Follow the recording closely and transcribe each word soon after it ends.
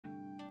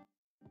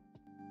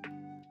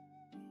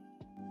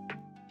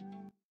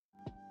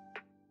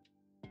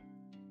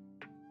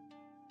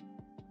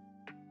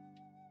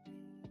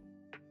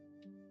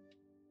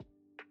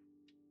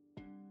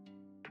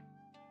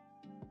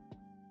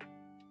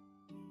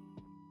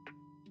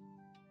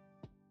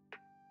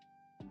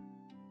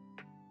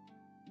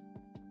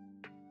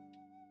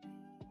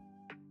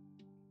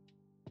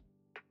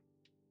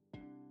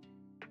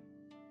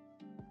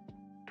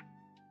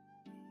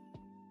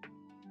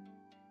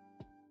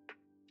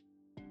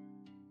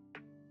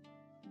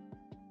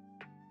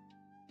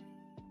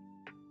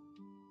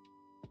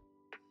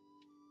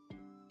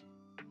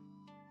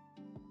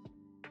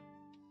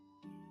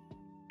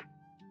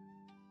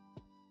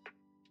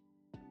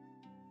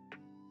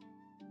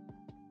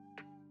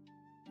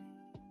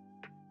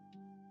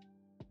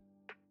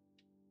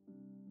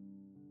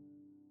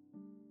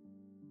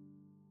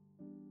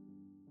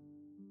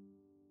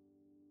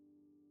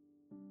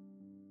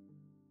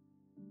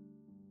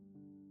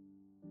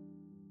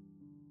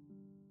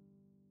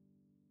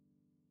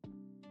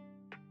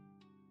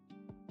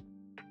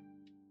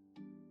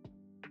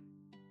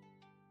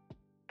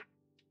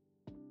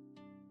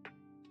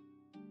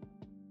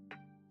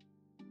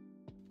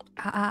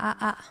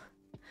Ah.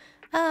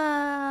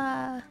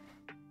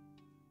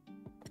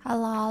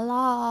 La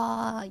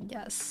la.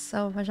 Yes.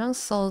 So Mahjong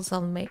Soul's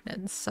on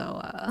maintenance.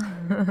 So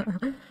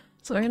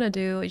so we're gonna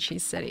do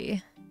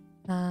RiichiCity.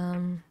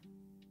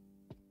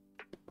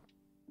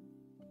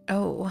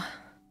 Oh.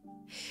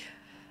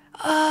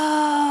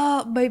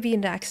 Maybe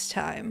next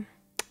time.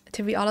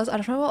 To be honest, I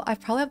don't know. I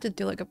probably have to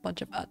do like a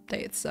bunch of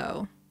updates,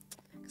 so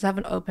because I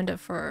haven't opened it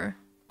for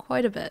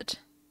quite a bit.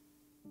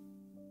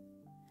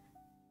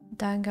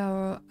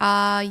 Dango.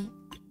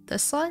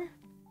 This one?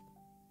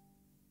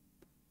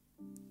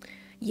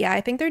 Yeah,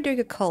 I think they're doing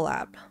a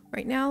collab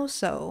right now,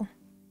 so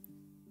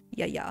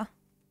yeah.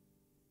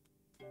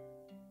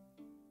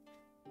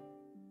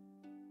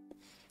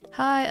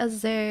 Hi,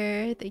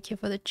 Azir. Thank you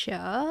for the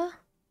chat.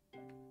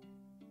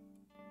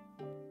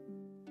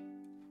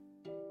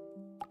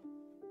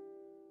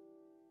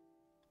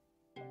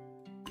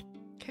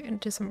 Okay, gonna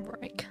do some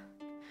break.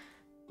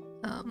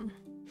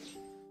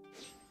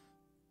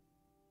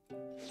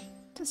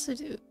 Just to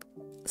do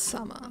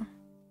Sama.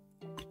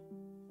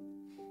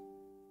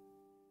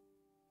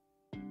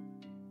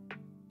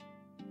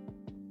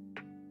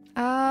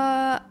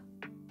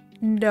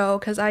 No,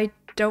 because I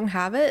don't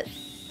have it,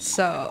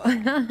 so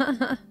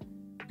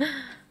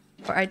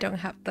or I don't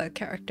have the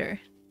character.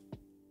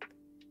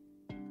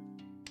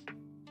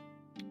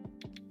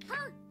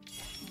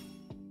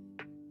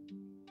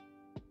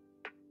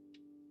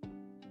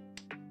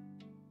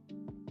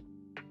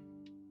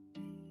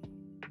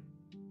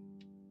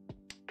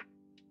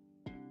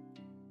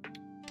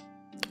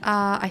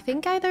 I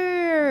think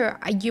either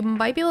you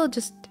might be able to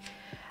just.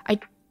 I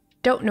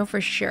don't know for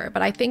sure,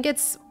 but I think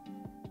it's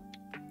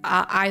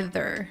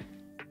either.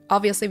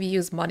 Obviously, if you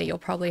use money, you'll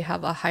probably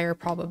have a higher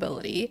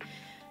probability.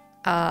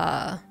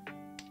 Yeah,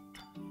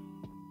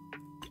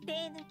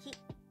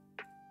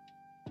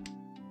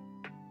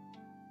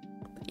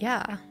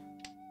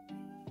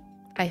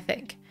 I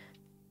think.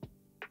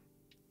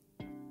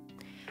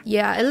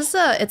 Yeah, it is.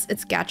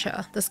 It's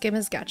gacha. This game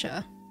is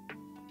gacha.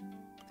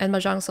 And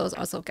Mahjong Soul is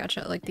also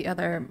gacha, like the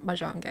other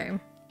Mahjong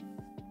game.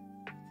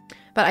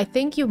 But I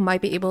think you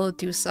might be able to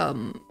do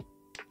some,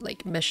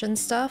 like, mission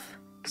stuff,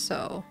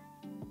 so...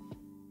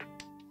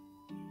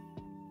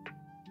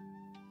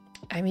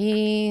 I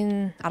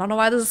mean, I don't know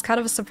why this is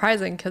kind of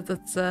surprising, because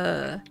it's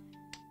the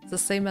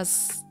same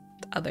as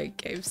other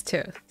games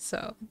too,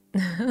 so...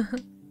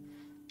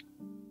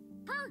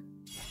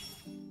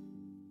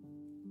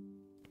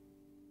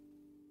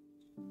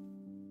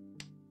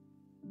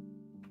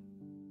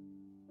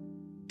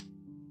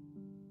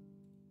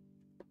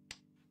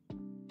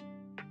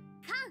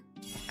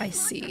 I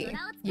see.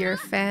 You're a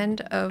fan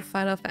of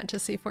Final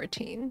Fantasy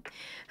XIV.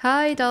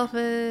 Hi,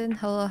 Dolphin.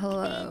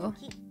 Hello.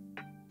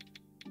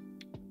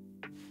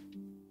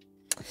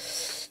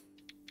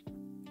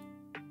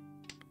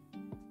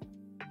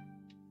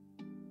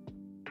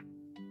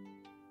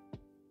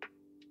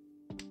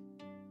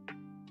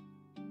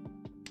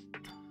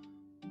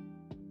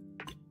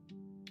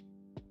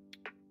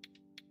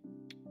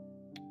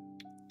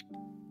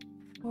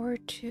 Or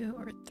 2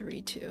 or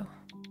 3-2.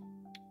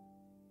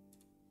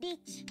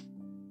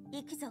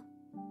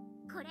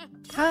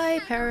 Hi,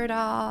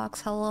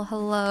 Paradox.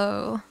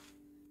 Hello.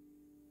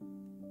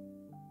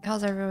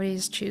 How's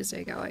everybody's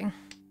Tuesday going?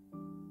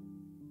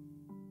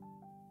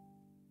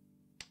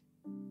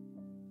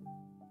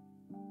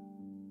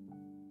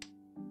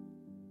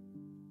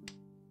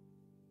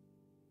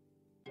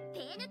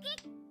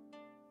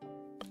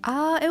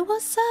 It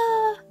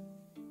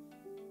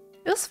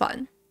was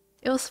fun.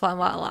 It was fun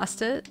while it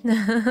lasted.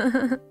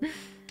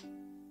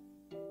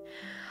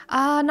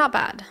 Not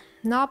bad.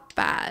 Not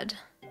bad.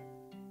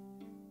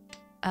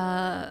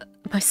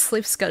 My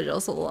sleep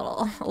schedule's a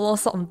little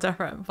something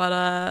different, but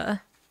I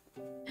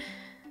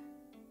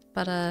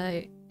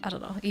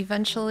don't know.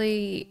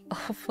 Eventually,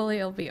 hopefully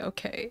it'll be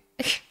okay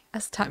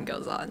as time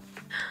goes on.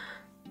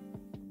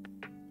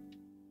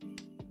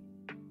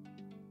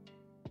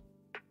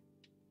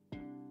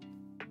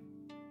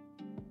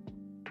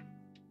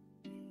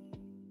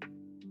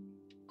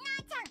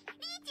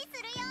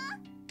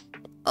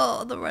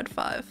 Oh, the red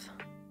 5.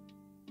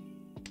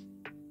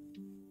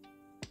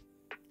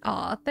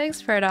 Aw,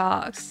 thanks,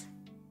 Paradox.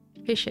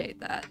 Appreciate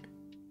that.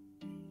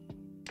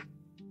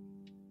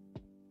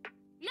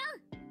 No.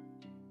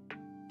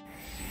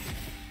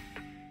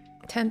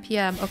 10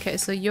 p.m. Okay,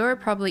 so you're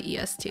probably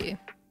EST.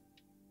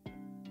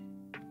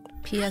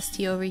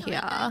 PST over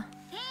here.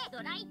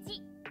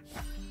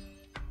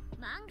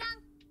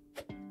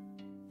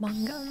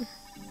 Mangan.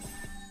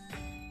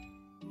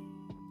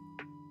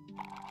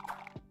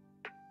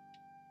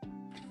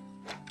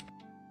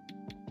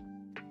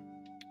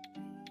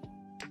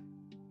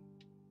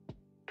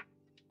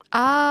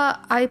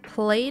 I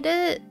played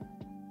it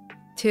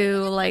to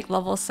like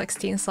level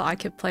 16 so I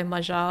could play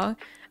Mahjong,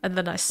 and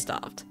then I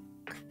stopped.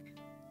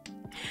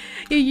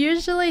 You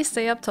usually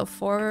stay up till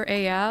 4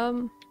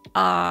 a.m.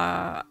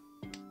 No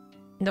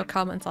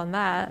comments on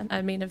that.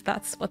 I mean, if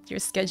that's what your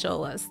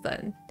schedule is,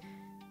 then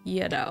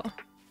you know.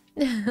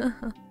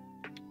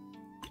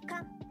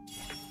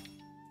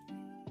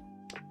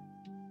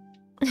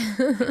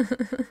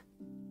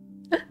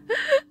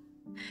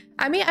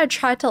 I mean, I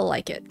try to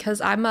like it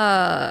because I'm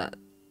a.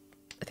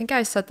 I think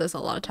I said this a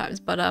lot of times,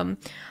 but I'm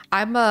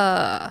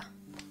a.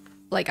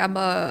 I'm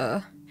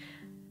a.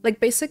 Like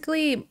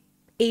basically,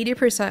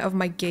 80% of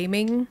my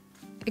gaming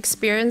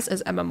experience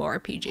is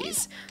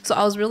MMORPGs. So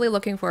I was really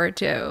looking forward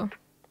to,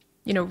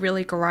 you know,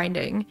 really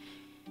grinding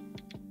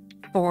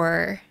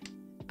for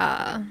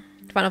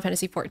Final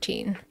Fantasy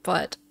 14.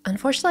 But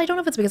unfortunately, I don't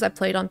know if it's because I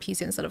played on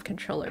PC instead of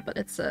controller, but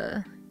it's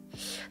the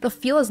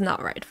feel is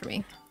not right for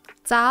me.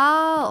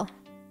 Zao!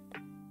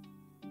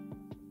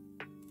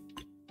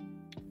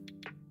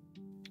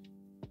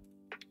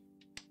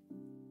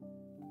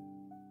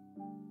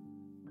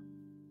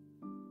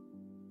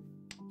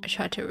 I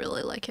tried to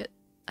really like it.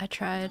 I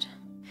tried.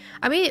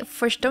 I mean,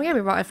 don't get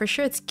me wrong, for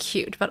sure it's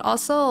cute, but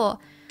also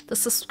the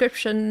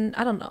subscription,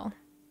 I don't know.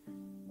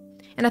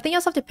 And I think you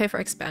also have to pay for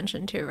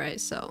expansion too,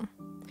 right? So,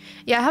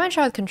 yeah, I haven't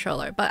tried with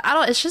controller, but I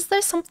don't. It's just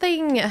there's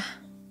something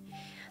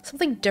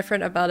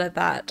different about it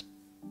that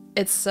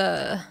it's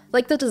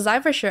like the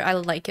design for sure I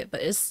like it,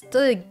 but it's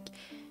the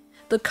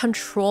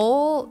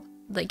control,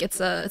 like it's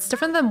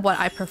different than what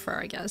I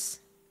prefer, I guess.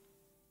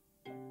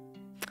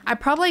 I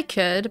probably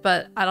could,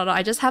 but I don't know.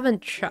 I just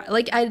haven't tried.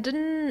 Like I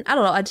don't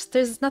know.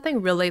 There's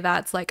nothing really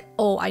that's like,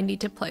 oh, I need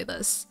to play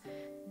this,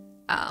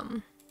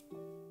 kind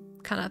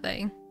of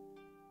thing.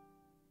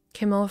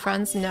 Kimmel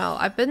Friends? No,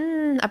 I've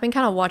been kind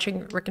of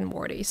watching Rick and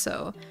Morty,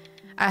 so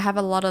I have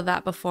a lot of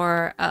that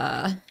before.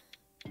 Yeah,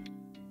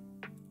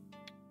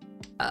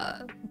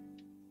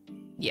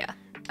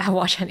 I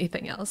watch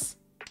anything else.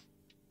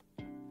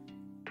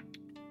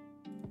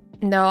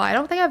 No, I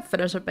don't think I've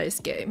finished a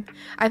base game.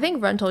 I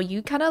think Rental,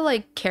 you kind of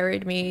like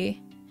carried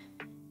me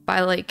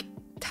by like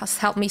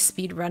helped me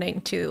speed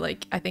running to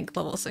like I think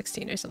level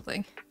 16 or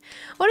something.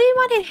 What do you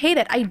mean I hate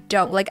it? I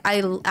don't. Like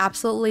I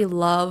absolutely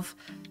love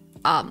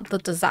the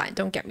design,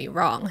 don't get me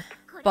wrong.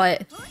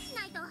 But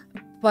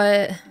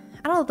I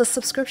don't know, the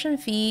subscription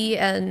fee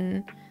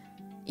and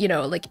you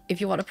know, like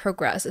if you want to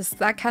progress,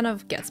 that kind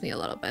of gets me a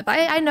little bit. But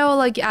I know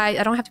like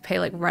I don't have to pay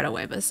like right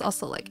away, but it's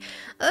also like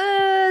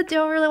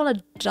don't really want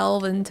to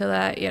delve into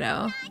that, you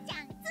know.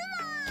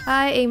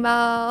 Hi,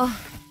 Amo.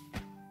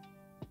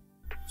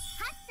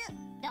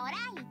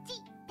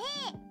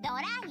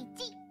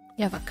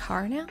 You have a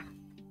car now?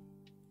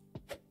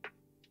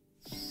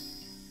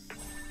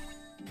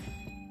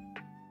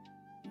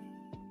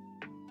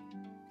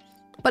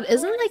 But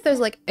isn't like there's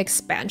like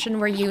expansion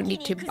where you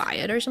need to buy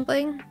it or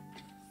something?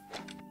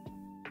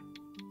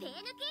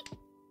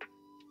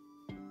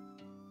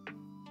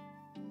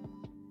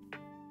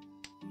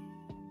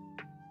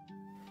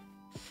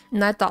你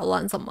在捣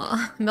乱什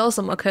么？没有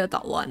什么可以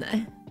捣乱的。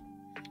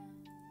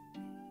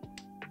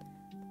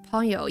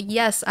Ponyo,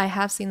 yes, I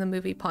have seen the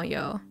movie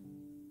Ponyo.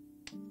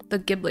 The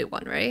Ghibli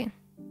one, right?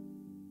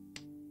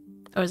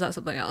 Or is that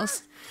something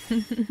else?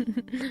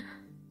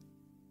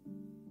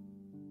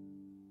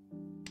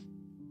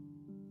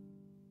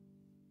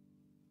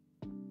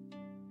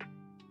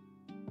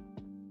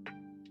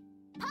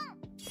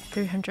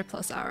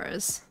 +300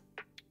 hours.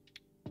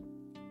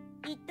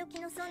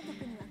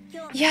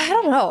 Yeah, I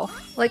don't know.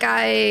 Like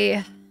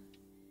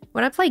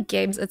when I play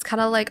games, it's kind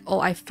of like, oh,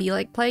 I feel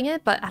like playing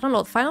it, but I don't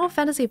know. Final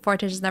Fantasy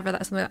 14 is never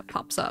something that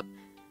pops up.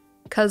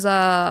 Cause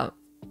I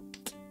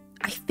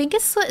think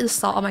it's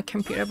installed on my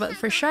computer, but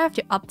for sure I have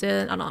to opt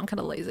in. I don't know, I'm kind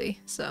of lazy,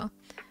 so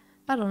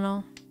I don't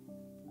know.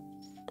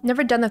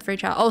 Never done the free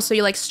trial. Oh, so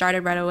you like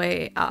started right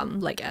away,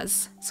 like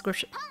as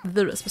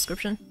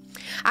subscription.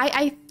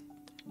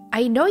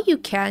 I know you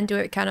can do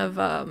it kind of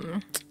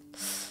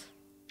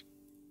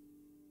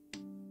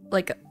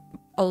like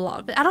a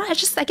lot of it. I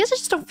guess I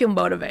just don't feel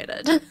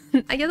motivated.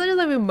 I guess I just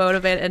don't feel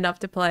motivated enough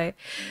to play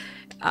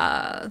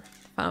Final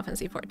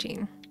Fantasy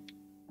 14.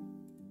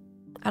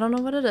 I don't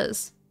know what it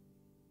is.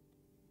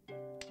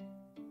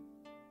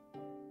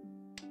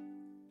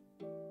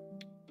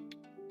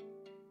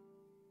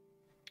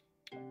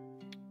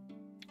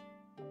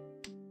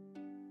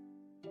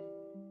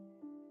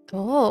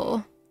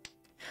 Oh.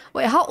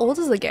 Wait, how old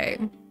is the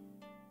game?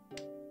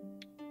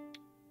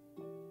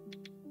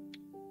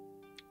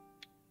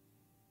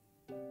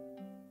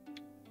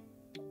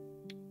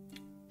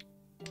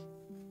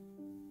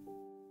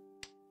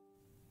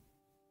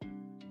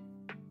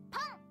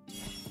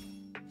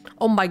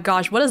 Oh my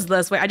gosh, what is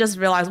this? Wait, I just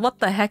realized, what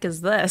the heck is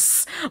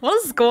this?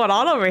 What is going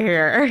on over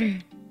here?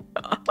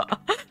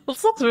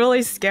 This looks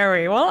really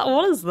scary.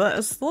 What is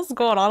this? What's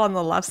going on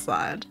the left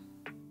side?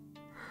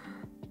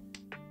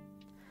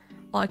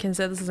 All I can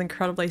say, this is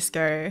incredibly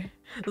scary.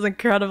 This is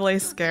incredibly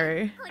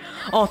scary.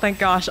 Oh, thank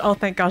gosh. Oh,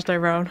 thank gosh,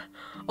 Tyrone.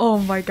 Oh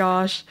my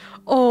gosh.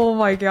 Oh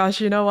my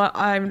gosh, you know what?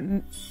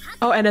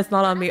 Oh, and it's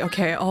not on me.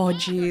 Okay, oh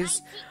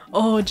jeez.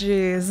 Oh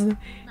jeez.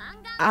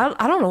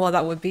 I don't know what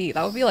that would be.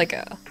 That would be like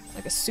a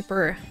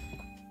super...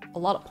 a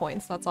lot of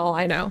points, that's all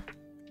I know.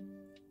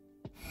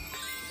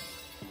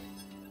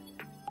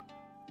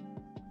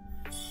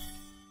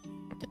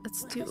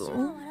 Let's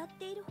do...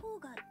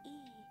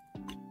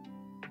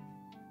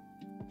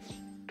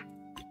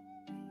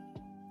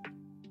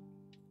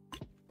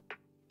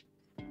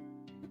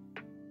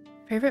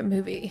 Favorite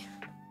movie?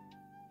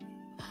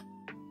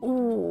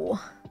 Ooh.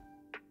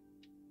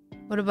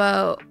 What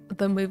about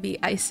the movie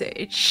Ice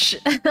Age?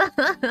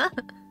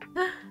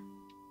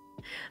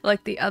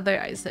 Like the other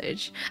Ice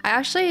Age. I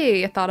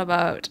actually thought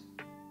about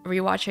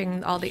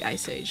rewatching all the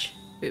Ice Age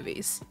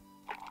movies.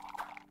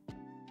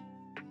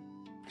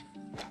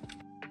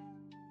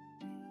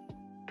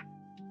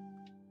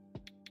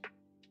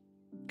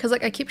 Cause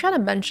like I keep trying to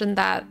mention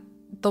that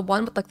the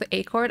one with like the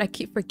acorn, I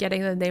keep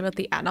forgetting the name of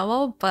the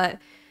animal, but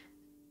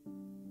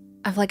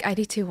I'm like, I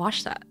need to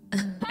watch that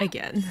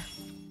again.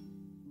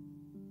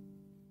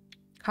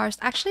 Cars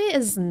actually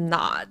is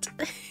not.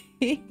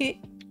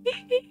 It's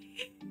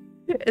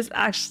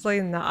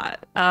actually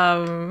not.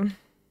 I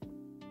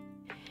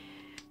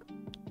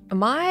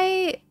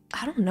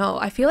don't know.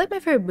 I feel like my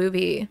favorite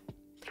movie,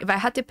 if I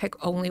had to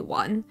pick only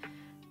one.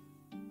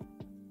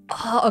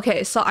 Oh,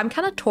 okay, so I'm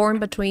kind of torn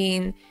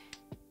between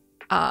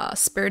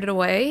Spirited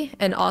Away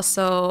and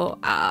also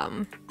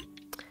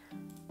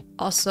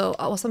what's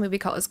the movie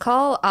called? It's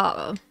called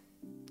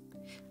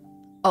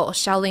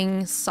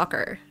Shaolin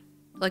Soccer.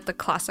 Like the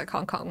classic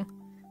Hong Kong.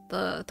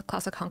 The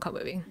classic Hong Kong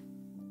movie.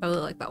 I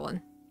really like that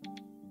one.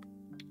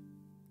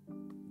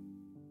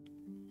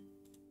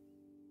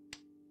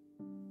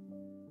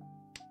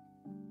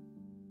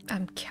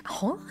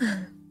 Huh?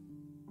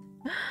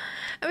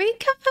 I mean,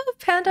 Kung Fu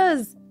Panda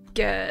is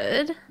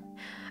good.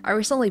 I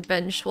recently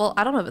binged, well,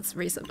 I don't know if it's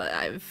recent, but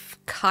I've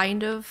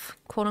kind of,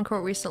 quote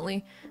unquote,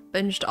 recently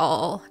binged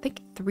all, I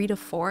think 3 to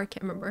 4, I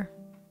can't remember.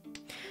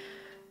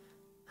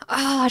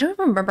 I don't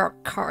even remember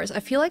Cars. I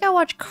feel like I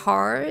watched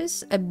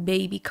Cars and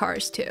maybe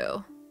Cars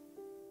 2.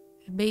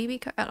 Maybe,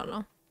 I don't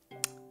know.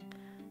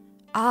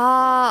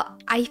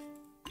 I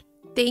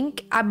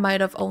think I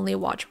might have only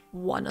watched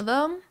one of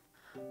them,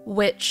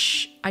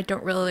 which I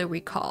don't really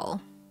recall.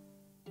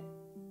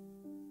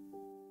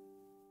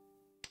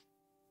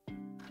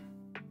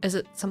 Is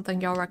it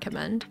something y'all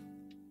recommend?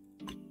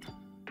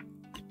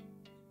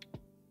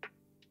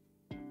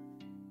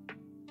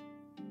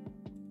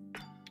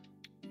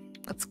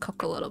 Let's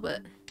cook a little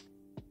bit.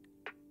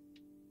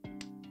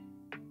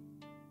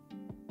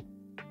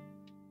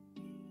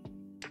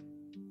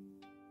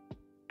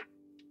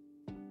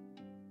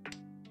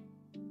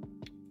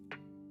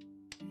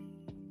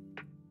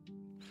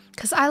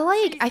 Cause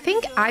I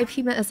think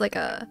IPment is like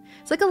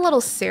it's like a little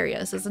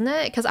serious, isn't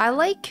it? Cause I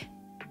like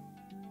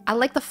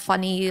the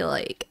funny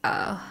like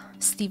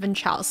Stephen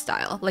Chow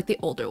style, like the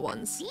older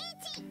ones.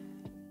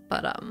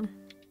 But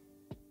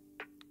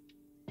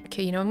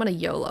okay, you know I'm gonna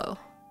YOLO.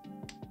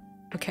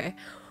 Okay.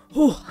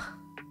 Whew.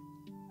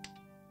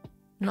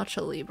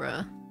 Nacho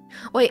Libre.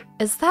 Wait,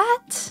 is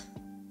that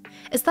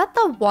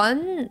the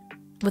one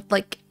with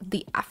like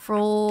the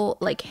afro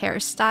like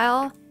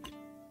hairstyle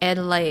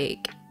and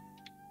like,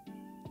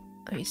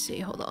 let me see,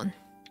 hold on.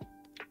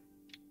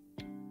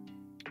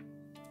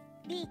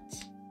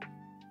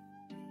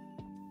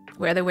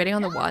 Wait, are they waiting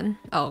on the one?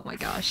 Oh my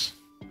gosh.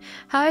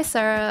 Hi,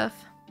 Seraph.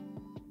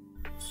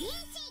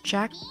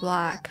 Jack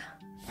Black.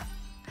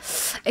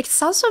 It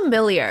sounds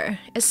familiar.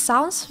 It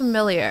sounds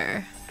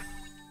familiar.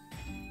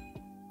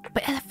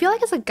 But I feel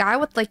like it's a guy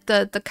with like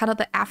the kind of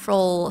the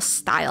afro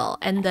style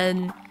and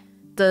then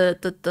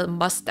the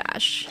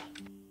mustache.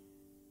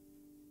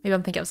 Maybe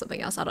I'm thinking of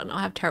something else. I don't know.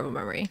 I have terrible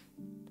memory.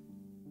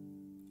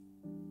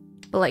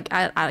 But like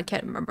I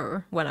can't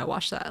remember when I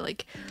watched that.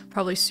 Like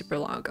probably super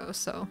long ago.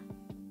 So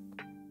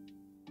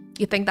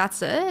you think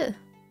that's it?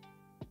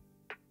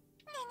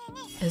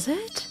 Is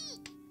it?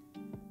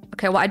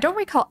 Okay, well I don't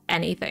recall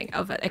anything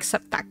of it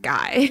except that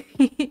guy.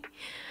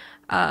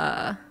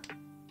 And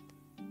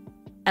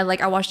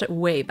like I watched it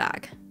way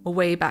back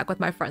with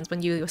my friends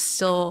when you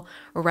still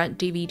rent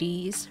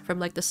DVDs from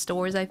like the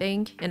stores, I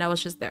think, and I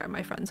was just there at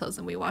my friend's house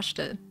and we watched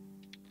it.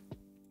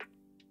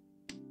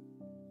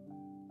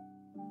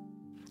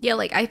 Yeah,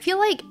 like I feel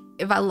like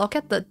if I look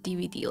at the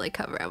DVD like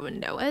cover, I would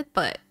know it,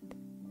 but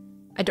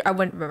I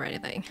wouldn't remember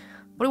anything.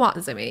 What do you want,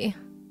 Zimmy?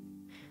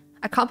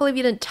 I can't believe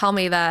you didn't tell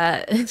me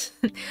that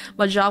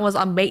Mahjong was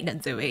on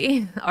maintenance,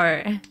 Zimmy,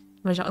 or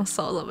Mahjong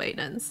solo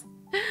maintenance.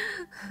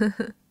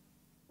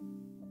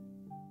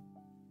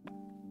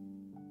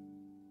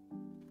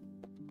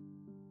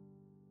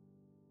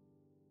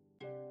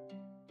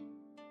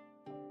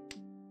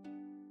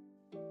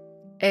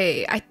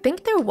 Hey, I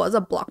think there was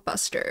a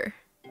Blockbuster,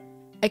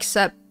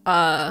 except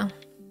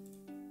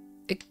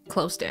it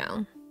closed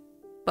down.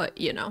 But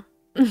you know,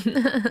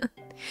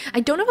 I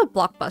don't have a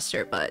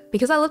Blockbuster, but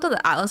because I lived on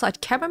the island, so I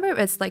can't remember if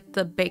it's like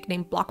the big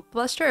name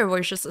Blockbuster or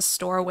it's just a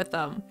store with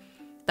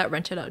that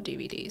rented out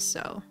DVDs.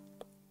 So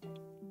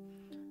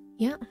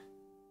yeah.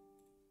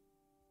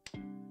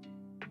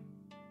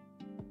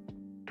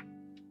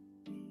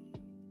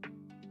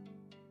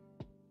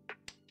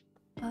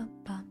 Bum,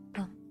 bum,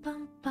 bum,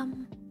 bum,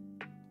 bum.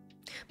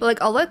 But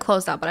like all that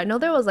closed out, but I know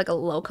there was like a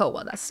local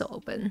one that's still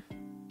open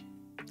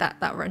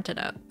that rented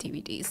out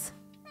DVDs.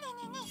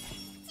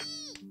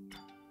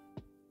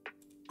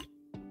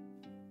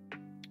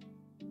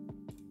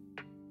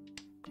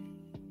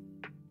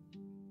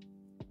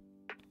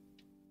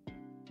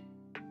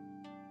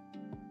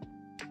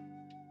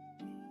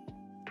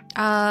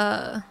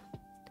 I'm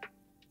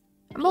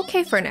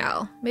okay for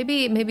now.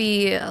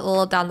 Maybe a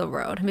little down the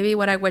road. Maybe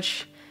when I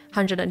reach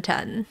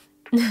 110.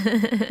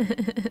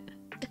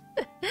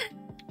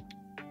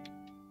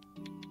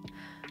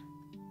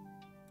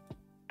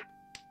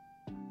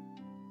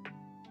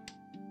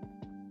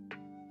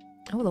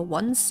 Oh, the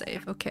one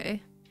save.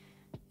 Okay.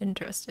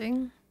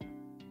 Interesting.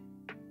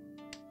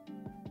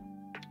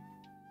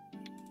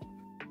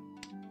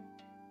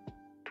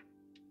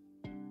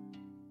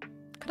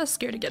 Kind of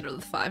scared to get rid of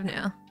the 5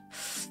 now.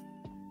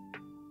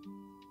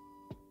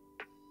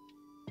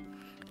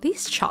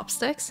 These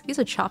chopsticks? These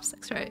are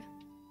chopsticks, right?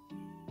 I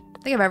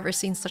don't think I've ever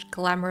seen such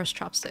glamorous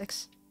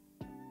chopsticks.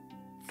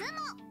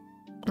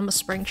 I'm a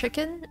spring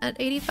chicken at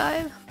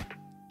 85?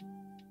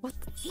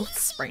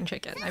 What's spring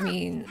chicken? I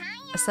mean,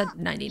 I said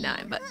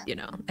 99, but you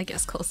know, I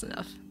guess close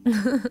enough.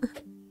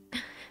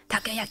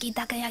 Takoyaki,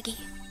 takoyaki,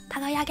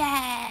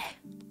 takoyaki!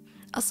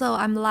 Also,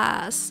 I'm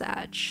last,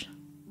 Sag.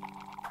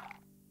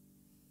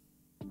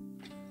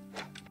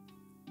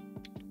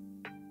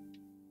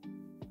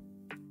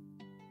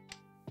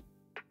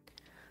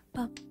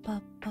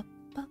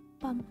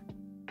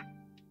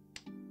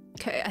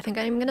 Okay, I think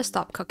I'm gonna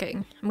stop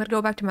cooking. I'm gonna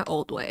go back to my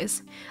old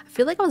ways. I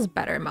feel like I was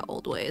better in my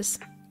old ways,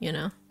 you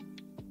know?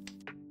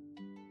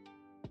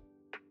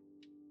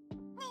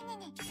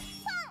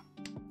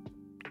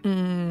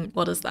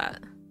 What is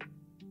that?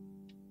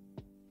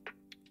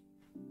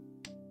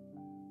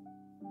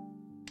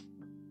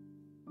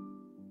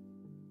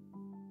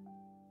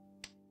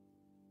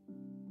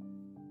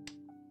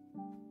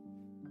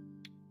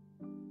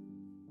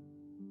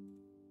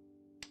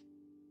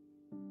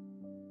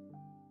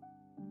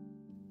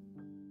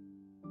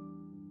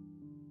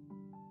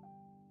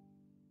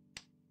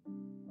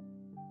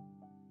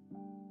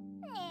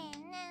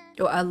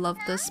 Oh, I love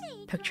this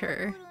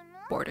picture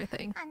border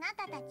thing.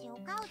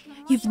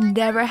 You've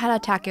never had a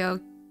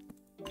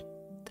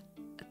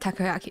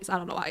takoyakis. I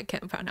don't know why I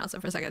can't pronounce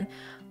it for a second.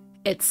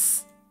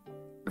 It's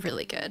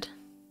really good.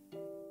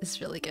 It's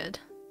really good.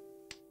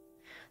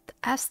 The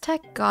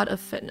Aztec god of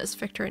fitness,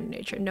 victor in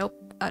nature. Nope,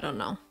 I don't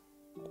know.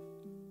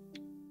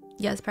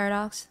 Yes,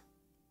 Paradox?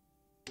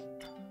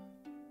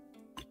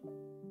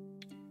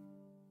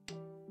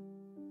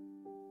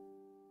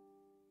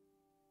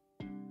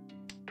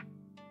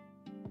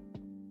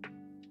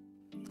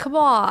 Come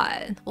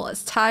on! Well,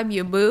 it's time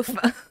you move.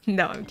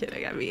 No, I'm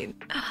kidding. I mean,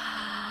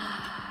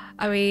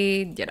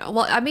 you know,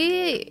 well, I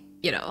mean,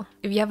 you know,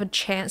 if you have a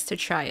chance to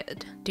try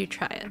it, do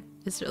try it.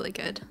 It's really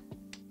good.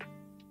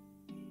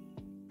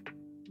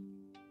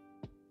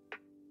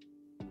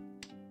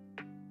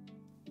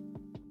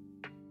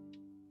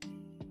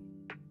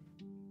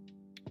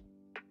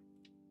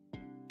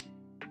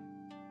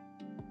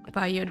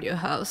 Buy you a new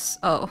house.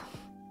 Oh.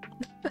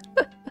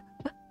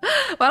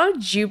 Why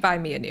don't you buy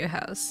me a new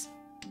house?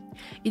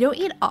 You don't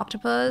eat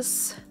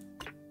octopus?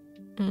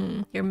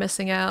 You're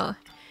missing out.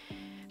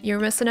 You're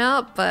missing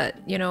out, but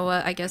you know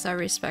what? I guess I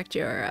respect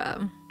your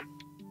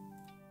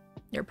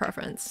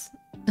preference.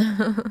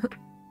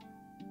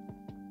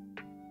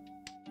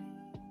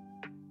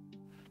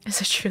 Is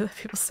it true that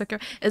people suck?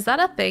 Is that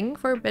a thing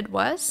for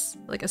Midwest?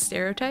 Like a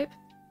stereotype?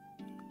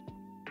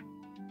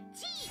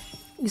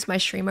 Use my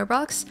streamer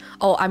box?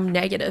 Oh, I'm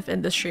negative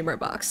in the streamer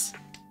box.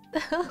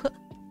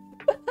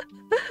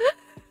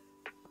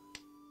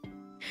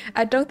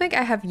 I don't think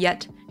I have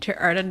yet to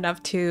earn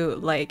enough to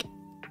like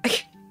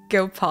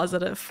go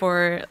positive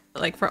for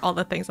all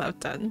the things I've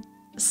done.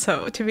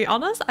 So to be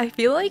honest, I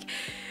feel like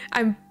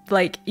I'm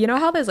like, you know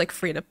how there's like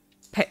free to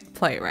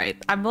play, right?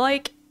 I'm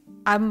like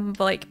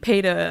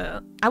pay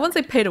to, I wouldn't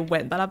say pay to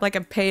win, but I'm like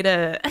a pay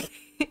to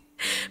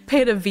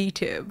pay to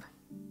VTube.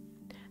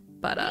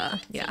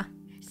 But yeah.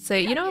 So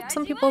you know,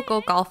 some people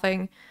go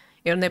golfing,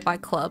 you know, and they buy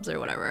clubs or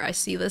whatever. I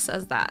see this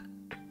as that.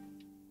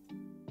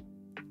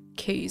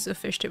 Use a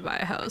fish to buy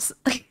a house.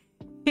 I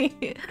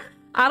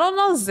don't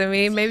know,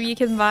 Zumi. Maybe you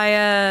can buy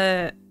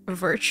a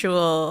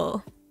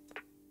virtual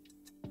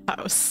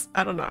house.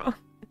 I don't know.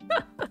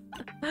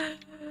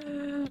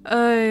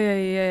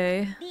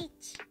 Ay.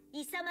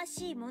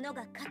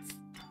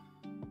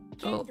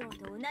 Oh.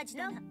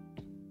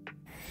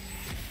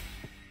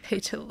 Pay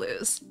to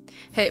lose.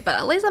 Hey, but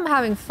at least I'm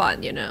having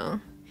fun, you know?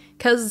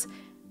 Because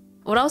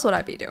what else would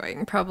I be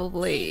doing?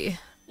 Probably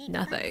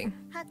nothing.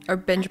 Or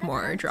binge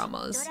more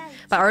dramas.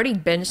 But I already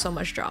binge so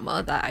much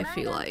drama that I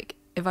feel like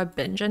if I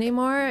binge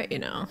anymore, you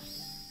know,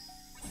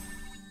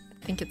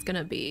 I think it's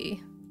gonna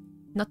be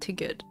not too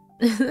good.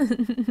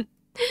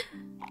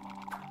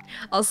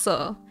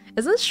 Also,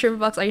 isn't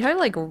Streambox, are you talking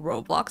like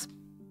Roblox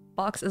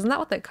box? Isn't that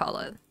what they call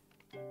it?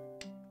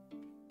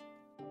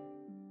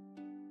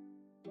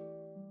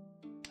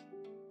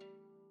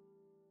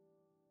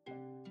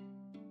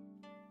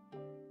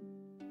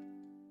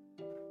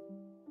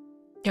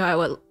 You know, I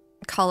would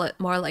call it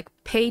more like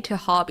pay to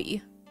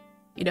hobby,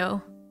 you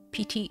know,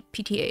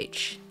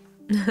 PTH.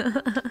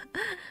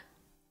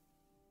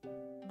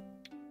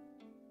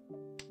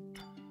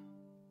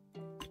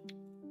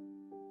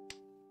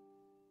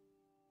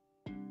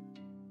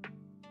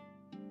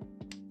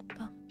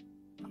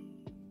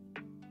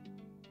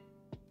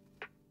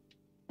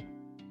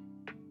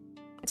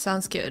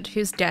 Sounds good.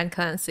 Who's Dan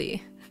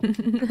Clancy?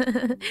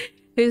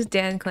 Who's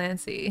Dan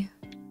Clancy?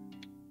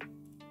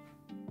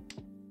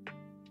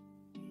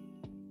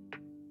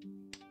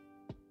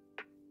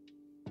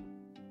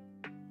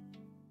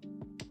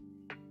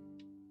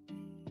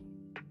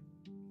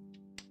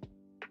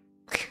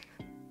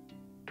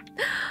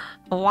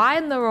 Why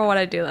in the world would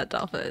I do that,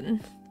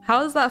 Dolphin?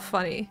 How is that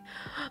funny?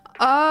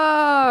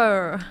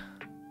 Oh!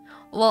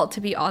 Well,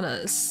 to be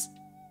honest,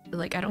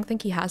 like, I don't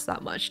think he has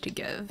that much to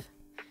give.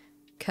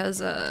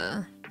 Cause,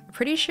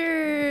 pretty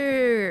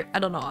sure... I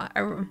don't know. I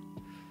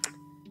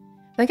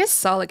think I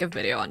saw, like, a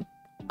video on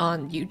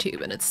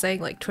YouTube, and it's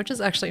saying, like, Twitch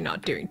is actually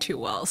not doing too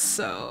well,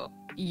 so,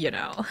 you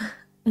know.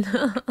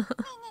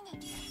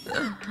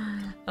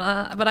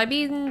 But I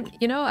mean,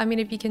 you know, I mean,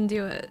 if you can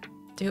do it,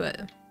 do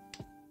it.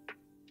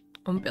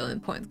 1 billion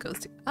points goes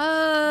to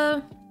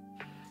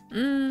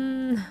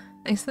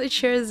thanks for the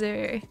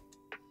Charizard.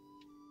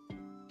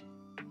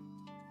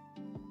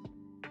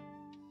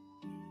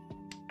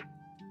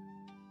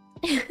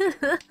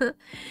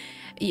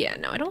 Yeah,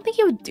 no, I don't think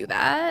he would do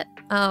that.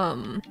 I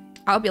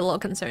would be a little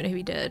concerned if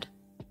he did.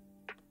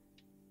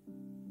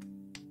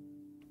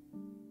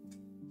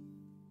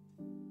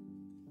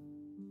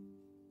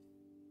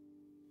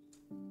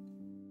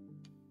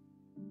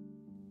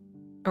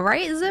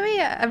 Right, Zimmy?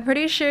 I'm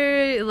pretty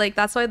sure, like,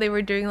 that's why they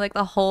were doing, like,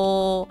 the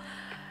whole,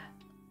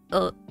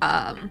 like,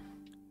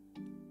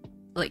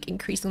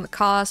 increasing the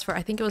cost for,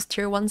 I think it was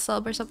tier 1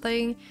 sub or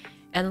something,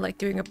 and, like,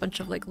 doing a bunch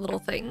of, like, little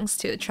things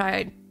to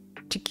try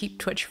to keep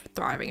Twitch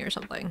thriving or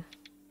something.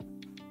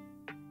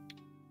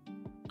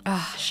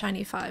 Ah,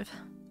 shiny 5.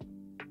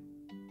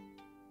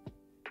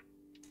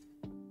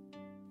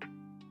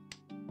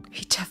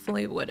 He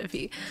definitely would if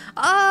he...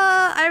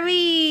 I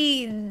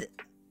mean...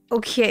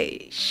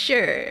 Okay,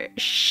 sure.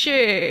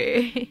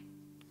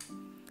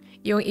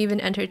 You won't even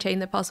entertain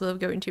the possibility of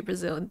going to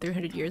Brazil in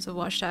 300 years of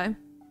watch time?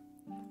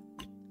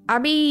 I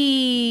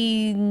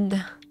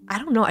mean... I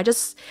don't know, I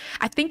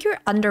think you're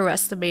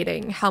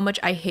underestimating how much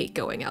I hate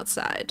going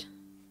outside.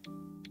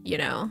 You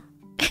know?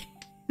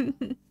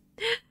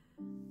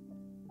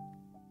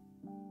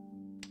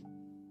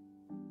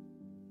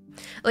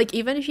 Like,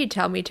 even if you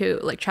tell me to,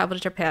 like, travel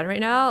to Japan right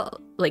now,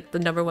 like, the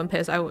 #1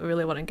 place I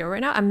really want to go right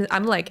now,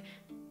 I'm like...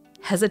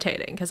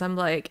 hesitating because I'm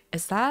like,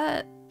 is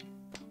that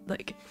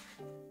like,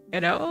 you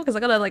know, because I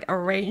gotta like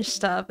arrange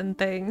stuff and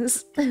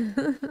things.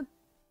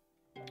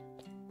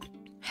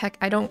 Heck,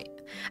 I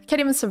can't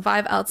even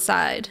survive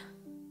outside,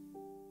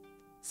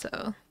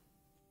 so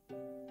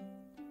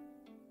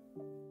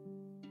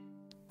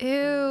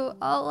ew.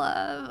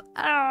 Olive.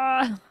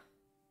 I'm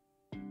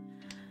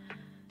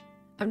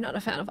not a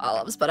fan of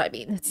olives, but I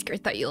mean, it's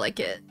great that you like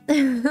it.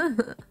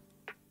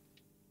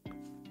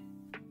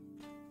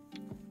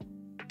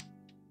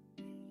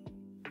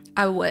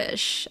 I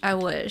wish,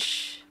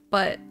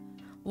 but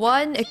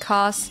one, it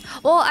costs,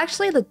 well,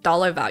 actually the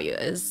dollar value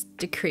is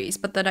decreased,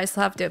 but then I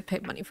still have to pay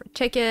money for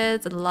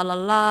tickets and la la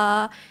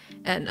la,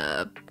 and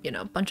you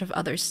know, a bunch of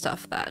other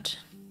stuff that,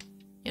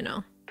 you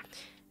know,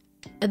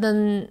 and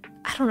then,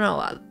 I don't know,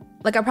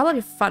 like I'll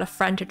probably find a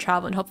friend to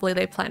travel and hopefully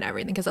they plan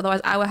everything, because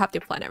otherwise I would have to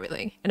plan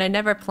everything, and I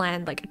never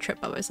planned like a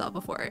trip by myself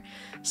before,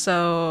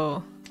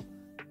 so...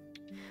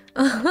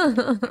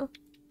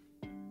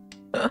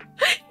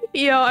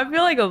 Yo, I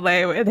feel like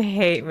Lei would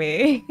hate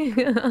me.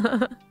 He'd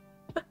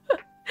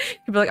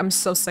be like, I'm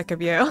so sick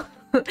of you.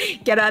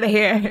 Get out of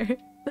here.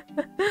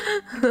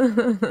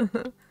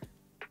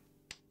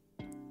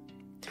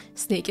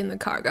 Sneak in the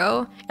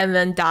cargo and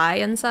then die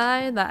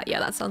inside?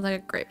 Yeah, that sounds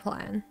like a great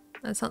plan.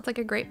 That sounds like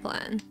a great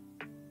plan.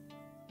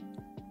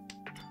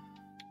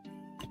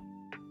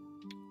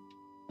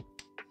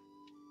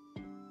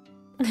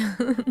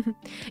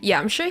 Yeah,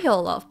 I'm sure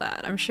he'll love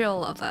that. I'm sure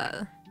he'll love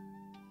that.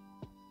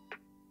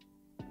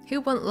 Who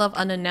wouldn't love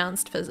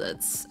unannounced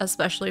visits,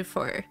 especially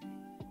for,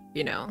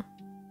 you know...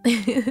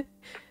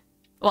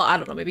 Well, I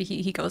don't know, maybe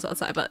he goes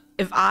outside, but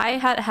if I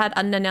had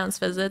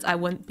unannounced visits, I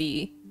wouldn't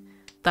be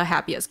the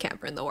happiest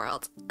camper in the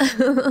world.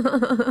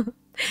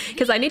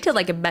 Because I need to,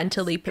 like,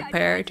 mentally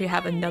prepare to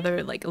have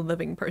another, like,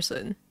 living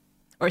person.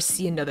 Or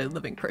see another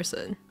living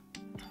person.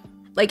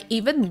 Like,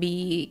 even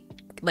me,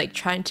 like,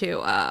 trying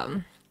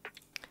to,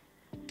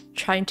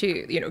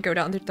 you know, go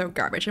down to throw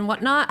garbage and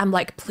whatnot, I'm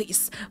like,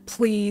 please,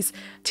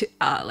 to,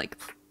 like,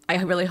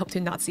 I really hope to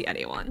not see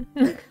anyone.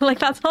 Like,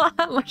 that's how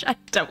much I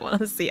don't want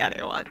to see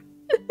anyone.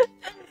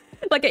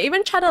 Like, I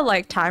even try to,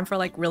 like, time for,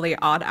 like, really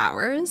odd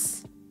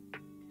hours.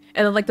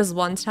 And then, like, this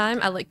one time,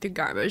 I, like, threw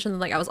garbage, and then,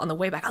 like, I was on the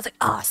way back, I was like,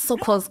 oh, so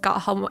close,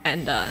 got home,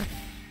 and,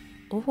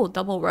 oh,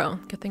 double row.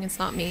 Good thing it's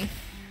not me.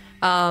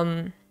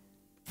 And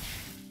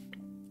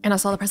I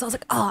saw the person, I was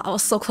like, oh, I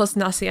was so close to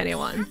not see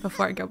anyone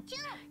before I go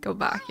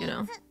back, you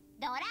know?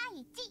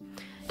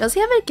 Does he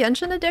have a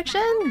Genshin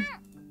addiction?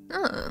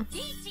 Oh.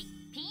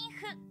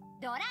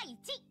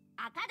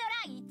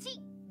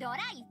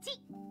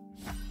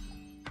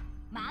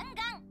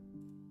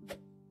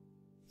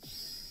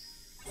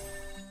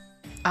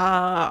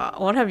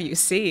 What have you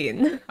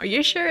seen? Are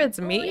you sure it's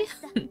me?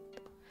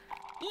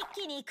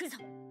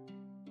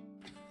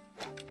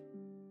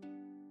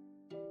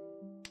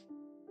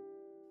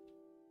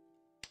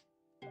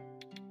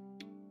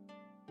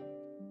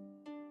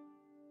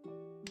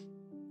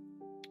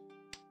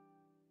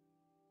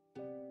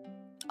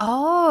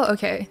 Oh,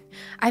 okay.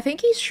 I think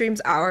he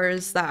streams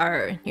hours that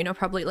are, you know,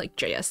 probably like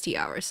JST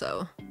hours,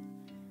 so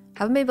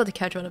haven't been able to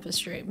catch one of his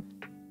stream.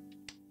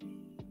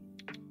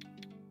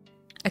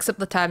 Except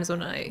the times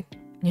when I,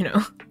 you know,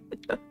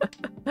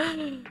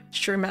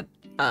 stream at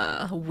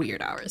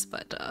weird hours,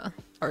 but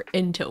or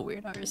until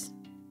weird hours.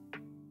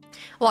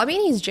 Well, I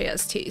mean he's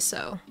JST,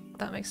 so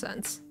that makes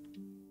sense.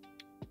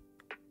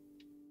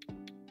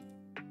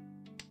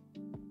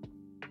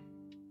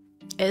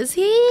 Is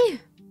he?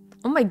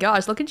 Oh my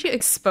gosh, look at you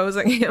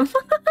exposing him.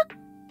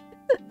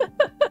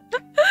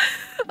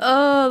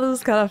 Oh, this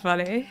is kind of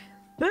funny.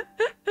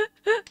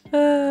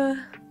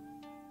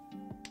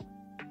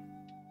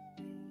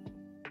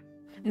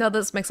 No,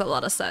 this makes a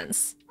lot of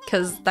sense.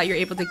 Because that you're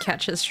able to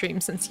catch his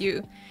stream since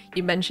you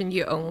mentioned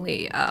you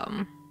only,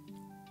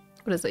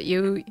 what is it?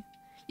 You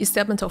stay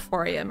up until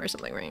 4 AM or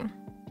something, right?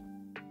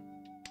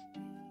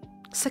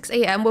 6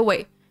 AM?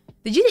 Wait.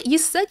 You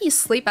said you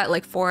sleep at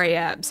like 4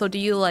 AM, so do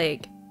you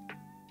like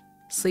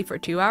sleep for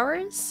 2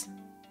 hours?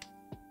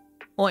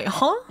 Wait,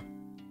 huh?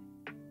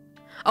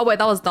 Oh wait,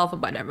 that was Dolphin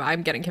by never.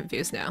 I'm getting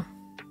confused now.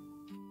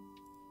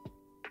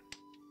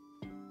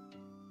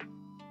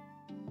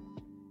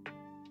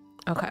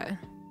 Okay.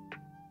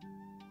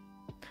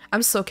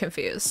 I'm so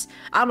confused.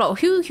 I don't know,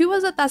 who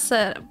was it that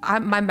said,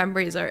 my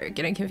memories are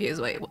getting confused.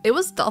 Wait, it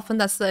was Dolphin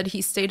that said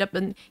he stays up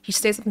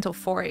until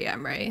 4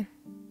 AM, right?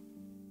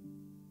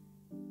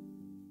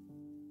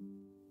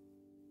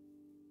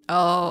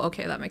 Oh,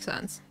 okay, that makes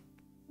sense.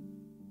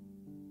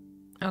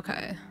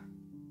 Okay.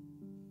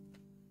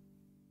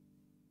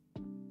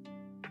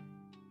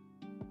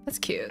 That's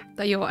cute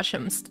that you watch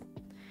him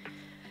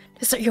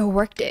to start your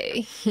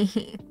workday.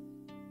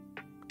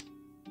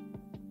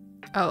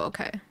 Oh,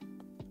 okay.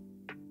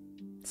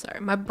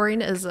 Sorry, my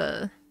brain is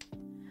never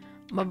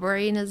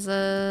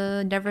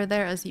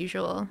there as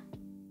usual.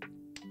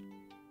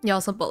 You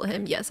also bully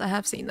him. Yes, I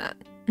have seen that.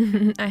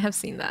 I have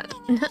seen that.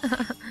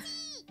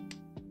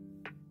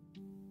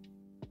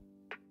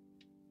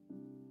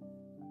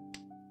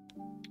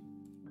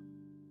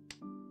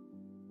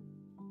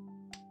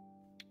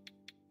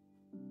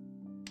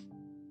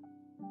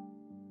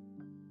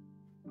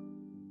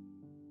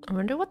 I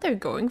wonder what they're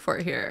going for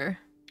here.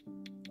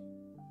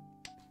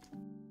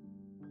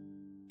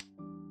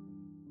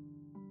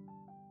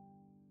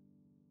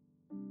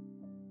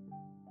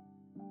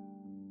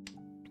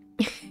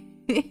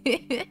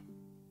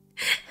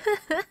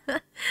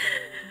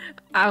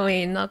 I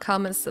mean, no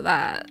comments to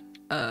that.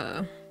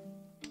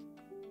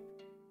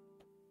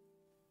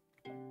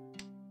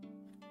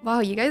 Wow,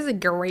 you guys are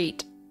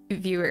great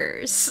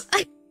viewers.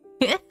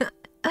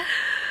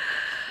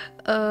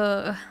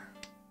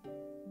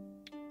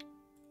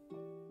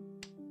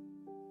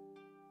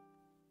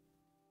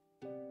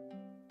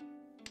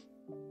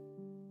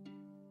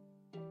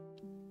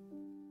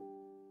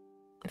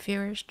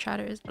 Viewers,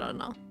 chatters, I don't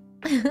know.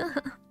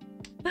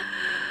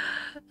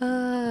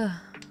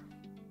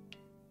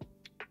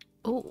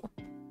 Oh,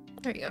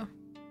 there you go.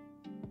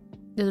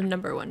 You're the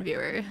 #1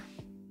 viewer.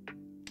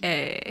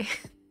 Hey.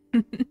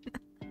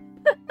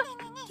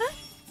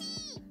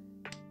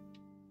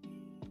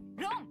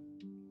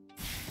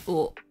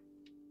 Oh.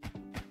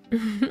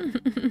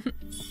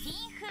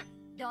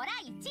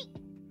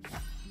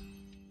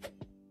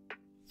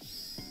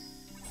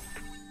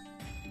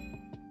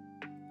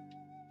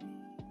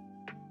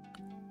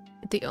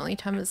 The only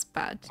time is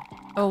bad.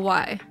 Oh,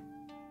 why?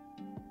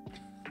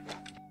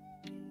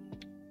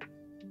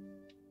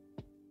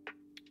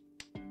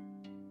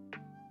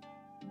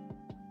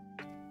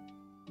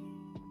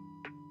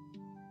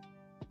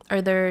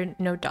 Are there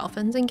no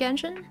dolphins in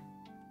Genshin?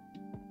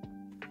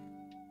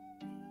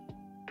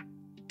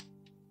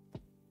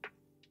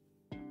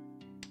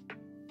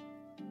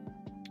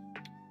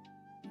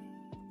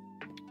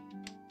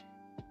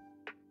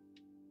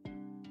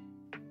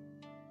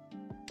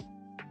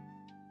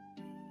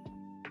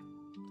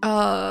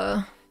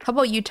 How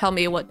about you tell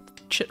me what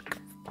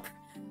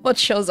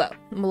shows up?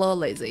 I'm a little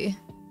lazy.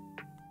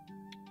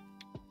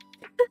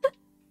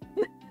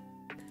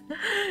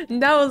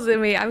 No,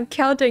 Zumi, I'm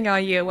counting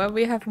on you. When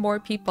we have more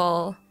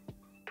people,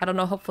 I don't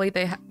know, hopefully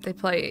they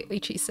play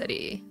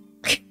RiichiCity.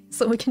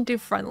 So we can do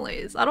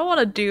friendlies. I don't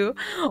want to do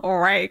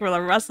rank for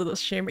the rest of the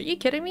stream. Are you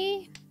kidding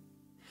me?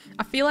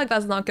 I feel like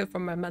that's not good for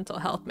my mental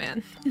health,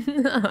 man.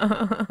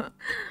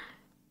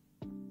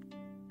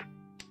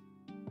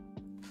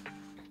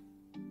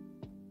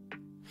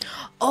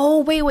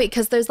 Oh, wait,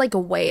 because there's like a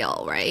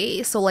whale,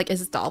 right? So like,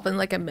 is Dolphin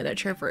like a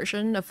miniature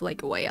version of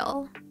like a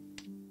whale?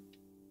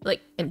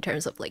 Like, in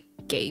terms of like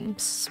game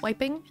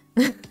swiping?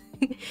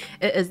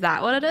 Is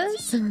that what it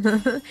is?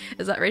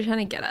 Is that what you're trying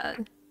to get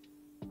at?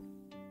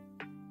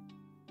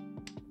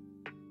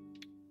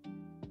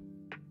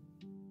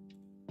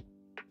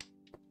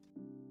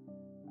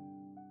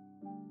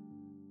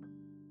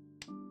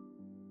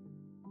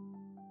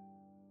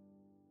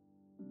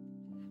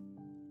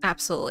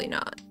 Absolutely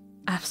not.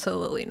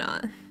 Absolutely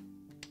not.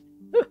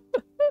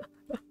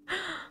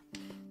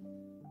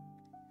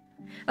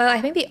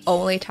 I think the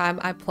only time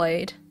I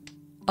played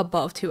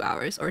above 2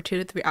 hours or 2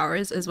 to 3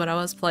 hours is when I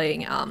was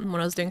playing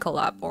when I was doing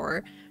collab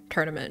or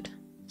tournament.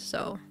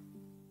 So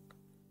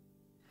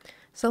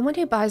someone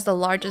who buys the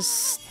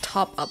largest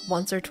top up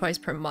once or twice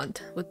per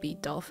month would be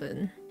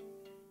Dolphin.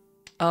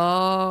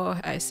 Oh,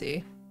 I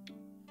see.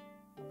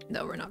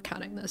 No, we're not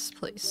counting this,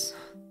 please.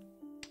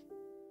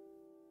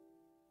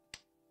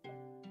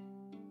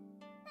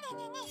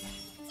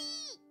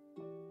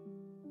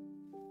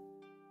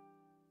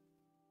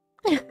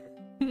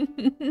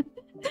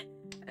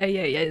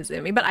 Yeah,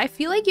 Zumi. But I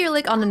feel like you're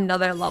like on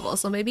another level,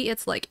 so maybe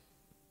it's like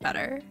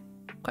better?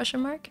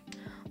 Question mark?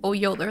 Oh,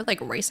 yo, they're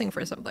like racing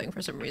for something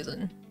for some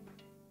reason.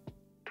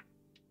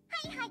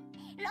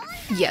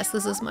 Yes,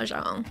 this is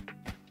Mahjong.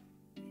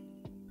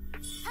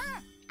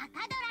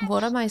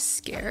 What am I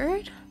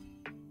scared?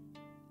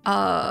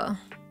 I'm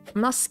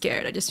not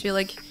scared. I just feel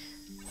like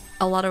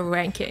a lot of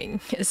ranking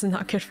is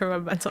not good for my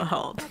mental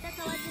health.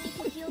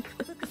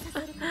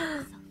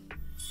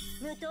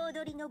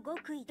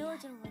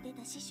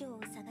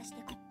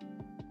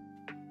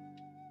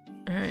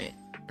 Alright,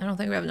 I don't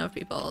think we have enough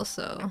people,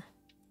 so...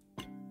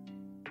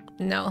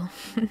 No.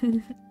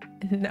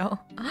 No.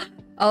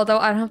 Although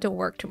I don't have to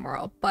work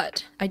tomorrow,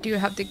 but I do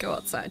have to go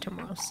outside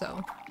tomorrow,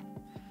 so...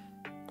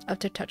 I have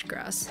to touch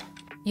grass.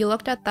 You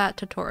looked at that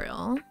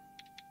tutorial?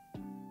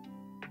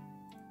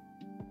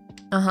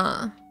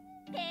 Uh-huh.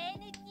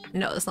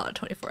 No, it's not a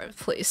 24,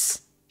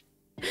 please.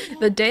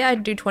 The day I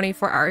do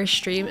 24-hour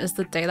stream is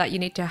the day that you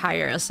need to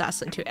hire an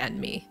assassin to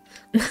end me.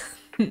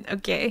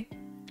 Okay?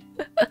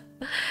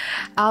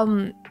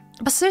 But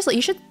seriously,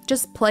 you should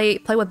just play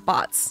with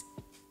bots.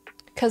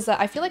 Because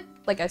I feel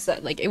like I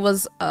said, like, it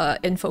was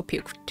info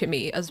puke to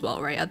me as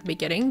well, right, at the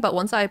beginning. But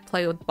once I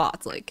play with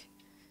bots, like,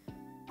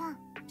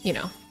 you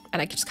know,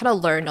 and I just kind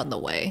of learned on the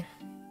way.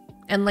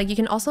 And, like, you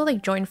can also,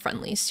 like, join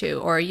friendlies,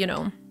 too. Or, you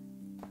know,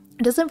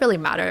 it doesn't really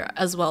matter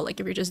as well, like,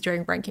 if you're just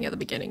doing ranking at the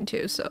beginning,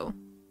 too, so...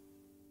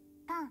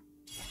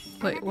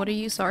 Wait, what are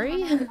you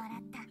sorry?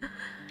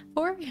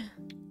 For?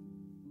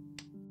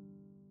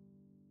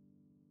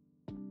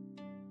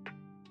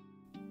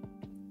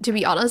 To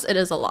be honest, it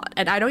is a lot.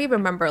 And I don't even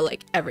remember,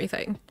 like,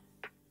 everything.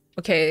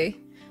 Okay?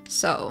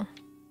 So...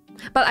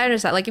 But I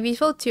understand, like, if you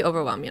feel too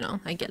overwhelmed, you know,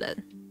 I get it.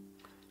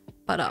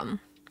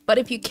 But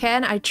if you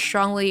can, I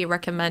strongly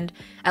recommend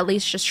at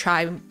least just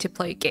try to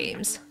play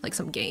games. Like,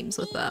 some games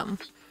with,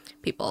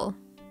 people.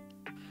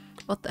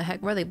 What the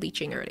heck? Where are they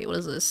leeching already? What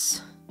is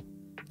this?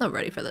 Not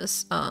ready for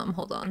this.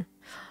 Hold on.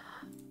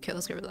 Okay,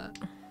 let's get rid of that.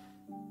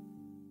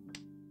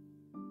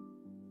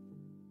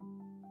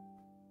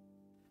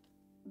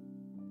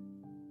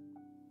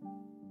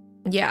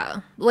 Yeah,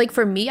 like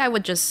for me, I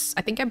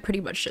think I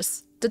pretty much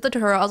just did the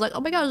tutorial. I was like,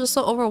 oh my god, it's just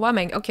so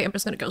overwhelming. Okay, I'm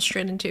just gonna go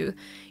straight into,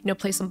 you know,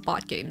 play some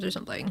bot games or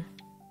something.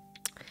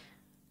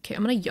 Okay,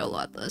 I'm gonna YOLO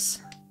at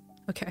this.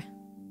 Okay.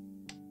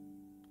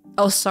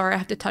 Oh, sorry, I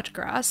have to touch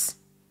grass.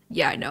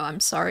 Yeah, I know,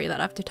 I'm sorry that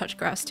I have to touch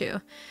grass too.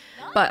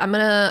 But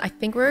I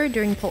think we're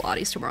doing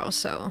Pilates tomorrow,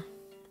 so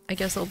I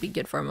guess it'll be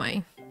good for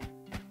my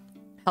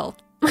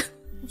health.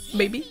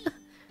 Maybe?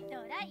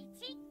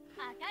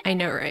 I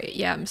know, right?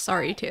 Yeah, I'm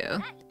sorry too.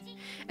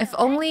 If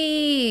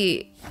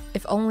only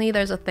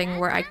there's a thing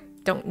where I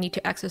don't need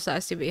to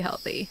exercise to be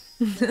healthy.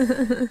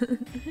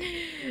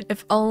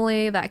 If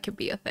only that could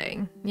be a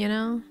thing, you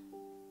know?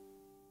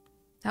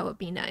 That would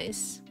be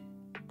nice.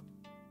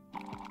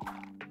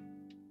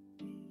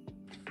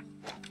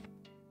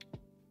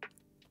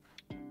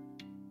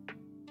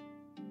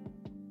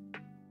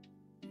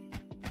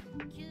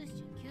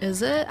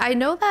 Is it? I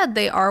know that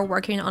they are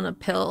working on a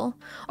pill.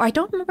 Or I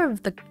don't remember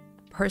if the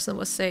person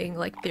was saying,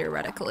 like,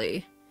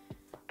 theoretically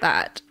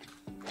that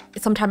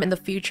sometime in the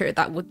future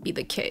that would be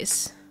the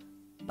case.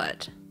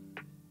 But...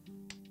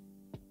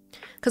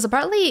 Because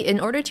apparently, in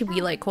order to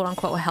be, like,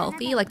 quote-unquote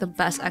healthy, like, the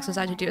best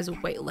exercise to do is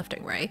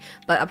weightlifting, right?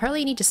 But apparently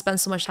you need to spend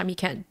so much time you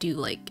can't do,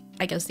 like,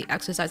 I guess the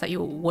exercise that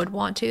you would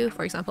want to.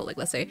 For example, like,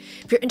 let's say,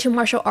 if you're into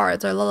martial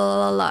arts or la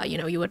la la la, you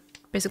know, you would...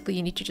 Basically,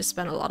 you need to just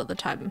spend a lot of the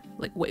time,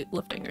 like,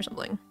 weightlifting or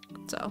something.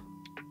 So...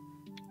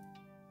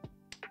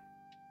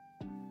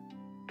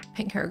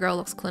 Pink hair girl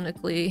looks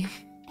clinically...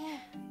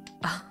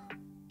 I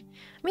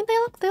mean,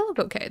 they look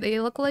okay. They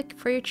look, like,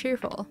 pretty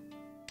cheerful.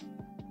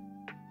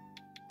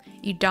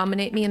 You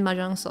dominate me in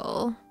Mahjong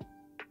Soul.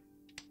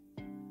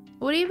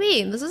 What do you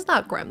mean? This is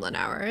not gremlin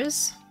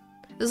hours.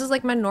 This is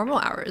like my normal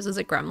hours. Is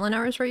it gremlin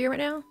hours for you right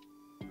now?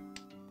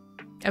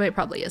 I mean, it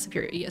probably is if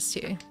you're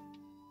EST.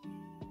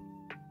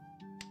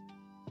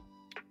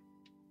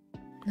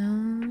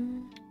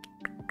 No.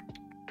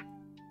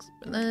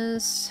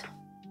 This.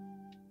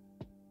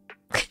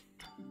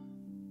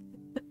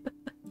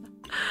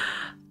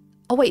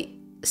 Oh wait,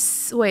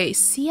 wait,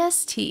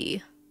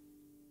 CST.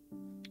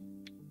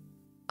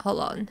 Hold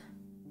on.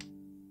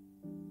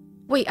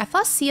 Wait, I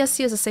thought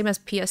CST is the same as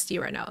PST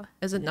right now.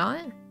 Is it not?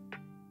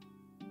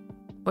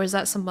 Or is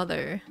that some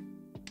other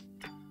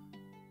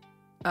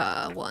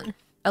one?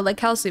 I like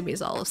how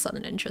Sumi's all of a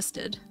sudden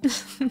interested.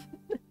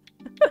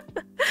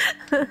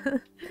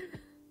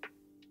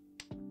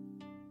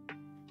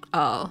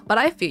 Oh, but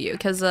I feel you,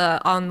 because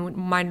on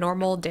my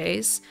normal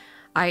days,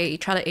 I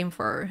try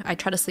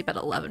to sleep at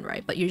 11,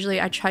 right? But usually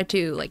I try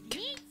to like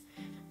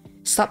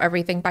stop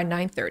everything by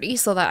 9:30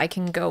 so that I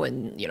can go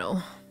and, you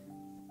know,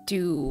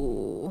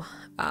 do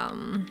I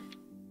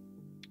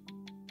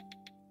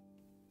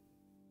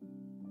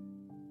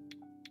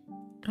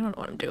don't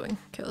know what I'm doing.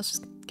 Okay, let's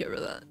just get rid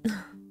of that.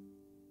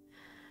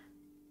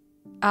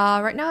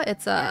 Right now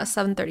it's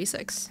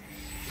 7:36.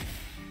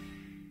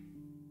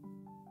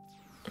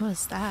 What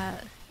is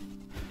that?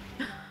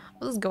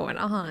 What is going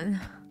on?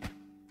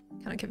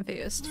 Kind of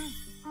confused.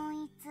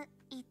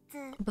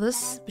 But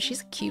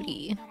she's a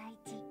cutie.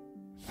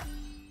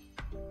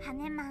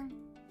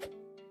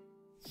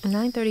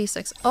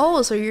 9:36.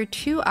 Oh, so you're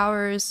 2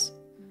 hours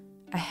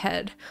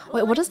ahead.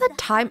 Wait, what is that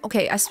time?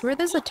 Okay, I swear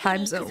there's a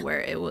time zone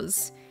where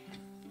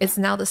it's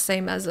now the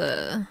same as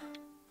a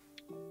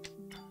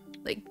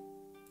like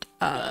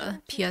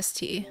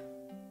PST.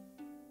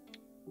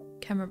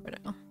 Can't remember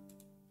now.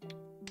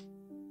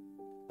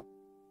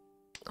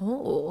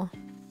 Oh.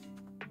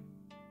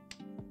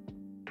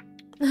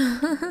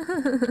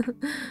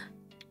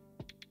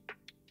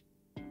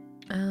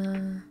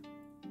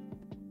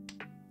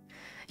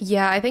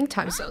 Yeah, I think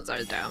time zones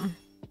are down.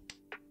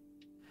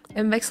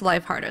 It makes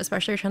life harder,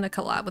 especially trying to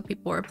collab with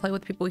people or play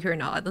with people who are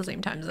not at the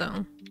same time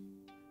zone.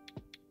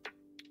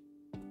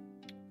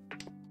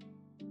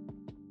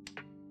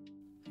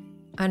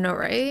 I know,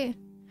 right?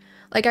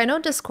 Like, I know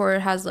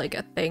Discord has like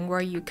a thing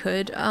where you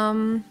could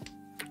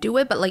do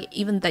it, but like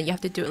even then you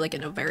have to do it like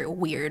in a very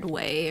weird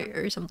way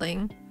or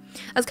something.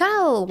 That's kind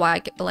of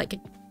why I like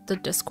the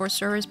Discord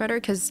server is better,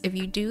 because if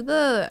you do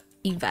the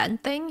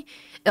event thing,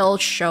 it'll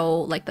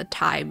show like the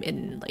time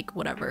in like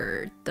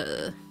whatever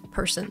the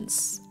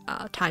person's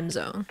time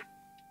zone.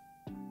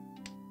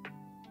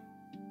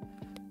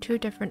 2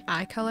 different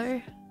eye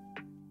color.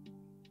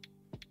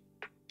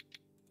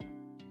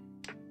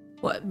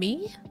 What,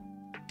 me?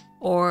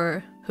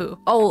 Or who?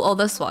 Oh,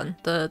 this one,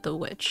 the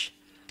witch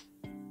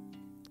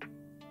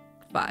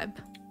vibe.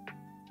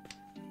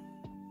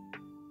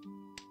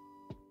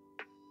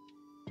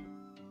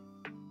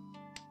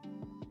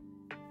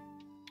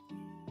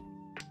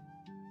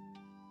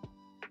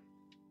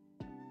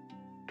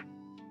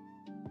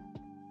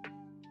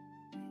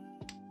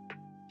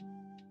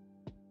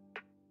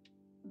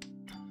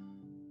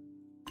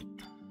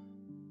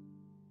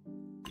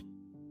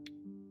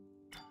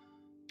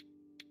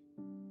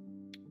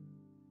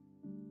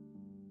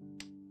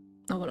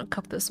 I want to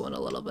cup this one a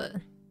little bit.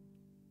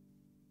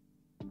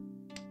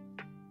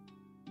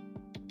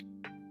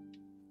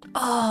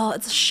 Oh,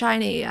 it's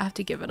shiny. I have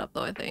to give it up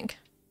though, I think.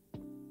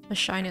 The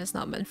shiny is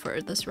not meant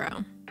for this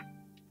round.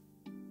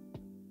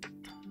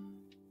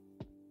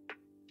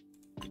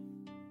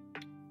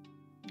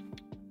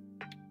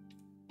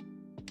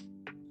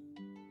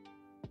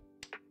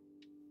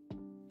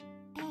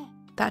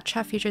 That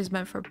chat feature is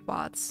meant for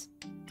bots.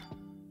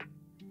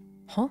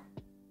 Huh?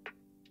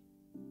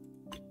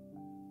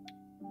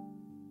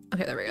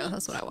 Okay, there we go.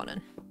 That's what I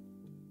wanted.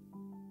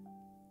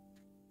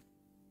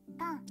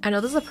 I know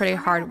this is a pretty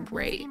hard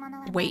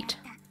wait,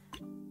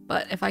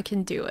 but if I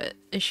can do it,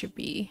 it should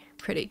be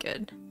pretty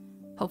good.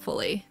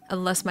 Hopefully,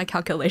 unless my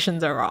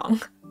calculations are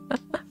wrong.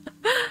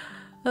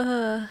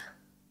 The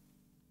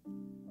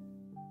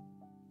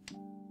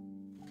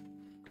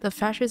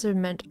fascists are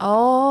meant.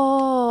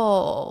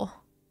 Oh.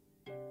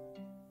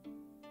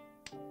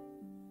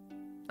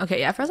 Okay,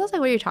 yeah. First I was like,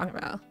 what are you talking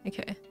about?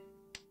 Okay.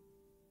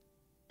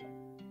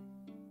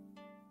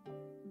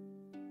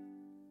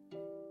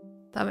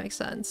 That makes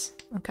sense.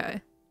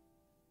 Okay.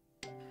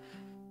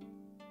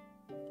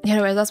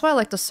 Anyways, that's why I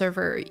like the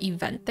server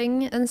event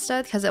thing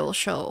instead, because it will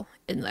show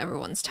in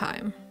everyone's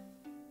time.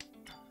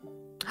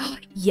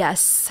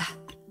 Yes!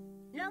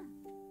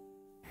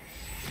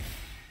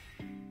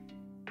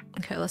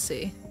 Okay, let's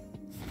see.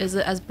 Is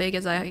it as big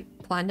as I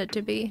planned it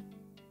to be?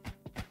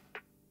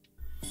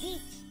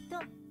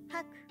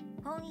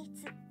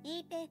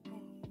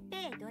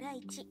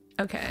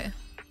 Okay.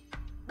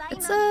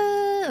 It's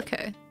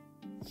okay.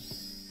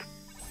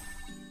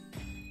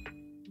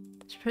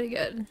 It's pretty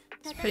good.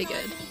 It's pretty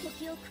good.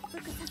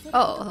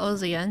 Oh, that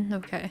was the end?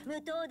 Okay.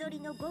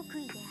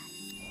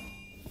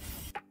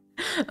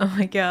 Oh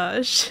my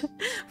gosh.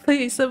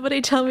 Please,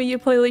 somebody tell me you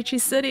play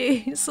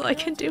RiichiCity so I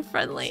can do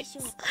friendlies.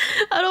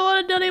 I don't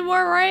want to do any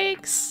more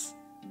ranks.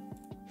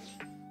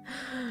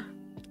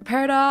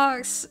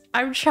 Paradox,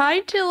 I'm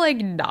trying to like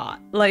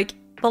not. Like,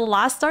 the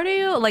last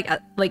Stardew,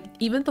 like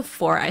even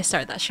before I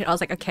started that shit, I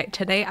was like, okay,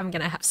 today I'm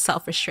gonna have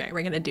self-restraint.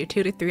 We're gonna do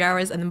 2 to 3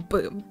 hours and then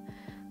boom.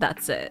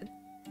 That's it.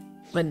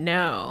 But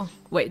no.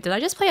 Wait, did I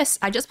just play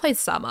I just played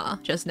Sama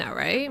just now,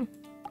 right?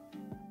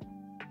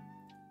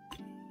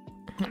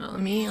 Let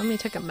me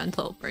take a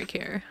mental break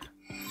here.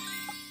 Oh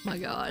my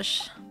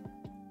gosh.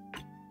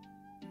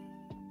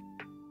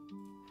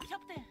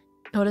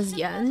 What is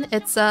yen?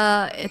 It's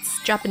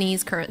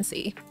Japanese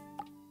currency.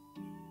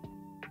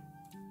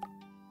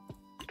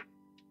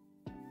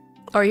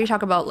 Or you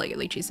talk about like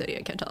RiichiCity,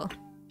 I can't tell.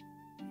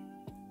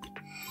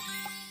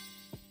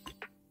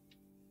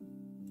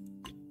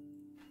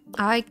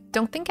 I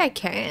don't think I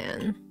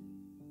can.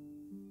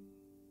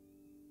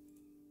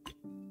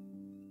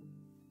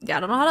 Yeah, I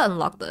don't know how to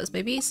unlock this.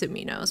 Maybe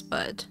Sumi knows,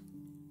 but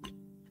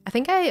I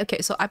think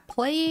okay, so I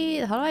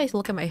played, how do I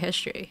look at my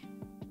history?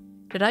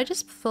 Did I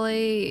just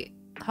play,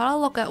 how do I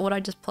look at what I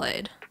just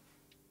played?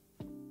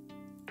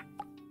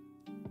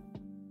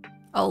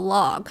 Oh,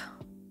 log.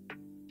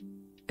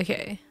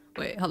 Okay,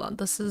 wait, hold on,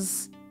 this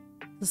is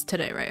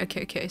today, right?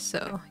 Okay,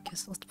 so I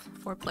guess let's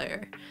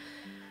 4-player.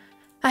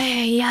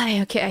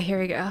 Okay, here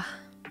we go.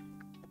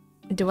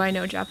 Do I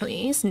know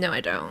Japanese? No,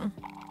 I don't.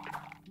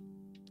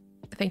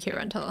 Thank you,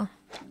 Rental,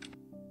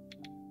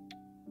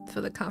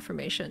 for the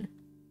confirmation.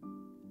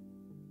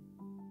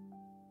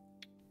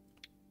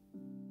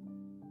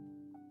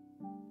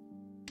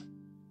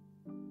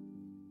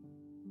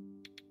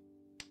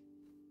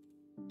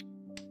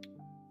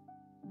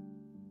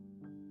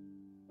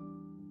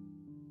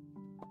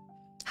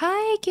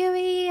 Hi,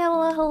 Kiwi!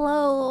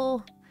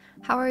 Hello!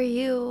 How are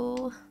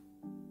you?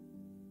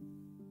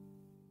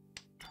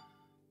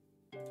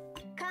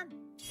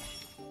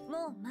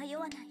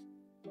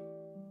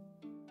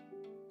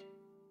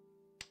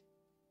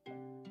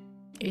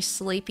 You're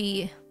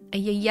sleepy.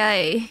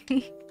 Yay.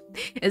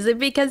 Is it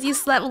because you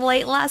slept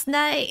late last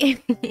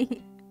night?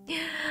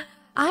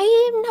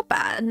 I'm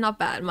not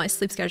bad. My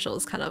sleep schedule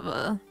is kind of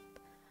a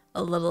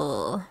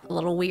little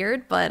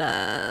weird, but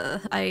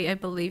I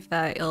believe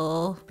that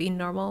it'll be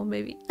normal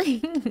maybe.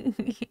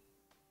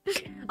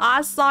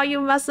 I saw you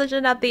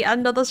messaging at the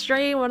end of the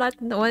stream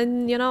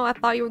when you know I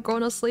thought you were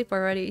going to sleep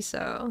already,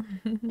 so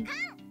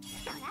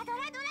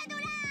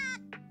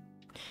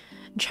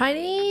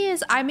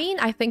Chinese, I mean,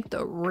 I think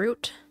the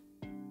root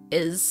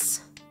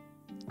is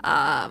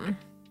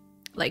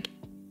like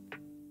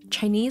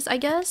Chinese, I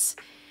guess,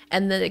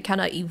 and then it kind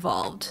of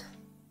evolved,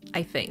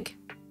 I think.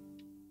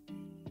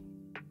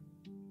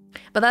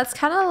 But that's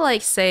kind of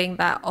like saying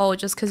that, oh,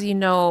 just because you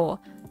know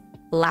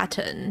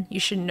Latin, you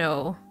should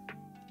know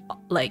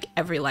like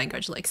every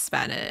language, like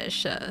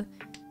Spanish,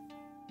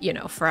 you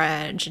know,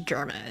 French,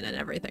 German, and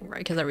everything,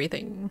 right? Because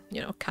everything,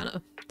 you know, kind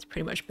of it's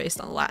pretty much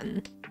based on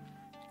Latin.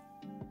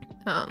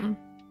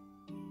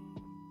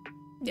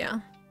 Yeah.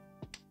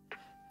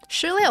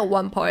 Surely at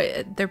one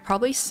point they're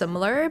probably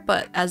similar,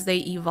 but as they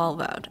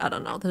evolve out, I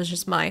don't know. This is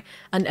just my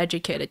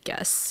uneducated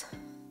guess.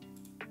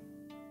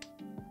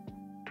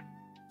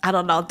 I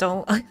don't know.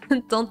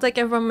 Don't take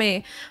it from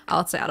me. I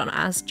would say I don't know.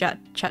 Ask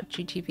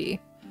ChatGTP.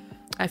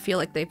 I feel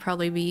like they'd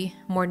probably be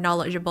more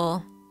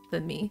knowledgeable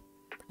than me.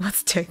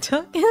 What's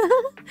TikTok?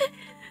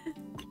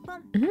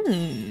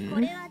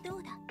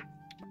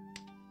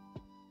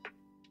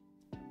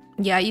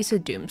 Yeah, I used to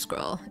doom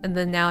scroll, and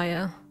then now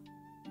I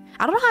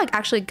don't know how I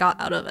actually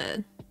got out of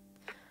it,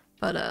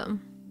 but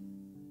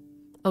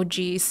oh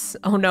geez,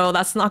 oh no,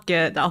 that's not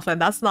good, Dolphin.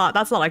 That's not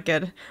a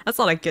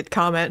good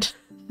comment.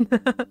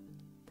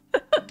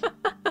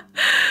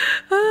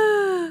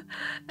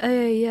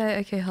 Yeah,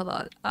 okay, hold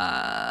on.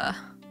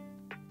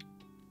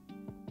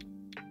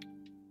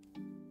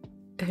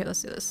 Okay,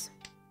 let's do this.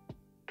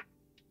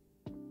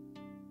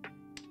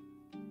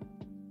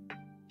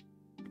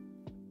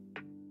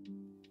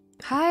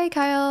 Hi,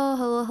 Kyle.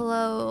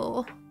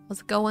 Hello. How's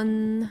it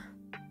going?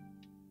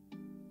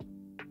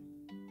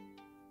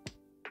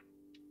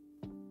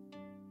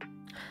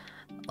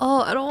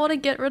 Oh, I don't want to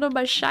get rid of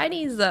my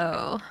shinies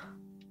though.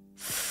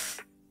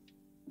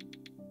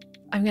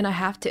 I'm gonna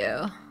have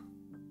to.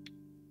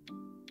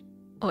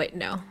 Oh wait,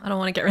 no. I don't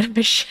want to get rid of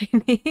my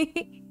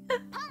shiny.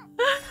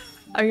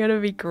 I'm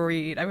gonna be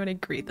greed. I'm gonna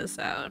greed this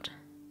out.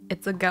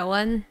 It's a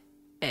going.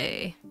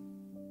 Well,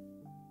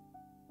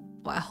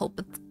 I hope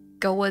it's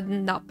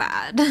going not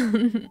bad.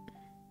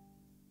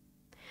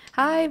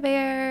 Hi,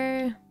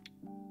 Bear.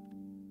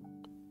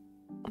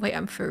 Wait,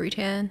 I'm furry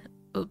tan.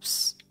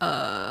 Oops.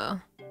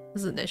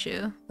 This is an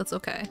issue. That's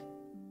okay.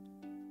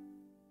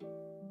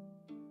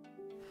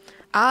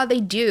 Ah,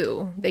 they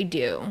do. They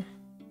do.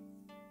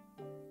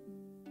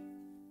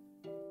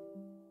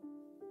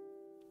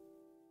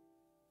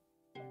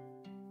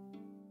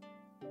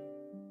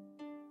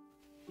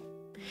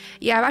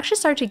 Yeah, I've actually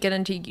started to get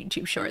into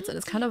YouTube Shorts, and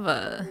it's kind of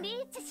a...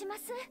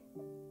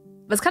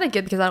 But it's kind of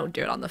good because I don't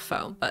do it on the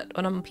phone, but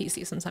when I'm on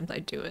PC, sometimes I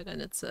do it,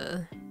 and it's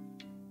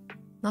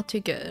not too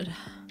good.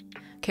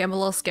 Okay, I'm a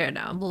little scared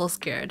now. I'm a little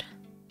scared.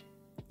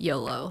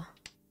 YOLO.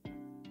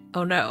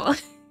 Oh no.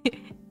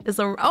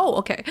 Oh,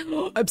 okay.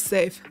 I'm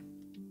safe.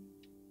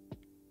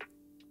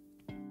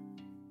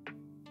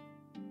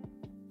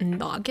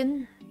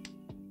 Noggin?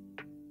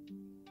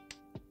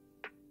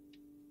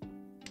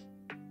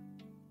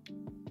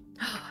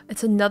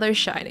 It's another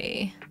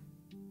shiny.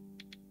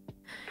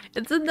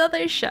 It's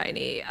another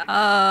shiny.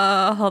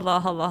 Hold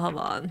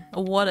on.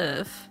 What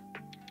if?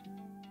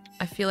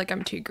 I feel like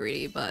I'm too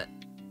greedy, but...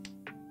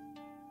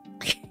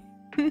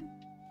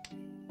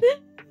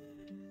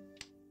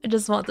 I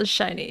just want the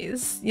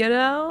shinies, you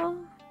know?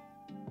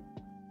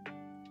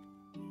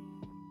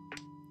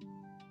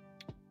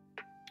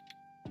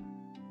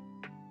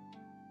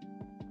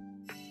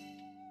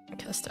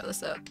 Okay, let's start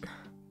this out.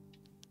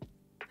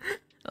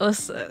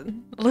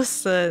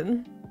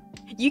 Listen.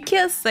 You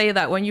can't say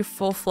that when you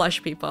full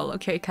flush people,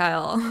 okay,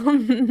 Kyle?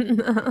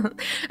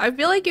 I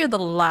feel like you're the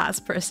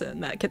last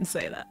person that can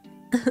say that.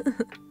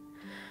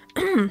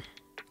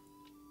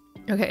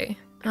 Okay,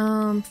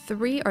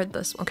 3 or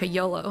this one? Okay,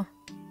 YOLO.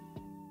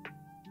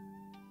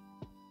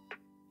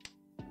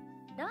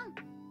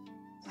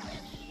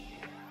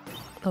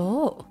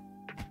 Oh.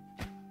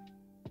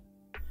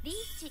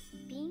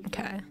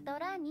 Okay.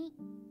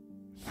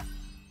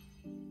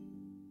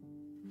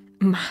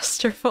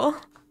 Masterful?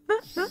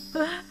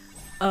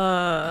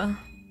 Hi,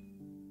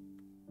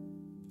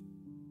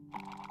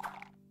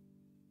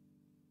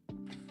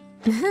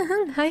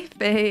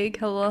 Fake.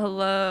 Hello,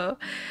 hello.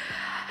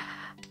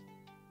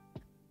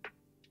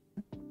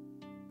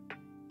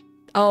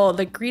 Oh,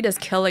 the greed is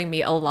killing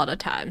me a lot of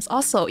times.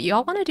 Also,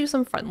 y'all want to do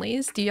some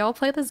friendlies? Do y'all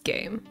play this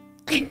game?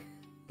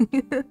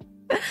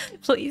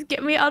 Please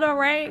get me out of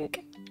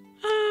rank.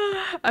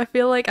 I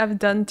feel like I've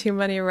done too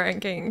many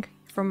ranking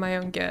for my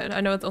own good.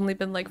 I know it's only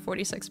been like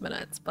 46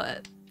 minutes,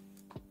 but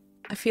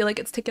I feel like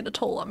it's taken a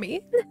toll on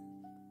me.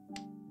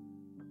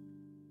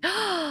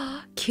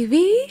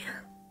 Kiwi?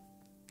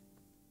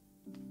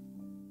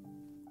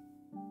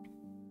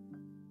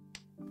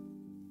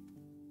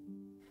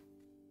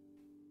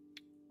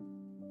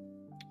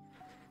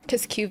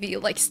 Because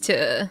QV likes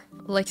to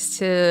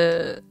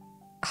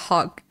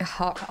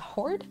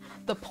hoard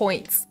the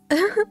points.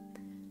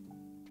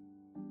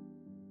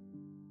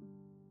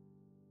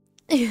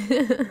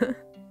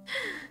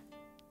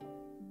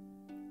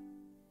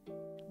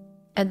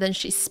 And then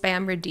she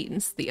spam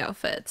redeems the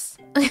outfits.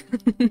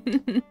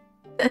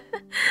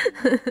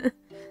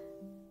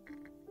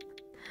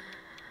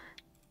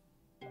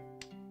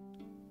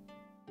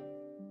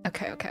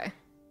 Okay.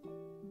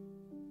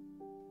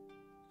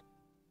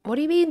 What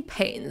do you mean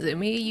pain,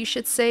 Zumi? You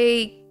should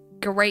say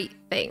great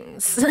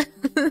things.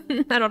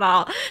 I don't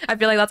know. I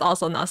feel like that's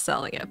also not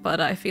selling it,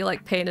 but I feel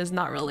like pain is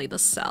not really the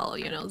sell,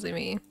 you know,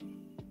 Zumi?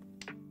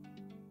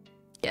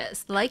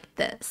 Yes, like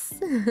this.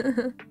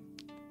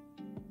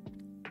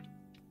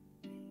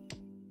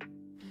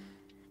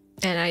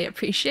 And I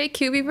appreciate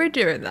QB for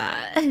doing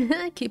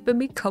that. Keeping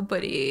me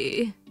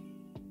company.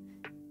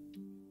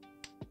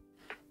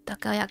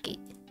 Takoyaki.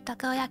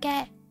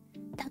 Takoyaki.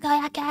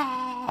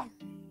 Takoyaki.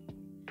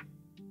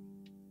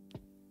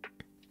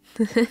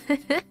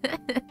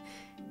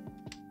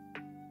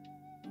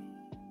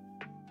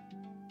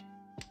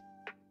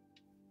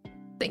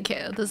 Thank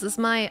you. This is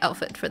my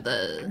outfit for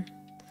the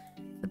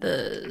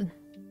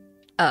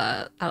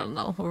I don't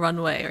know,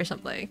 runway or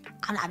something.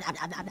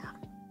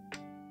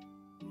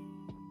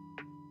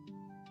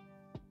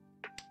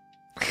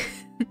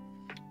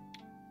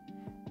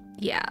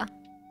 Yeah,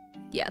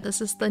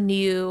 this is the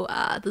new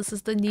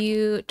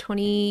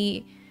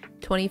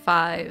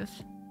 2025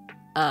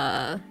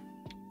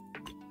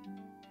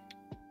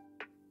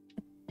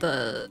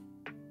 the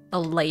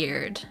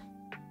layered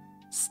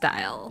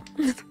style.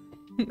 I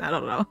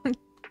don't know.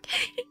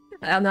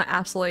 I'm not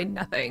absolutely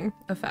nothing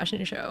a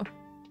fashion show.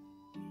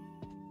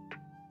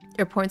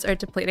 Your points are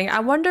depleting. I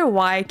wonder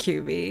why,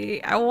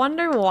 QB. I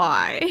wonder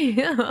why.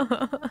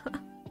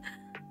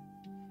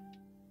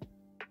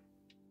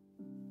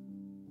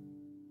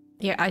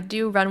 Yeah, I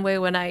do runway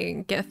when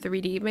I get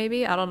 3D,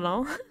 maybe? I don't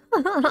know.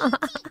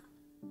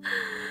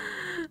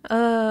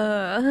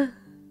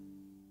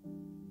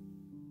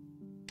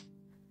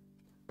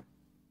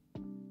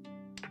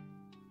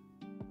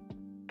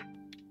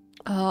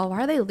 Oh,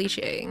 why are they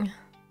leashing?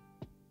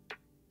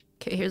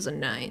 Okay, here's a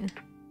 9.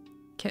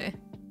 Okay.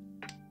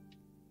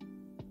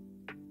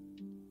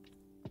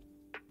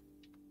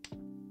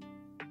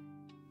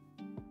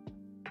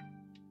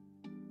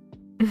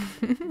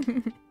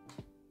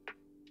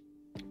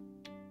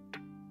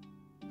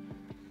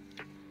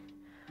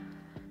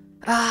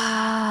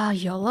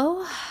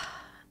 YOLO?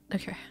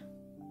 Okay.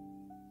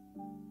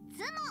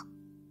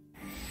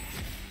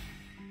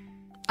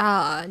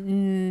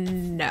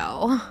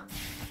 No.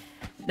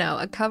 No,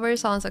 a cover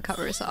song's a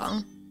cover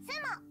song.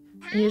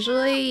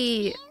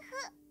 Usually,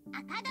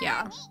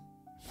 yeah.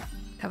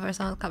 Cover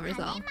song, cover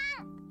song.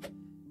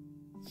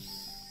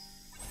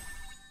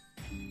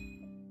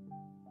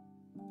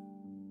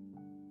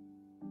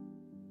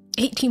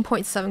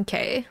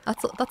 $18.7K.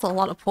 That's a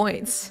lot of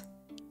points.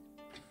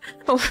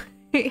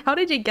 Wait, how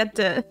did you get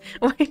to?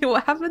 Wait,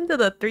 what happened to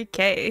the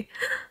 3K?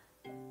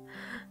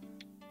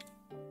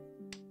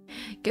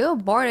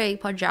 Good morning,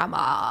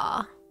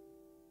 pajama.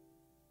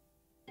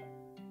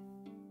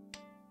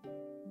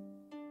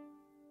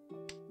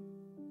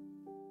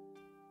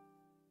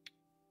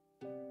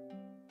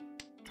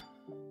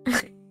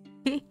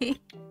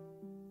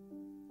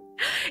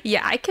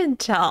 Yeah, I can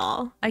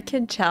tell. I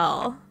can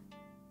tell.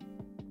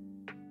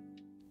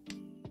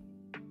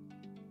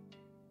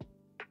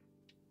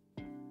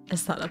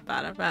 It's not a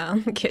bad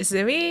amount.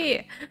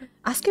 Kizumi,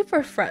 asking for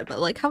a friend, but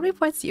like, how many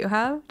points do you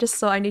have? Just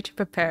so I need to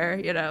prepare,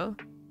 you know,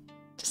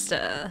 just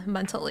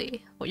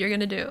mentally what you're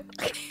gonna do.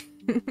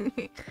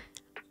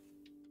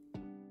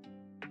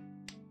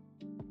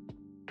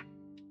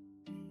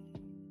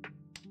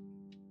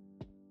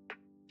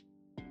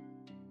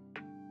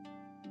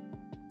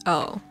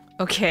 Oh,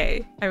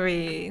 Okay, I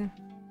mean...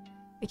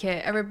 Okay,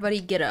 everybody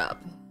get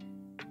up.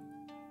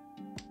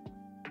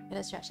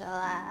 Gonna stretch to the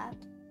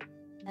left.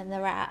 And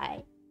the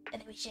right. And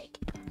then we shake.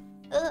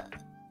 Ugh.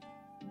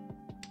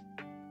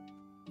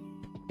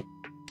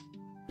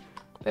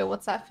 Wait,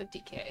 what's that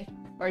 50k?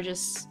 Or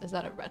just, is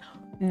that a red?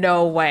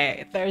 No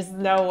way. There's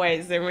no way,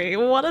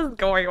 Zumi. What is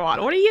going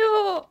on? What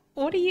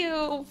are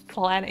you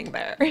planning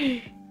there?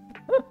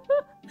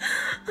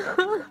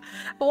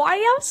 Why do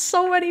you have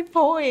so many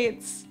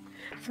points?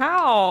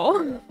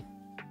 How?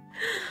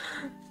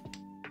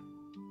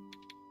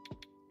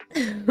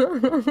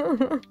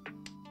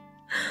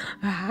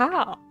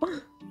 How?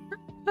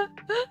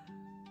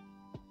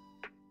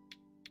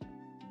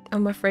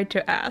 I'm afraid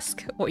to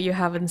ask what you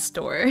have in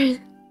store. I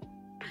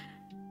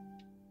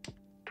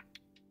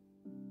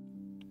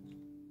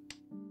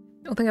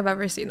don't think I've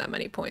ever seen that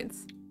many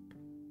points.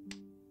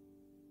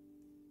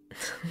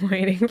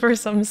 Waiting for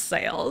some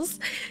sales.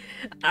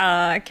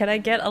 Can I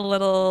get a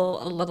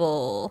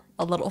little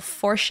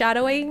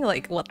foreshadowing,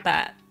 like what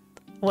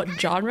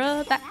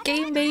genre that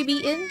game may be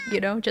in? You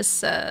know,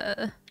 just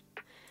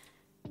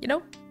you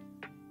know.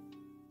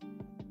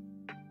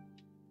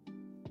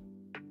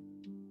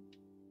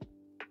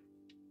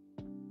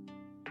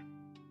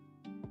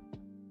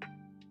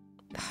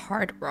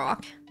 Hard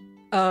rock.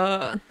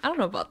 I don't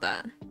know about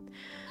that.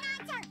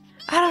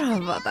 I don't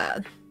know about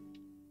that.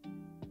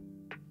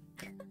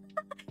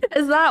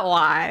 Is that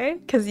why?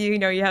 Because you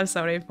know you have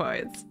so many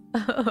points.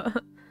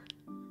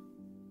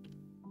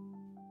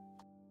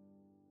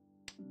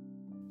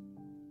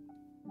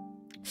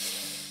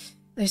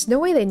 There's no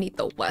way they need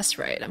the West,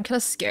 right? I'm kind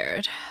of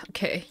scared.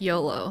 Okay,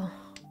 YOLO.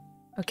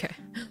 Okay.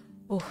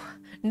 Oh,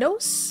 no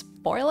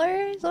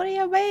spoilers? What do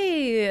you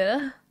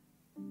mean?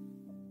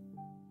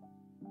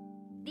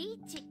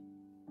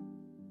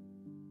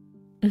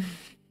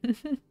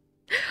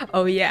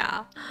 Oh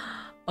yeah.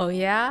 Oh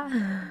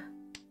yeah?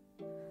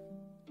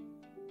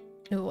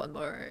 Ooh, one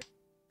more.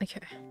 Okay.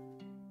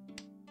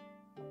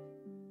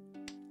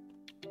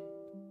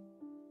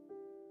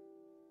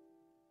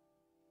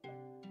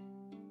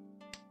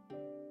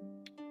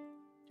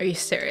 Are you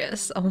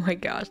serious? Oh my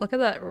gosh, look at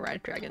that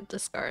red dragon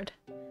discard.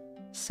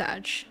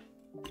 Sag.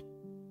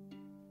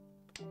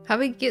 How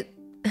we get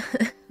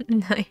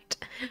night?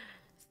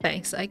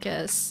 Thanks, I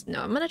guess.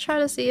 No, I'm gonna try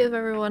to see if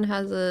everyone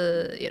has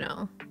a, you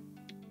know.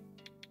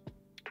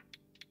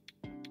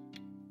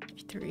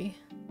 3.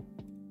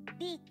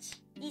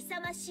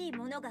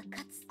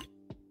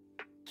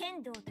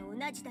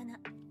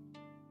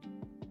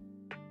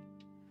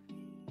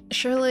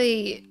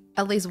 Surely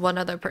at least one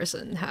other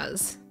person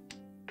has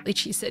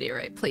RiichiCity,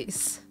 right?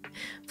 Please.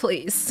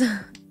 Please.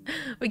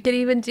 We could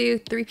even do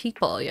 3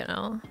 people, you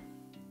know?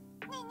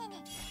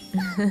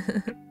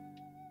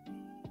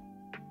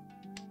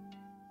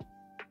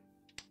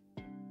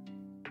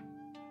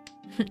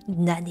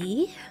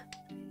 Nani?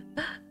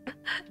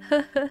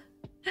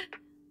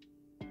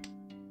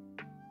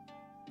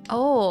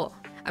 Oh,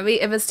 I mean,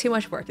 if it's too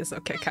much work, it's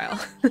okay, Kyle.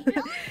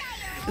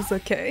 It's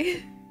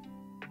okay.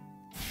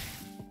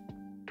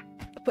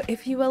 But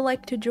if you would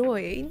like to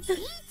join,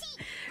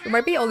 we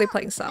might be only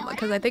playing Sama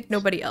because I think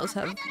nobody else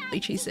have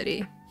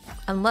RiichiCity,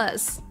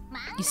 unless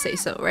you say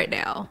so right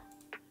now.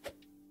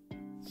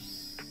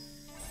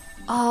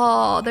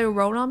 Oh, they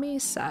rolled on me,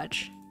 Sag.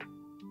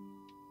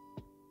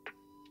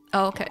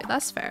 Oh, okay,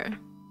 that's fair.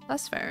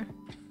 That's fair.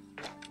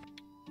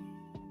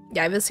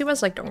 Yeah, if it's too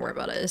much, like, don't worry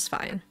about it. It's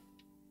fine.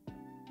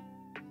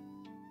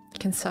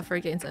 Can suffer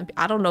against NPC.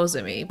 I don't know,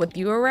 Zumi. With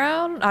you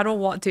around, I don't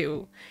want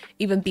to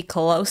even be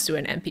close to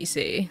an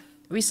NPC.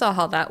 We saw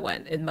how that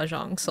went in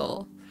Mahjong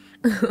Soul.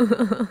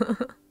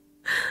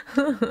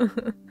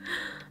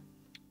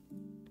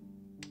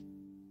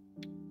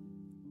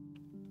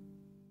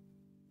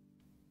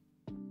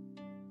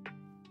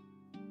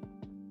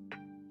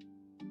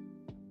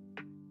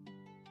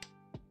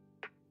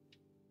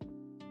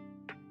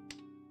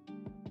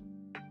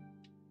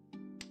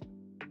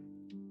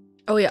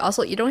 Oh yeah,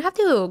 also you don't have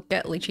to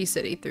get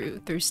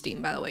RiichiCity through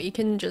Steam, by the way. You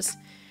can just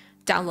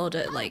download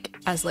it like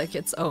as like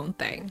its own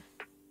thing.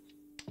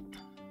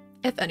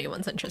 If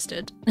anyone's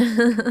interested.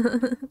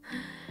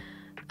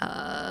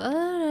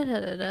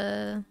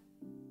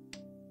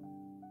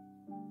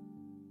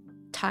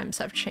 Times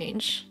have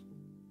changed.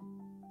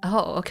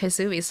 Oh, okay,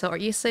 Zumi. So are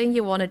you saying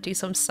you want to do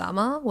some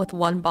Sama with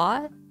one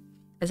bot?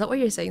 Is that what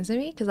you're saying,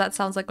 Zumi? Because that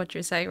sounds like what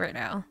you're saying right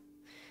now.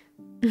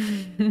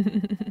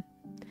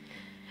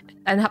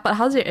 But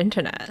how's your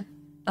internet?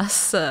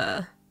 That's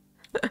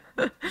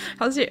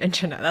how's your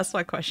internet? That's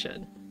my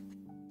question.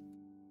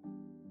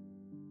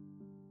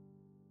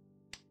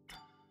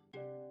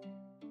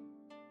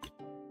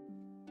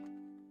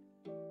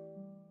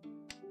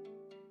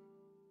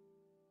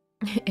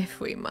 If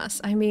we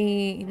must. I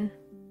mean,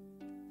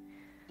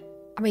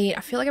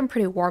 I feel like I'm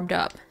pretty warmed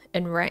up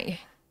in rank,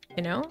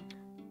 you know?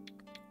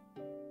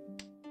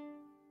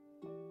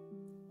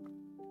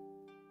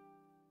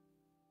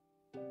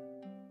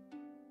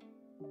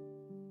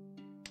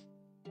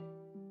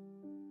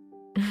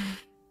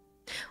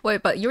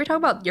 Wait, but you were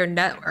talking about your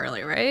net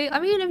earlier, right? I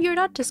mean, if you're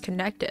not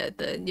disconnected,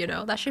 then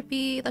that should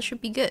be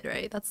good,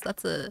 right?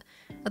 That's a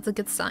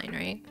good sign,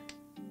 right?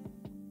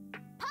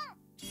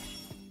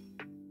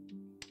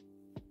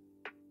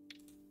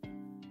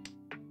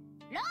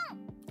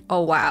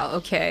 Oh wow,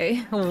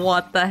 okay.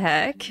 What the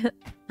heck?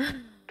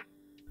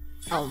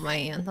 Oh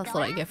man, that's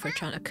what I get for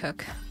trying to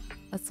cook.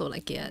 That's what I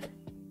get.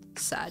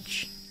 Sag.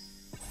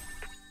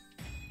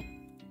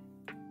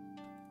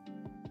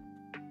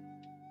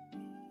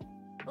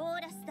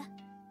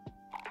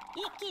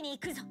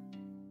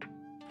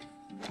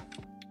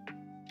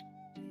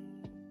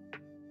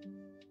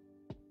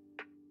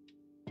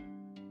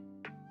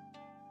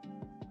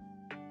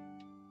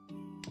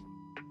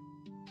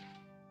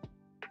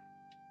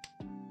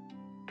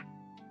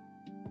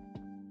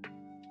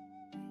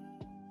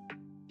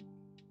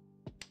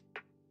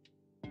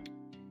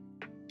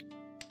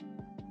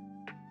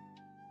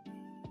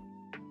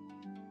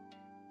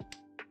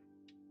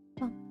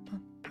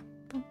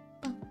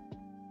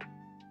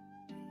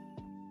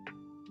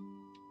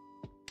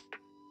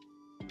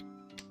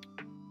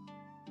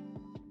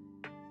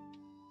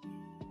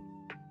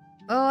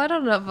 Oh, I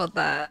don't know about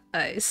that.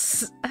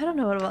 Nice. I don't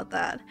know about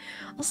that.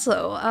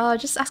 Also,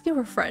 just asking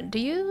for a friend. Do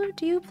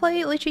you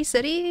play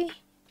RiichiCity?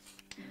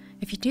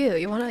 If you do,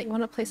 you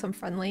wanna play some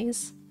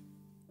friendlies?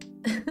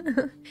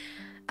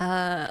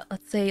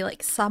 Let's say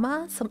like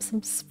Sama, some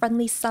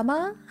friendly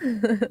Sama.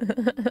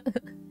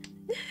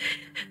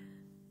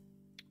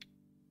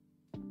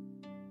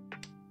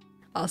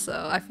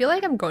 Also, I feel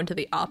like I'm going to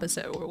the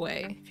opposite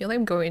way. I feel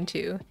like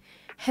I'm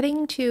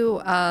heading to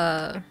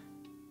the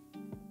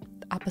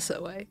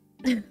opposite way.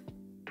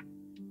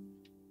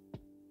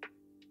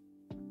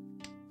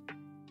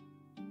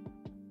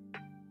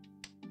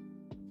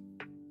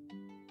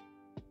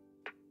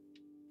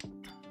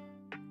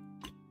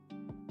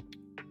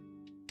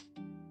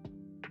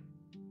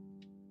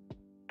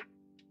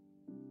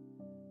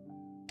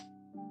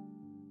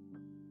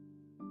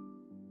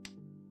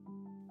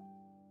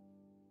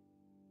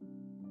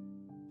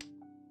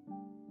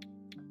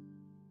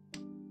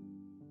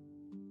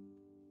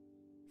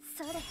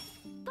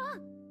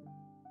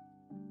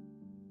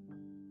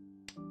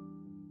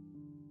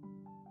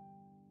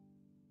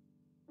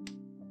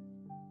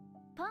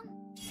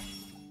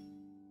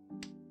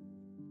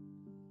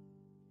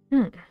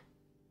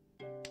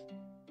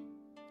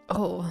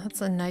 Oh,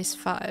 that's a nice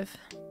 5.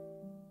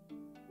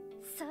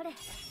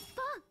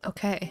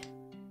 Okay.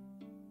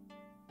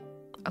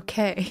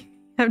 Okay.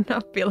 I'm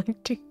not feeling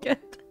too good.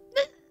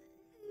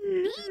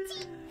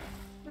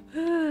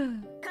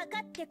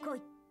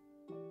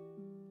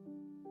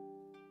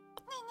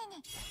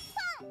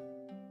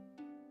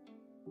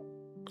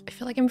 I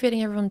feel like I'm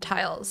feeding everyone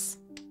tiles.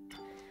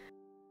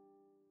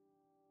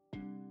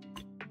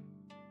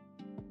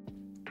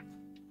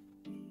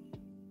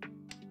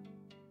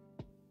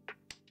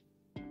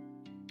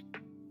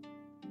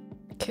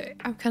 Okay,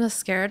 I'm kind of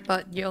scared,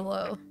 but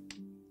YOLO.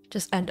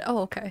 Just end. Oh,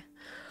 okay.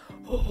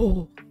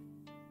 Oh.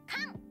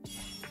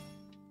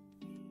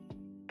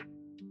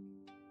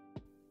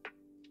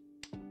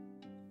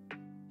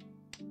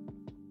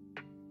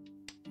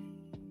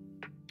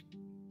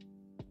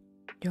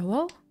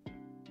 YOLO?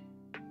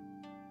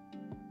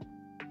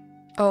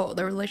 Oh,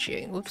 they're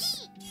glitching.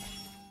 Whoops.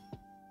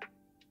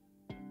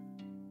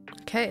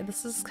 Okay,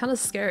 this is kind of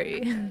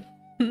scary.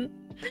 This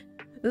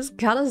is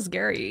kind of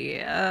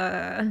scary.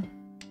 I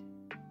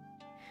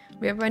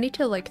need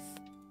to like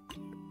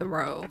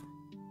throw.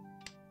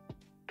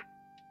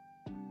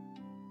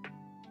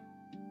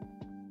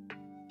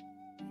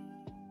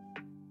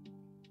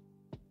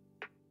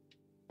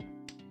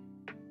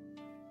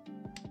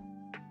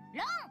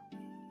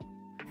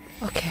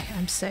 Okay,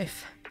 I'm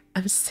safe.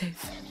 I'm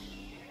safe.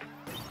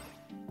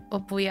 我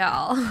不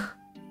要。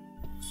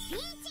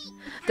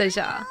等一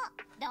下，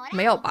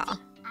没有吧？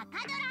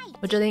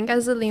我觉得应该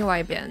是另外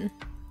一边。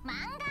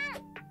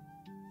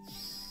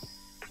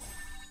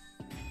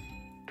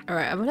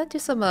Alright, I'm gonna do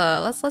some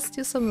let's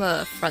do some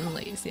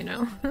friendlies, you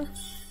know?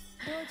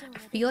 I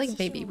feel like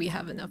maybe we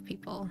have enough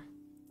people.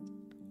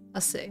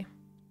 Let's see.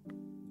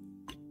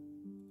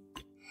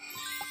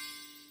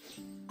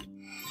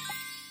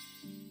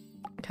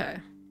 Okay.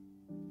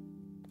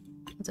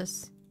 What's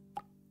this?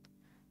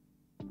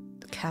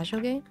 The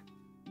casual game?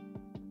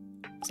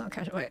 It's not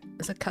casual. Wait,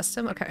 is it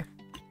custom? Okay.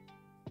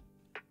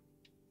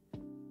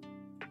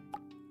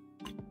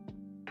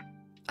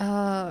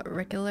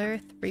 Regular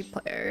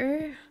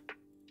 3-player.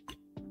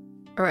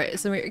 Alright,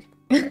 so we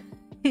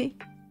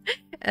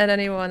and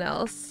anyone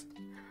else?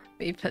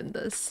 We pin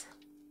this.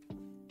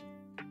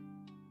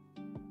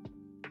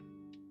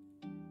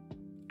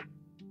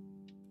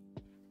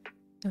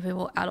 If we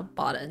will add a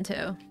bot in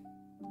too.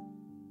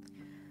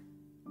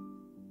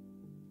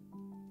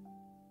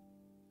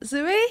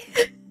 Zui?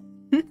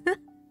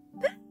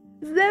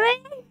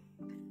 Zui?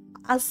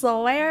 I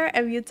swear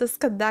if you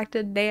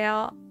disconnected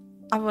now,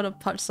 I'm gonna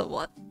punch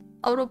someone.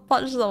 I'm gonna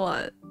punch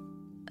someone.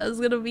 It's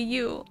gonna be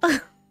you.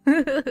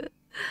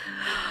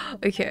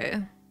 Okay.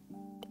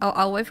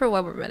 I'll wait for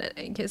 1 more minute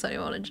in case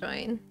anyone want to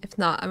join. If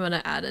not, I'm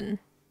gonna add in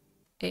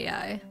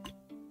AI.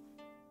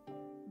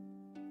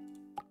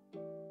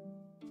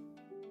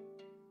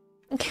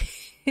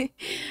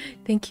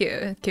 Thank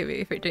you,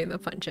 Kiwi, for doing the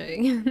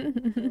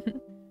punching.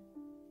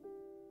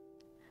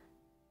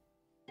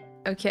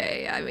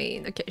 Okay, I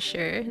mean, okay,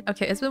 sure.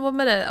 Okay, it's been 1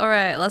 minute.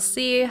 Alright, let's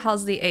see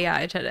how's the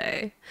AI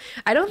today.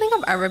 I don't think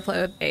I've ever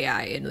played with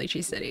AI in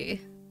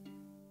RiichiCity.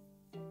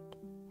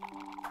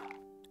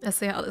 Let's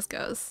see how this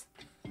goes.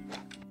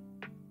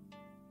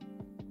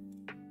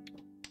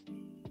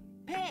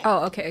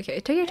 Oh, okay, okay.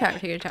 Take your time,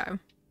 take your time.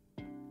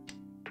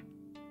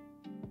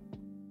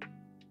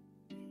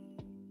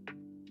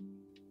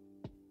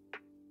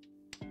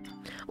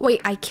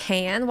 Wait, I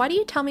can? Why do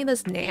you tell me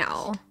this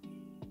now?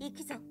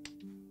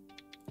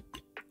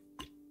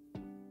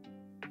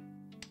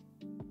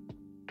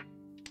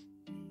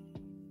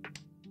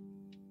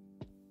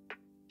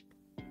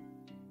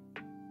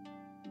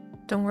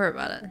 Don't worry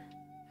about it.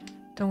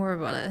 Don't worry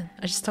about it.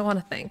 I just don't want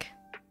to think.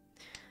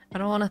 I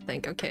don't want to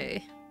think,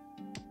 okay?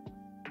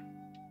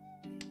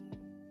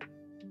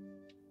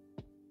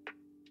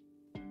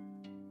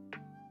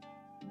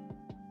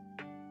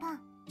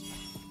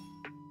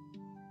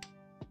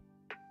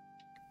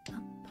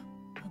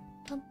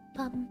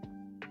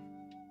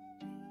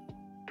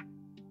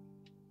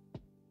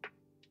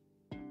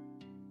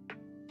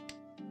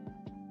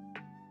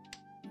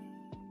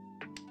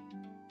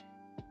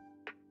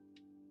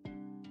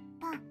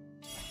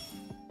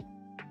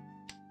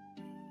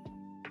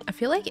 I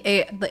feel like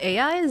the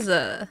AI's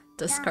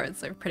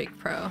discards are pretty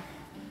pro.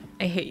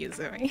 I hate you,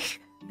 Zoe.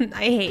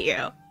 I hate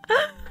you.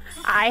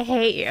 I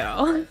hate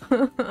you.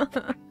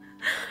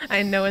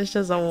 I know it's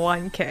just a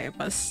 1k,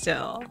 but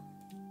still.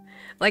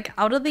 Like,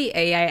 out of the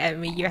AI and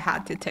me, you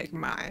had to take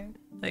mine.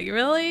 Like,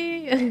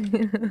 really?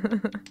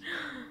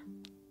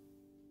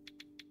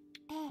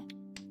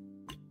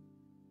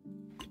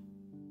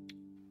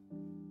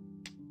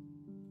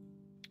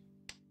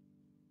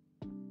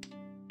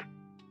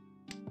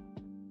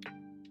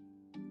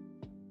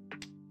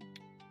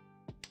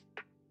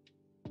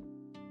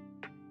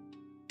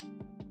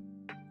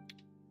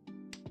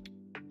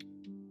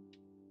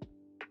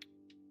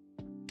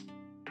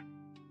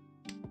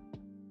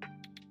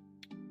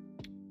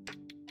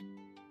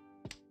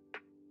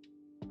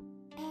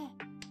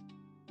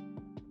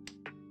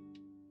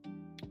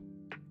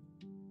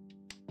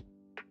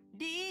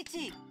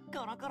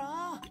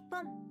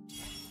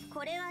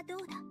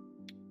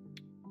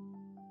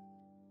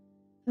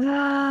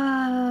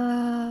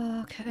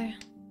 Okay.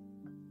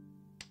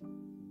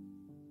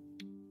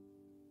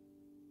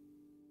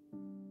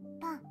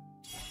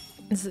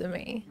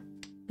 Zumi.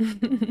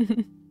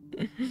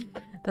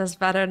 This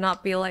better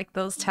not be like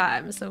those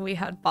times when we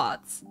had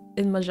bots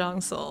in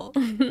Mahjong Soul.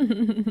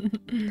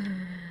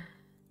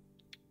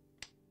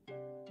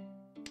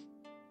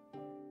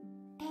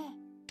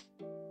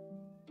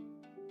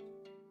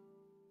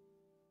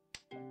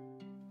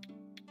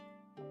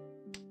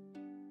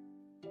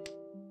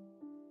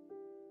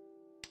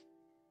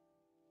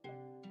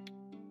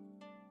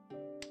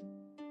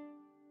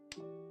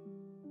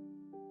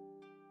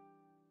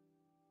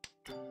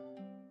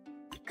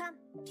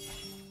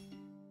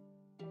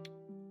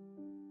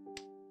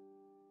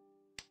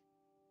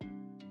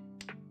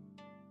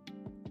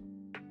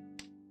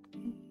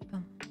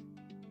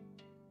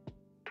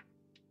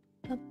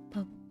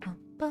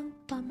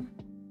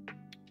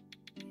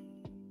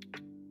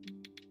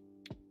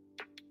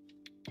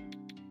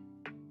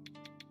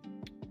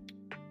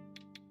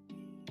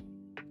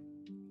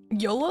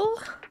 YOLO?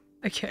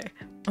 Okay.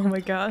 Oh my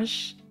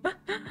gosh.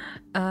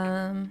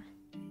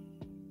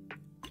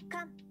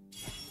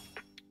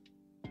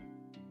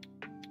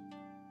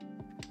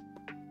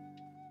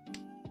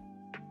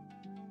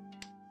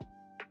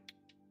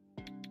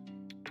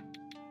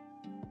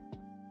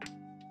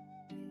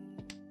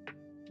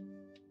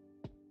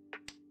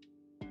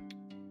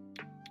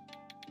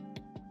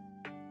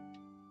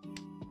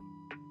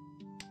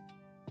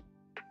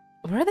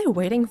 What are they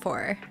waiting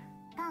for?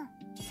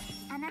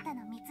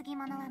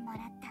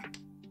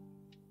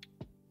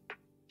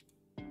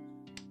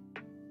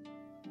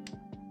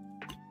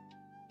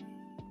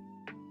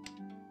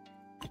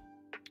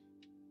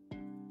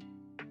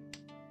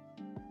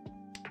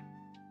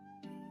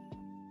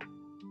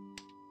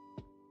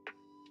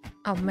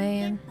 Oh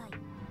man.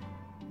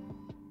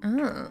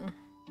 Oh.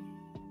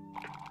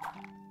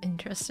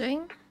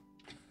 Interesting.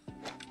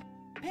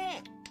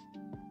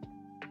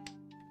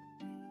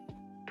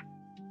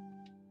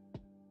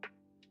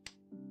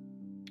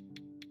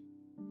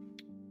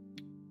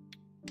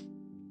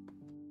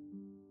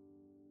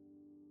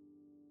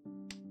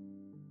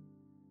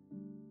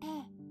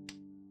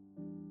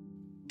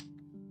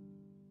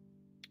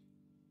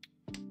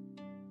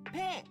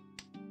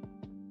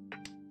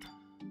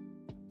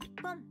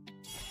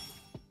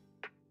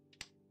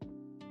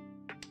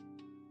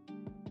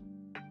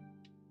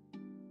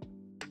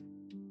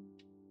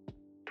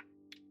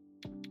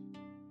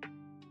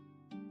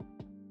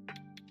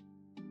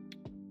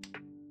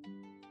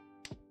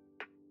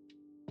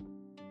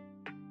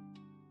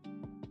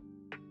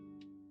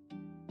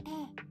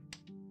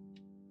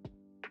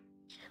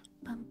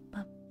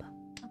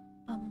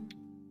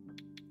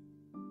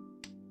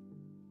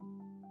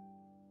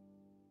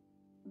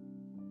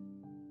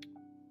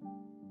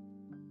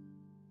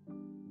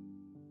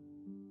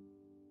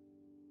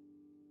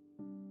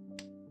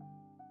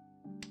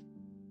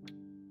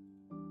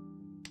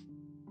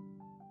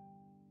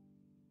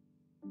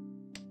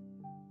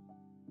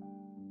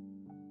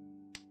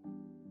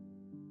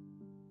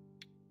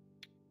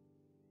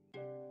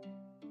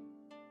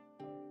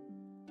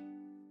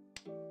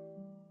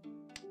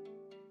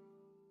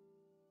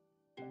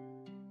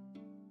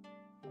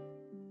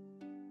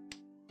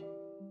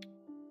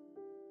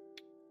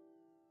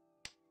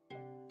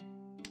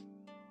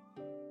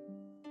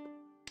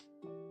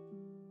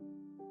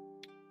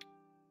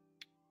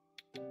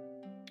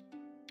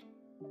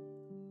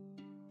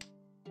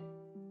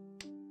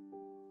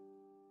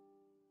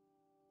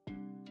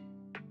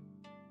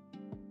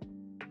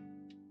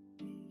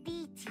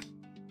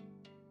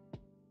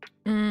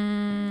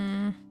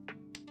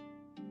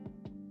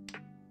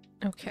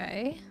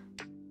 Okay.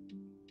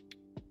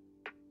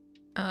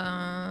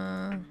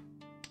 Oh.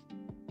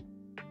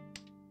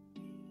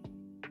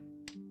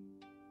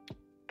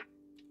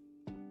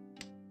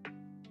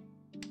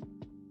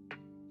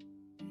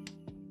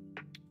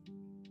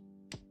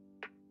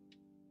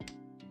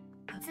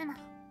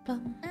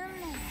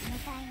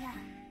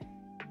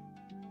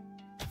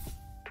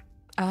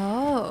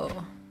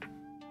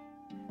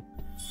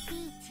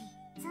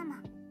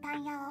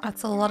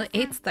 That's a lot of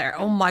 8s there.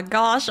 Oh my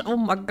gosh,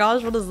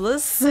 what is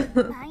this?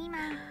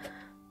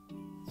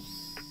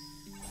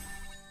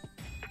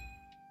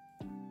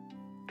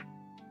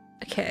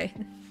 Okay.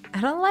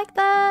 I don't like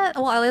that.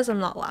 Well, at least I'm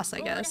not last,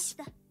 I guess.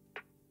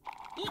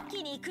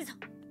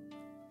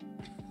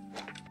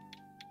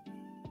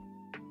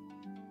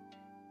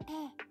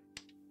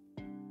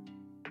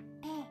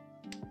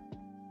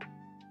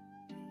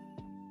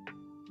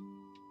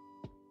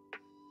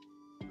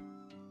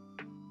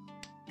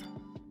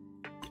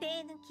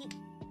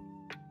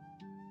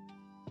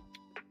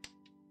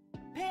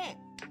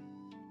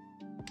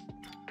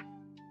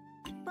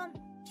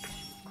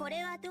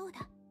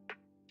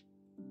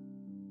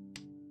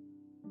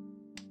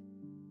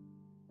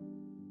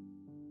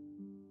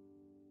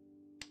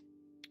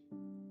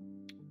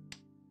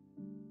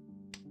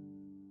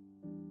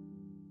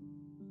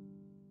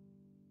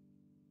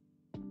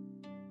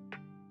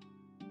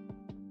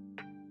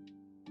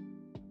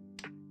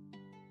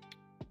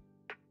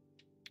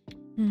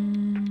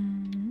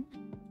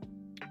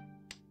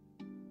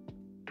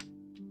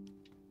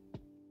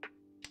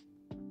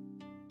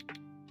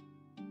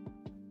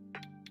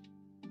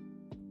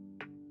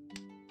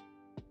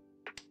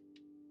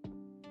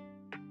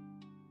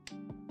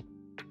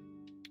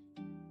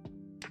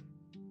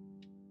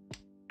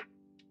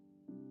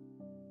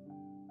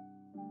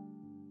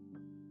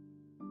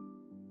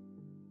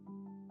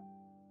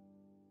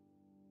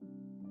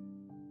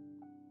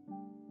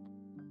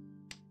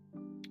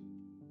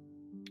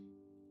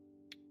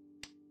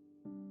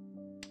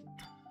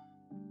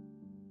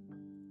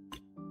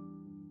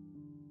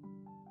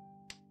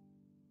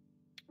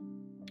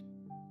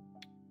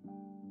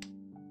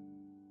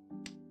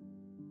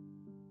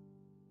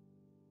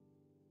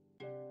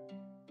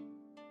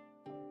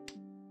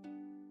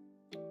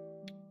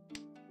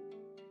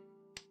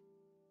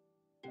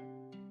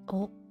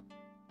 Oh.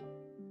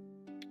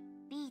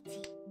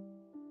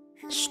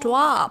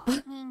 Stop!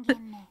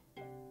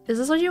 Is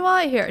this what you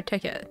want? Here,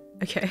 take it.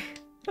 Okay.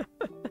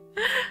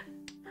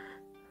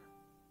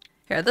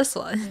 Here, this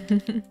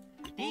one.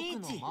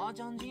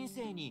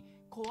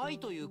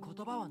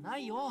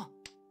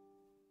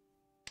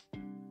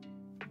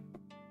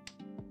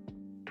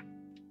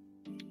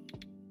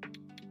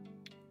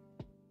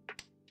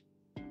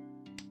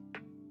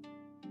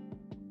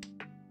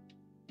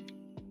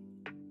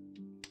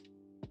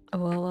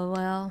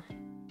 Well.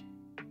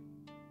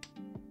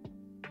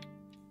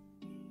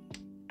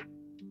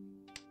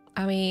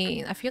 I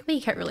mean, I feel like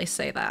you can't really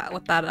say that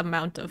with that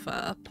amount of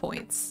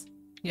points,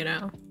 you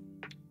know?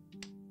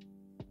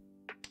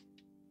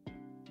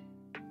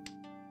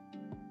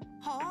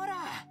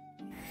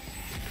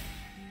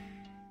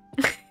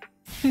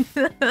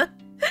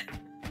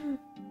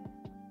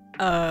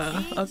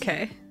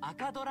 Okay.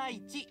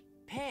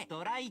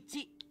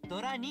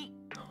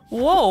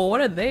 Whoa,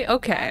 what are they?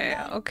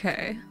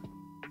 Okay.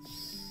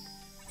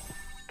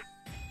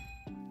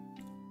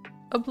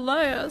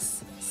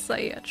 Oblias,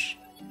 Sage.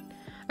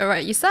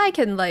 Alright, you said I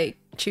can, like,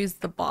 choose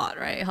the bot,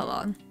 right? Hold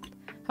on.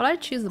 How do I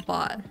choose the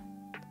bot?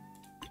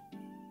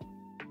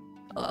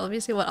 Oh, let me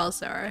see what else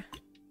there are.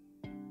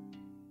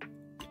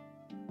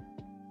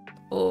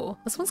 Oh,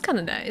 this one's kind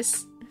of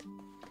nice.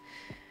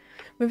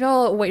 Maybe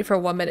I'll wait for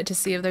 1 minute to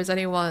see if there's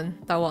anyone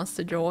that wants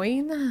to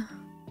join.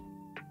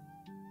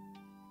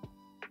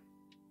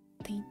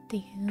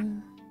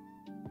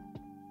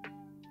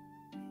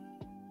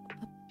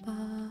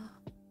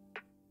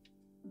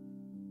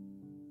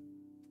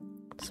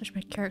 Switch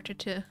my character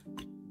to...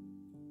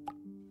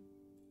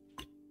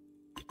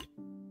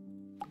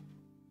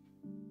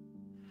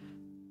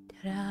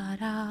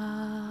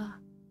 Da-da-da,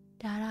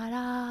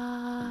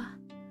 da-da-da,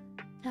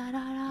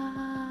 da-da-da.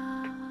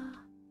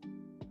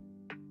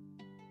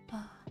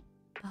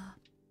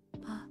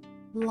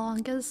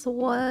 Longest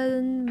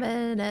 1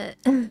 minute.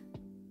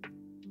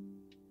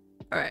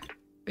 Alright,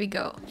 we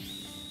go.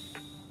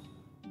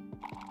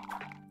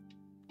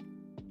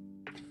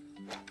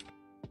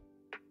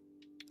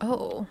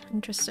 Oh,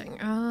 interesting.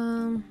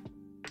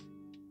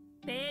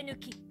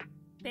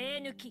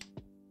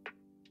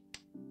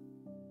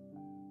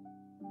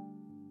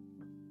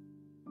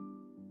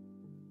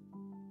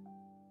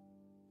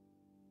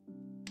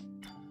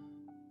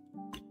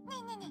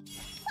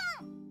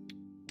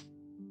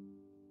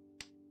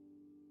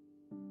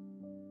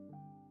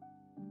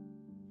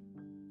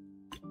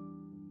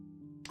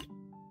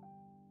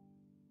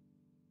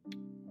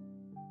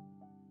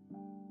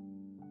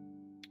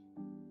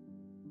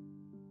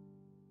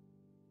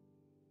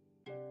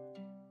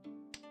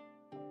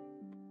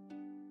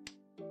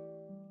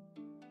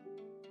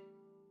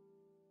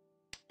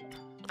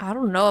 I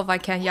don't know if I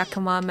can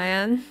Yakima,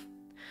 man.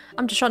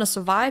 I'm just trying to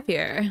survive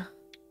here.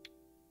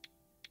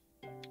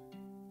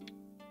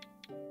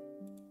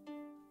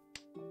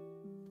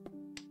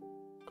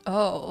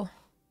 Oh.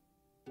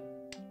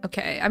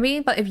 Okay, I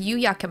mean, but if you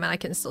yak him, I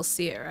can still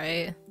see it,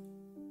 right?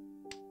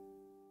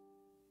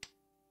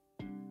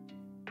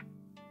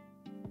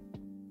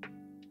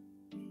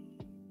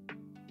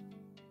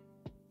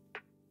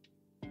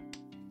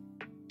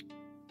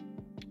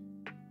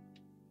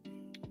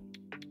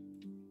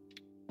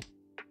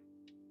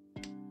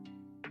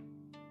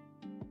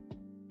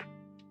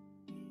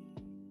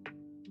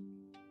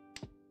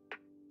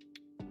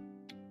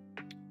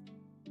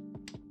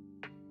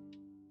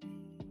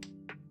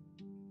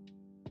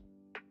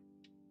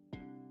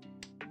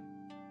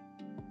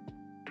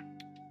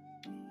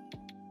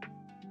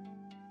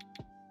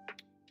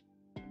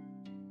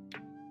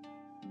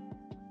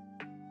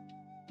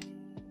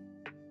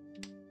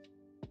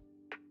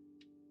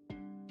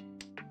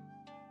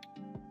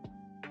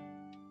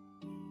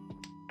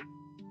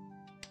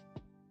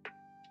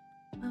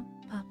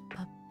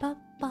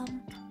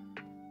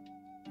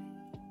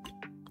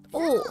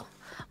 Oh,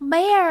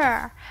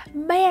 Mayor,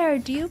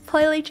 do you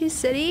play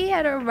RiichiCity?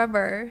 I don't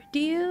remember. Do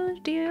you?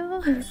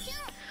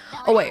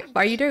 Oh wait,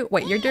 are you doing?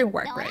 Wait, you're doing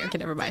work, right? Okay,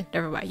 never mind.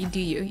 You do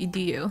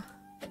you.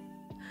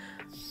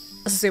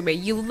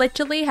 Assuming you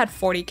literally had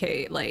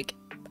 40k, like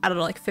I don't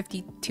know, like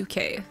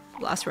 52k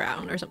last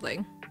round or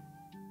something.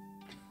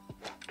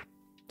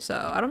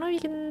 So I don't know if you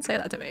can say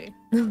that to me.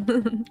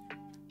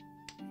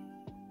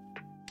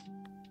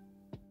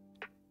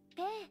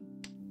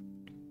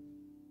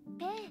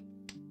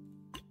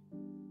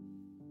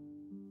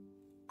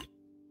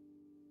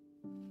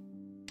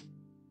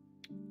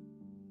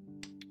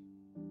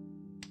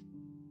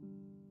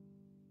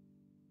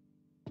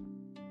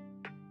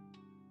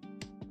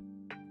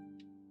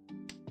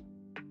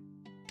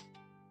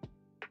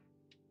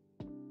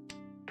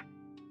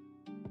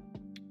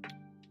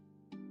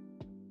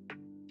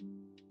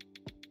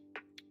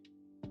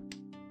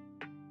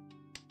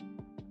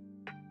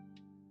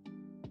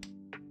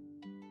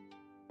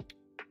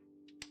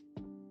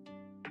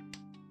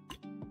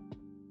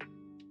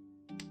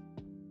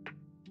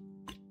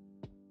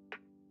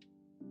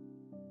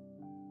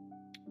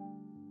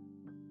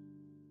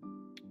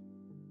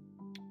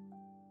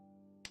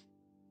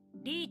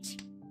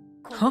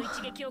 Huh?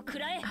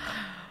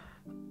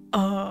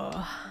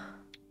 Oh.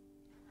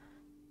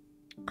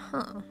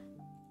 Huh.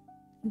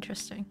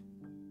 Interesting.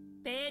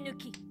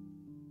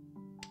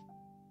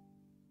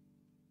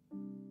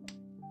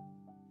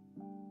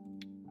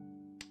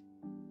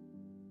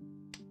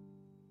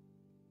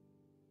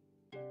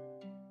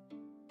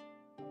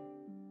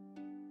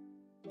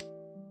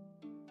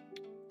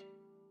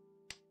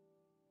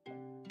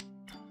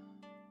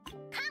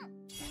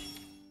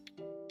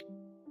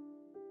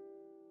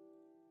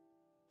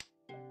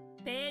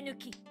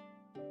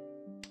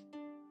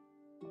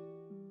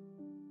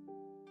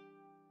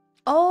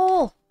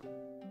 Oh,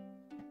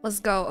 let's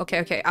go.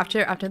 Okay.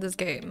 After this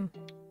game,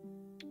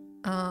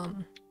 no.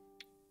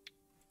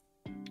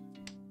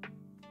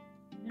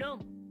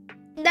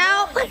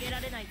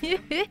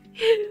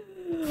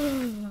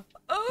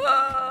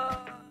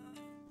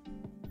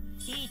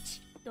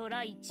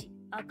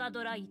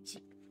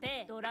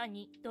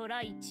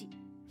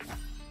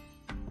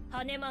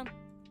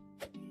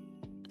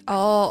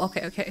 Oh,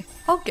 okay.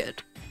 Oh,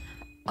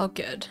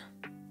 good.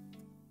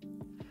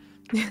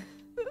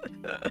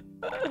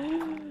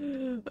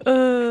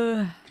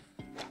 uh,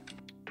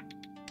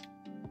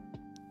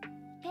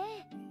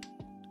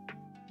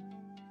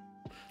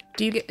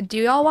 do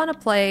y'all want to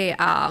play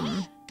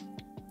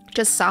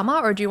just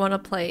Sama, or do you want to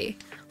play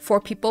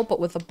 4 people but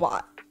with a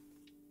bot?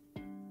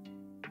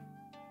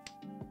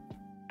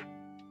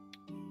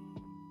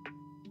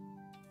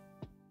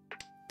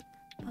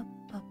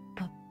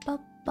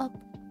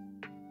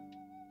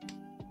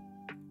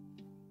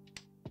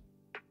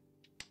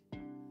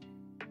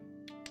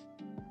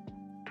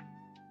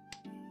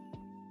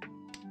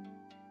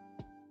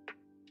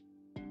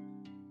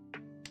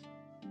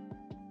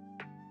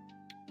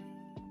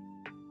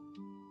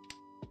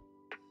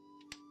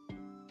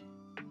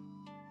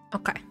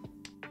 Okay.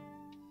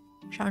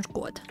 Sounds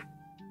good.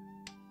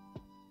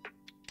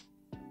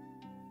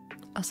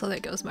 Also, there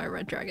goes my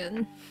red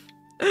dragon.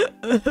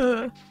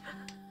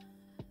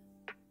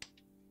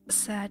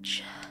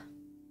 Satch.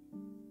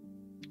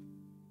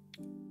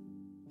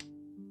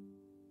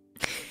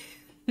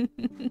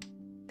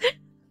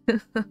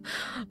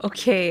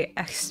 Okay,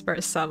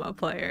 expert Sama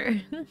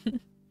player.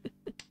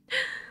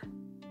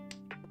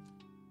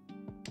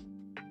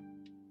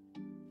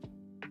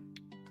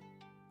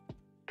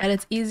 And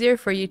it's easier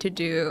for you to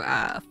do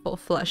full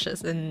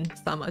flushes in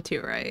Sama too,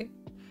 right?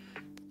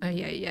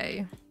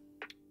 Yay.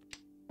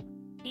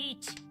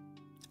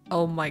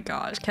 Oh my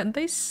gosh, can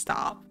they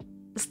stop?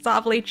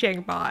 Stop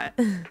leeching bot.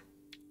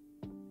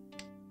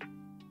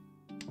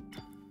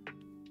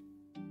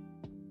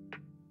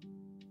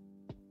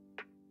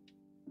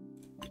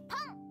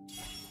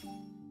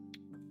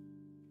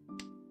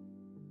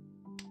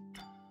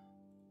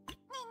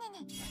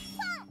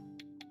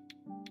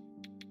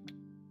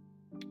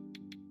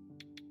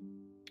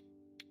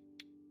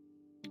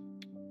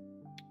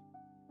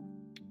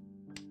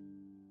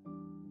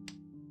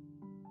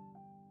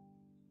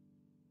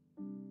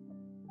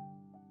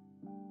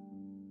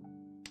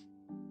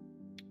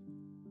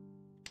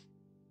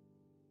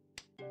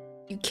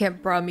 You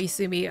can't bra me,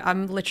 Sumi.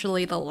 I'm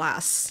literally the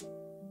last.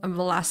 I'm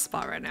the last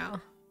spot right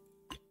now.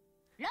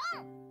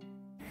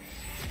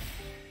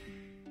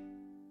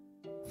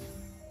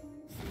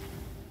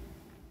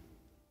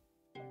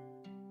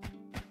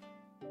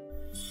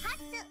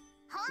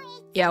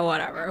 Yeah,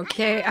 whatever,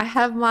 okay? I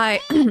have my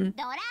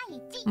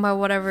my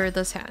whatever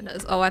this hand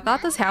is. Oh, I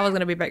thought this hand was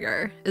gonna be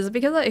bigger. Is it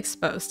because I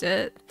exposed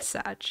it?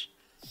 Satch.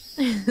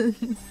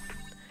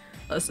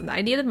 Listen,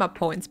 I needed my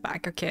points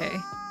back, okay?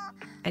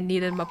 I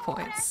needed my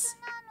points.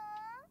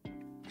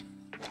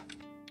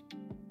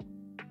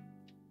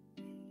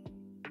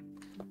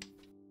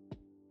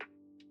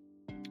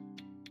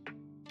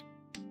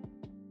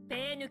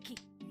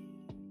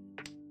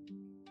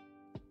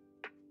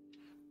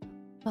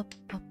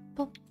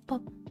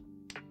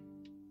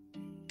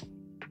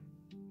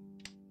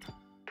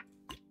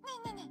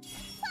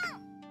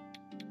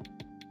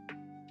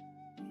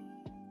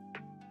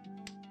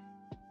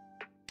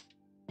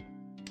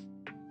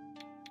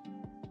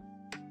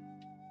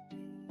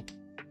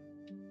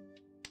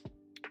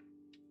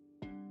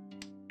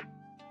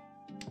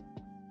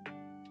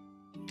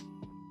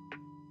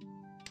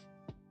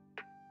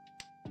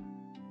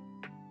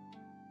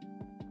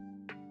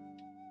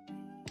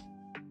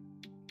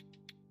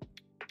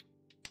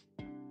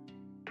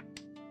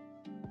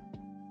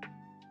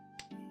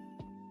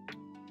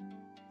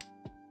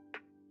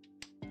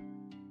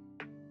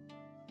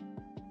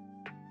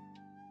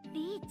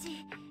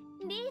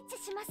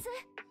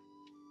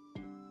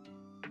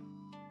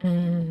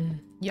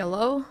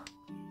 Yellow?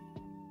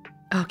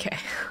 Okay.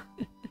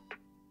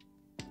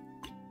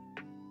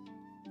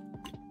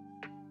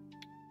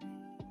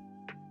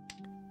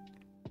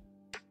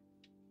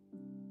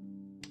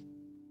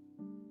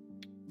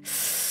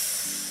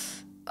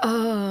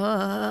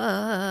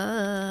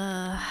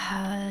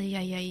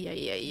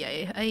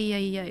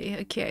 Yeah.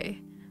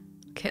 Okay.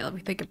 Okay, let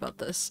me think about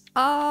this.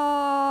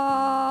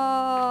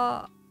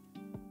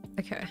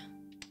 Okay.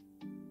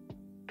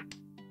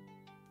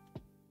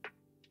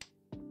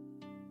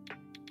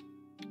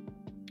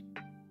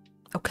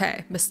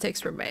 Okay,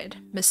 mistakes were made.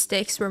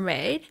 Mistakes were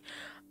made.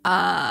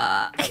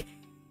 Okay,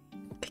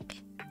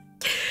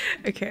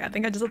 I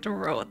think I just have to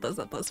roll with this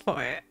at this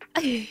point.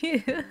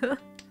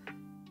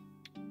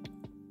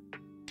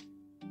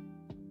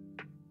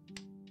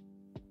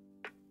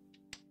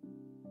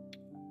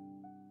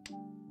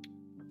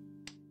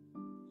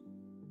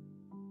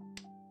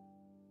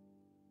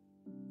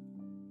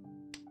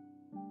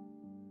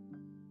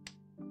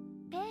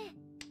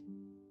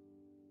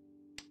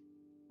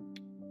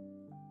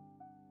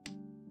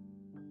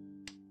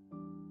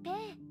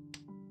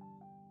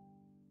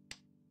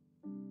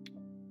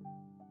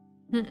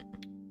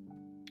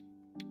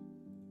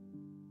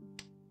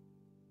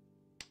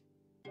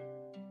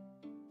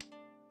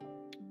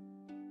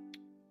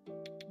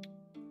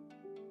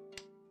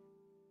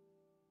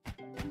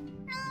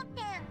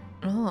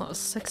 Oh,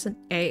 6 and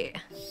 8.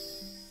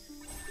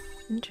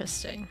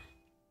 Interesting.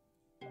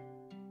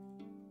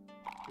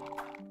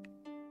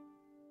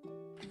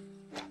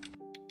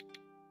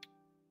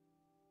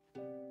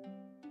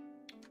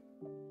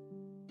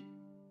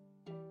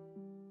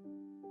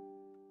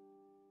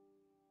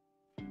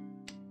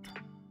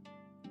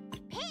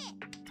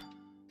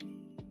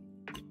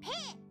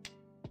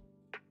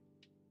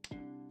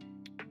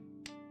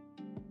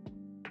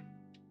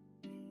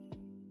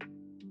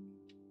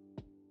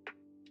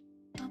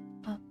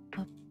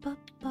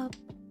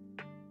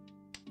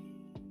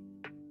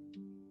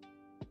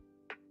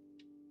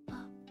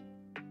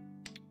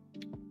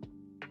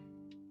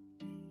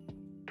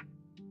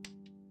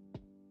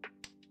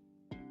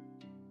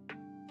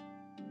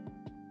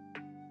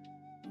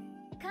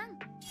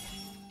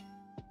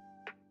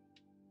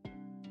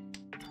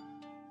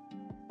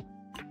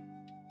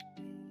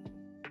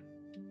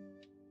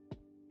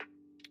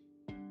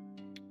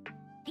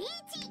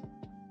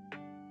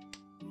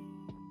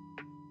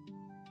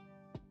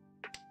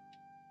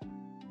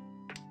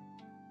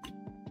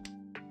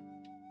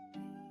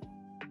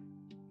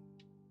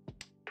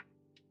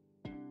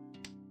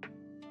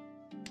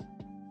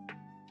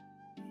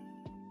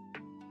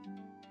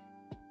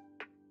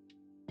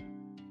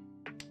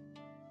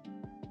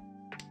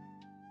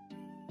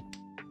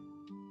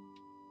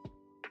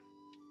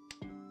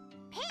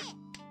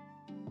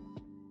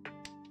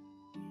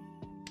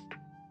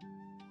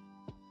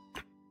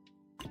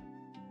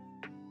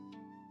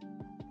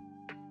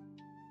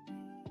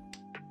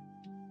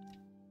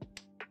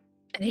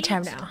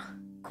 Anytime now.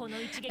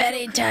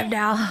 Anytime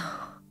now.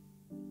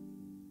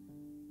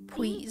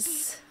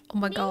 Please. Oh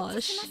my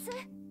gosh.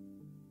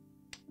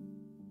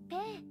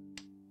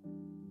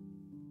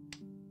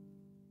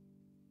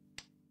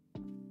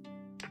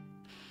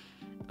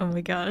 Oh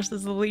my gosh,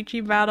 this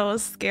lychee battle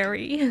is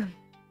scary.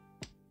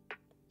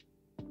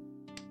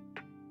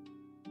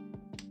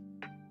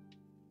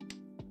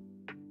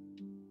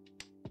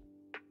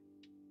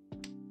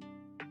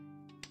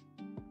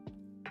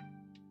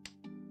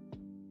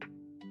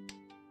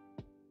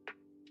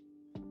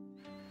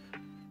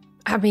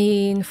 I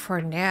mean,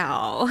 for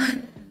now.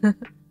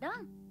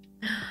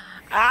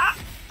 Ah!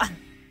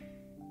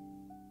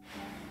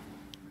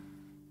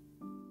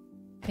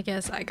 I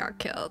guess I got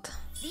killed.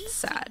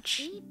 Sag.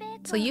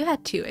 So you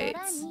had 2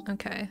 8s.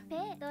 Okay.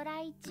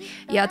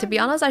 Yeah, to be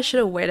honest, I should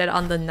have waited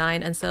on the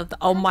 9 instead of the—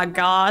 oh my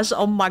gosh,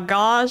 oh my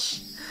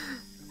gosh.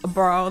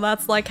 Bro,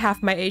 that's like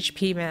half my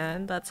HP,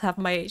 man. That's half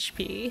my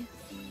HP.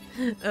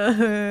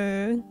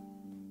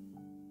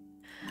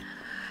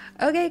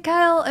 Okay,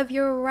 Kyle, if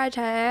you're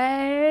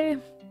ready.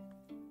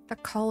 The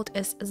code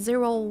is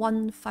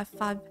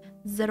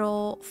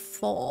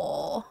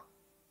 015504.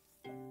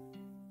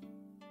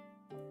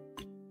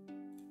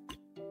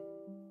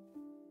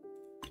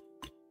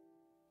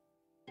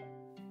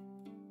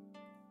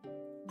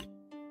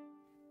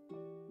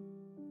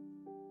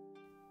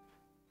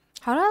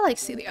 How do I like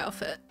see the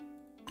outfit?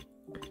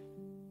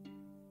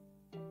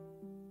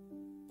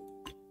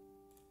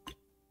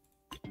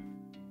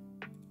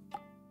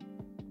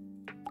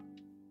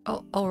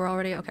 Oh, we're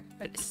already okay.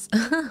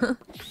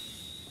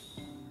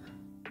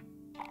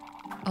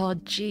 Oh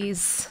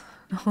jeez.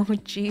 Oh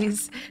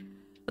jeez.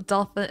 The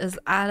dolphin is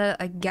at it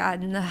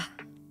again.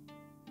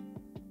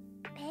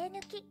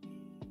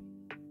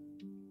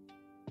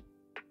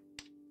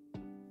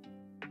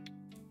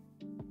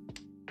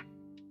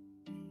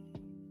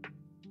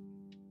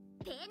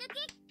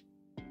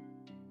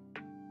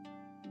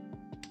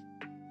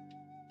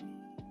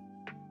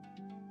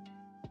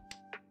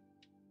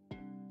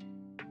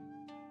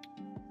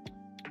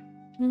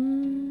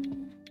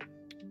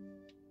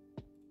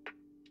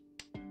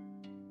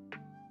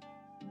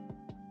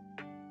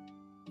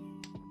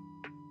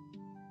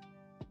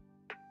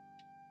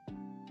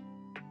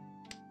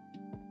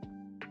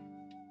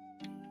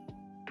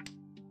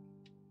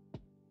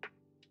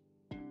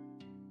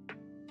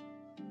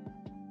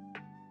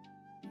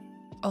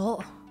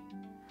 Oh.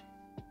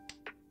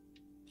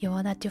 You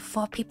wanna do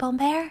 4 people,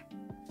 Bear?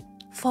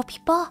 4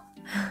 people?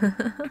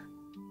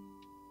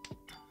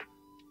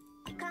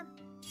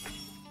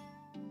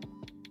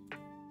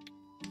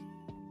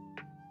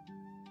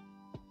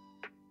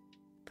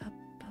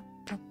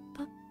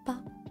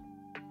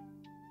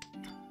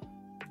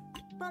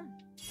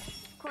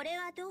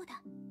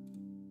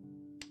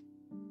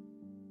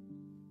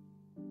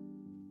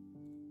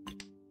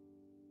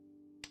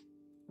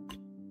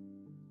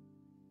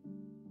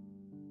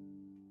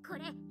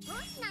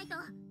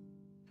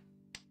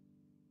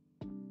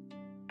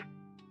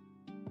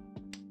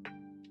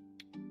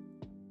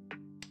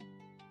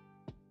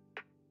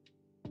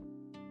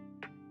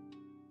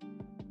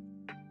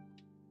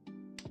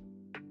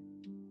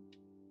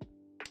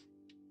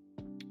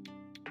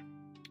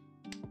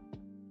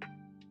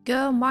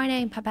 Good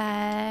morning,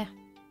 Pepe.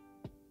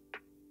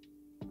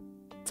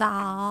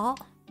 早。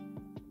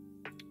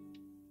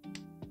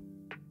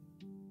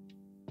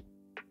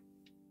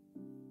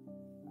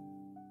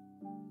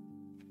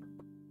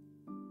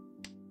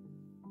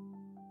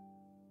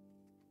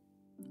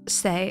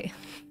谁？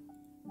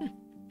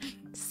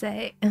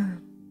谁？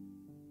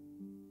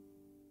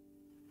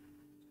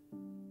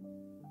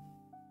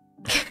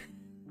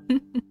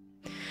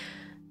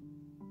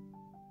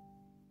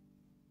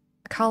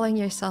 Calling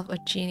yourself a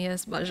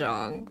genius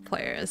mahjong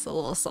player is a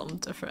little something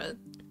different.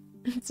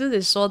 自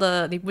己说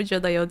的，你不觉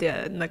得有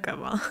点那个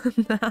吗？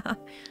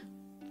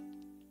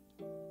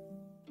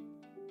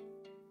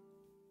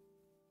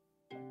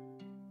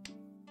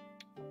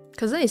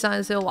可是你上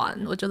一次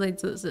玩，我觉得你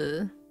只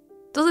是，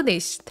都是你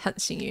很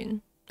幸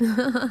运。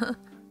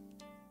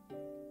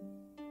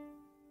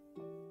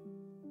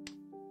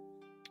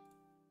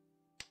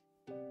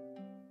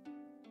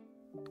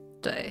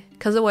对，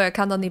可是我也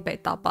看到你被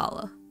打爆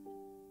了。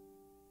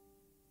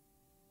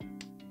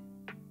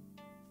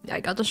Yeah, I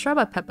got destroyed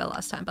by Pepe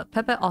last time, but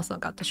Pepe also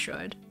got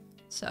destroyed.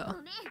 So,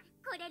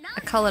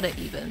 I call it an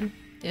even,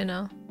 you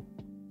know?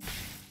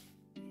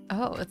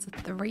 Oh, it's a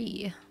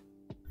 3.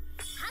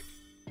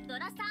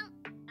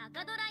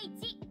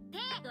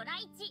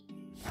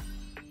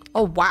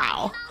 Oh,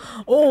 wow.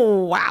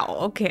 Oh, wow.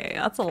 Okay,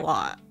 that's a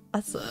lot.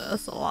 That's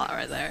a lot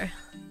right there.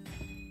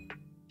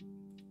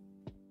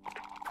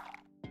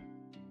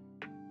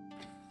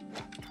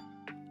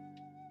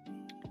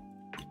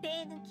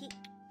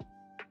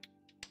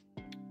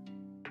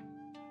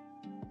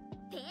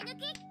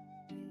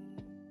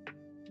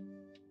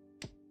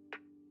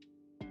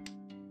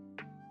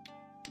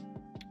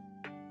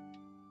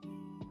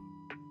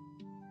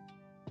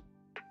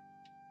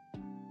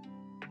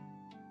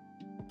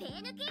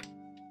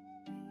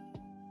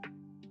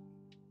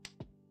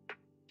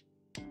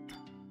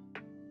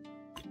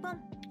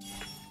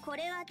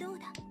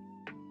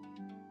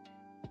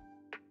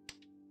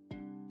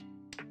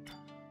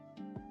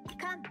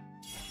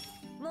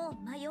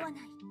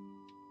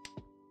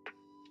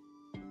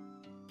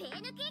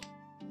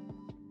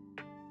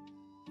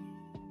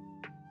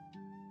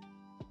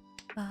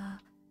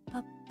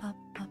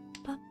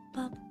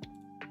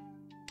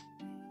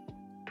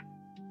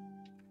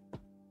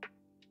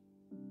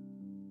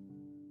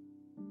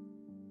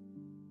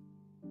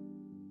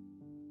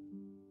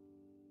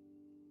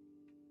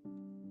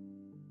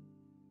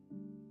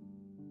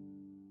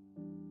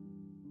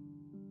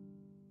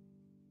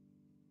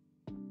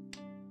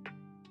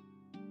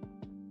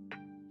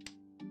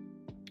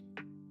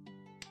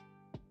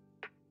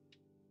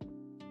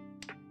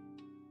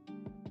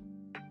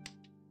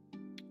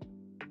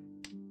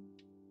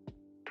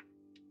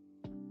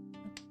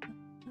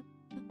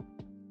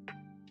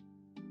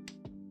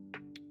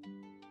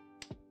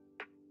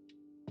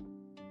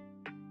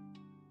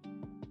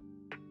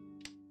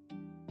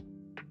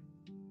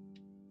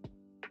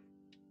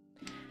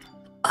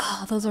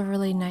 those are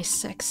really nice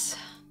 6.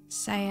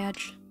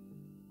 Sage.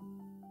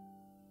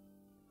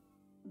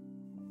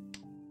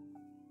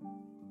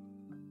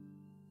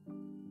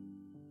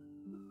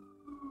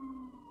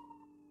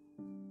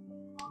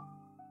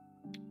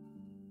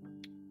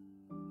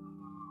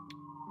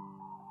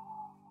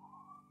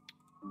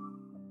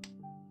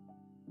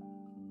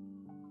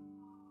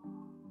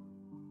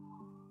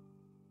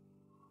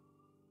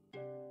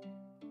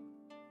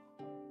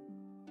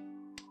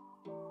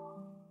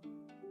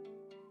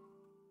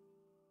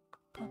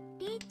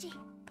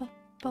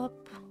 Pop.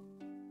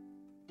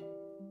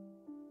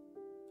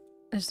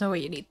 There's no way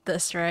you need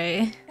this,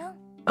 right?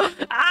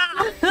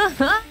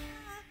 Ah!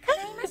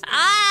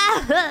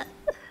 Ah!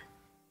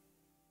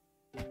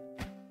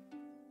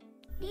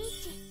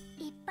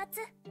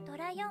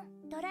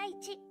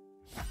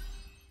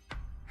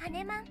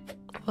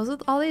 What's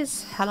with all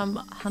these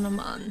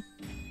Hanuman?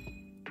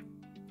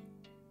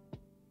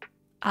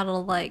 I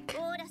don't like.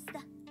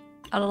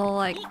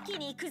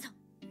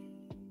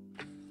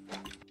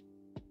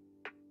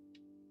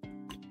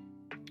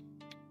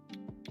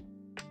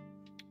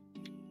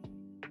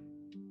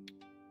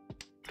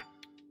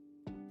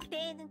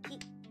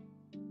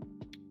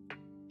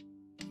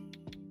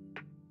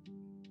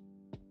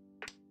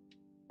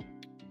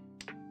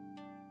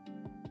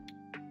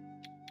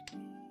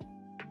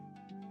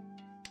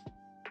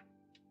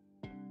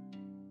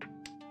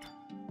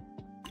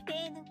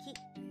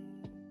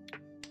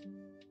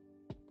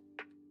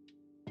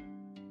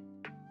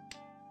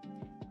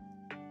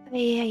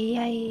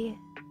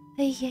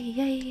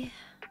 Ay.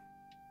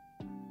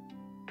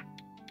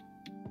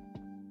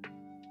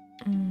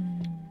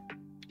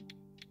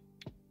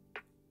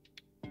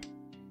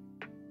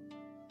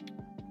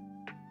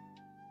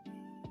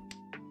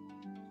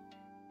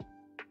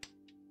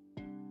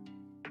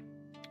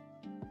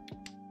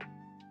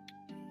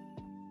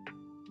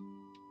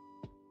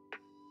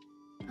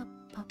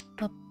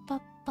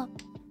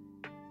 Pop.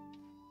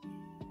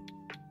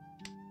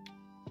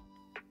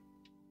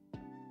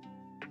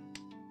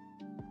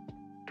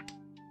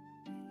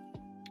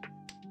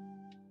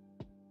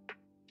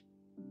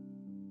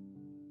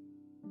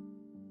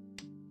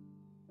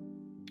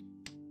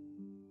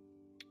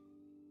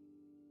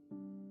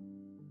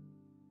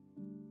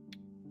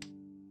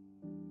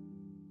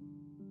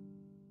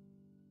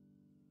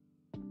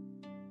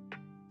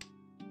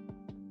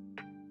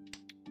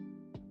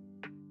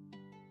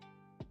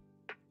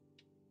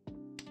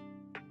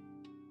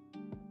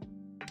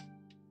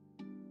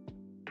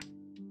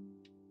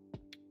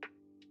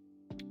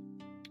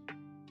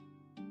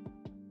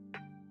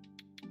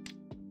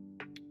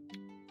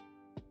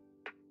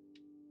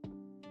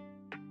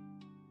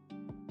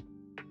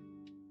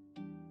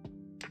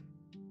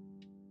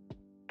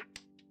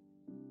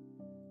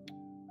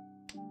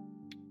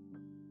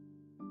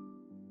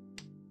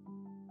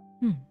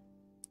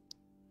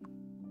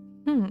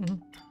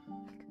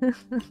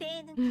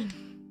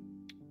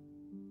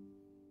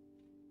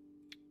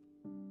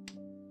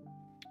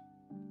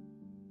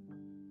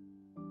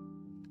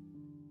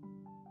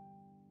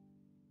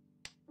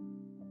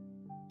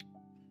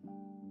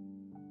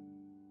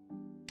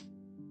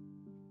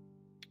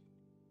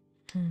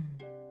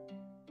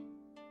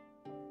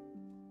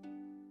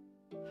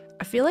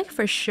 I feel like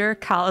for sure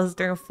Cal is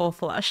doing full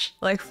flush,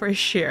 like for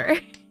sure.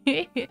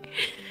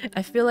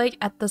 I feel like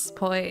at this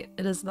point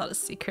it is not a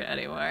secret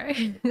anymore.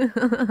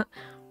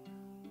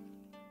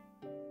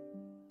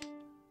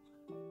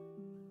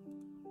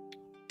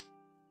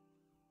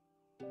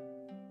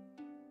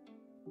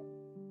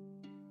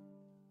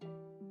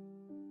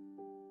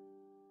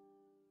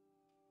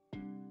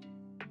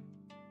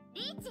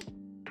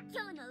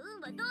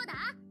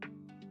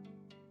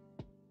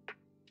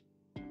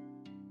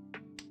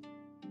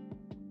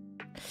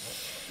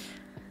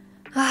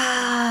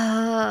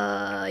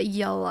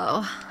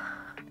 Yellow.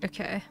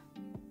 Okay.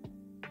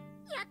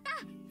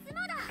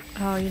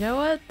 Oh, you know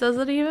what?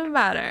 Doesn't even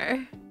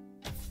matter.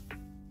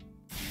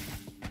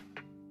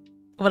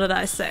 What did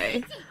I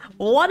say?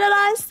 What did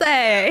I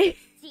say?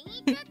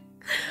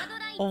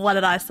 What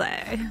did I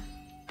say?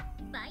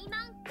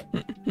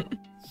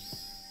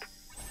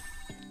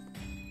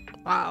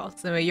 Wow,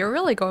 so you're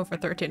really going for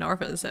 13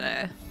 orphans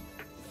today.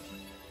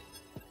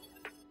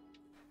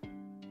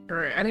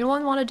 Alright,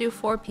 anyone want to do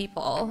 4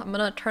 people? I'm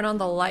gonna turn on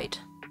the light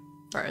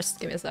first.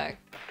 Give me a sec.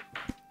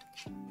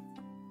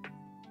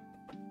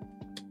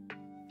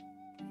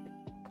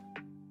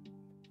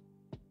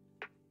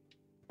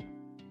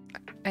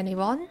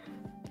 Anyone?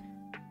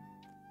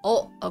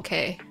 Oh,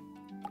 okay.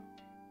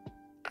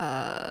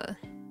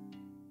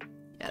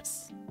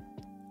 Yes.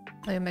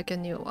 Let me make a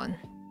new one.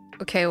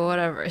 Okay,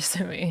 whatever,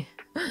 Sumi.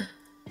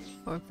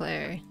 4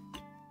 player.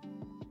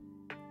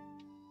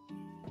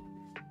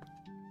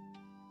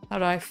 How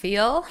do I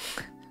feel?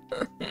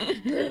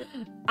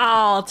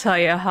 I'll tell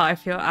you how I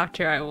feel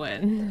after I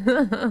win.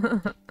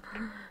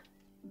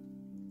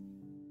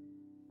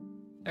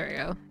 There we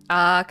go.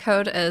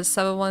 Code is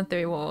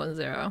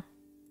 713110.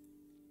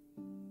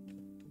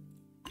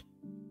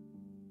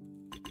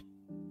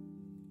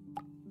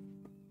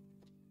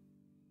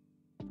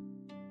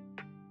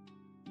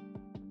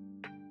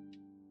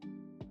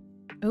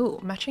 Ooh,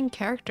 matching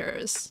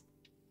characters.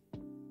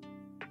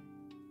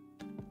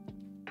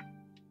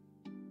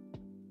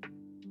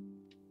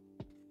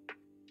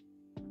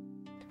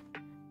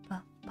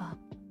 Ba, ba,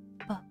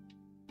 ba,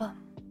 ba.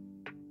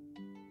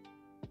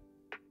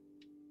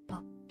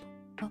 Ba,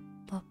 ba,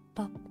 ba,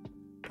 ba,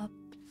 ba,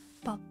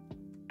 ba.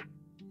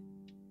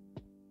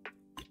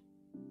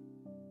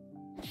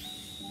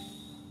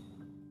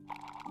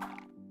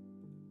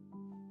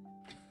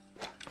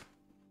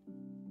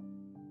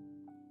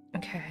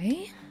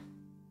 Okay.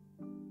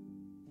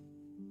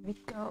 Here we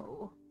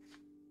go.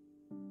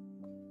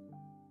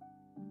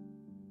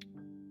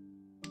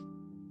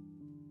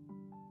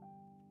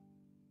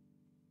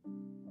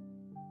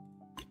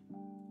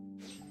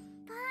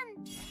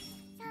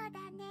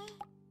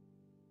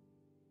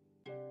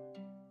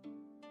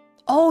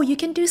 Oh, you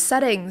can do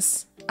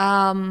settings. If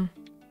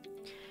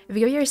you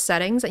go to your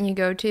settings and you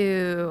go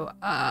to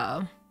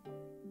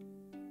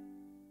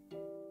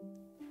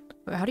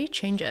wait, how do you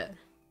change it?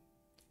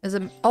 Is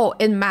it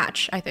in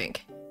match, I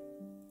think.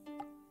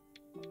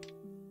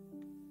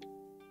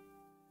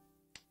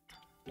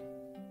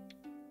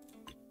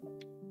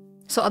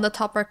 So on the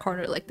top right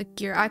corner, like the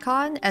gear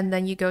icon, and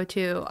then you go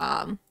to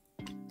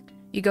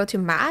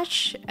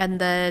match,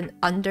 and then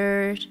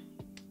under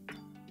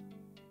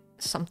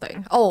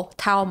something. Oh,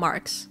 towel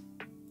marks.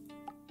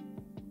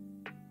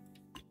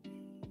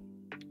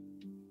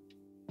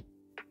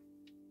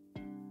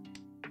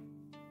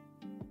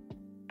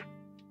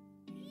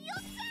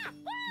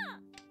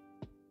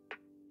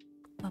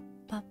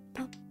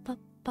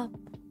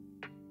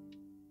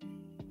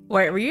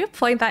 Wait, were you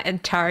playing that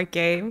entire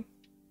game?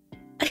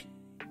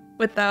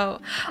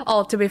 Without...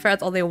 Oh, to be fair,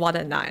 it's only 1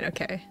 and 9,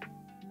 okay.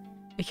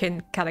 You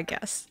can kind of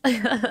guess.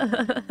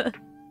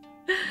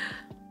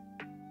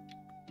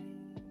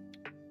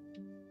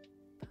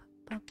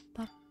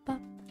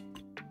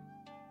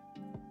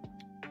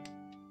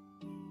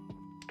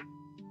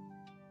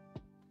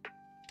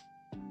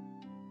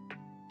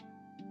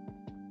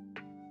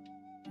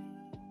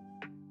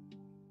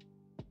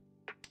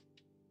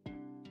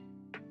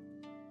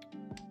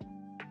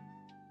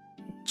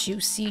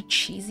 Juicy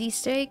cheesy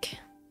steak?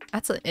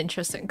 That's an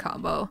interesting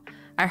combo.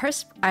 I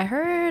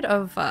heard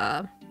of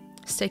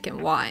steak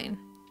and wine,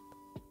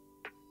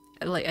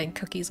 and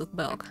cookies with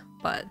milk,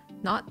 but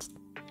not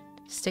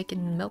steak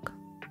and milk.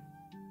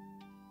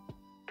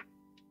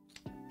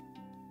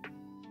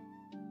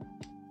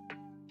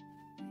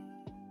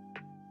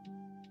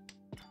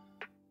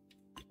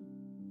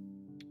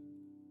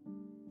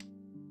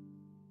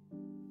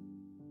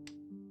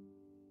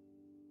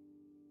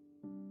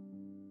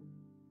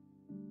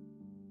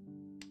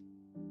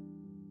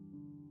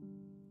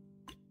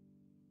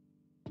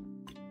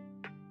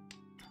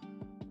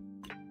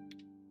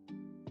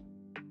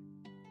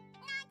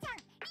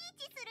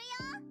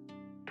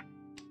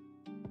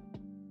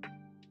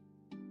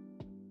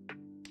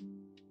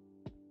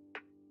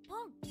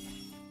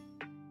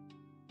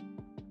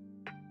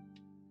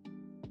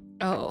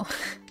 Oh.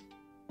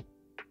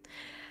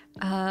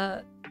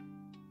 I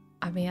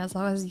mean, as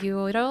long as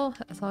you know,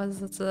 as long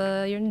as it's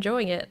you're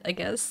enjoying it, I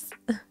guess.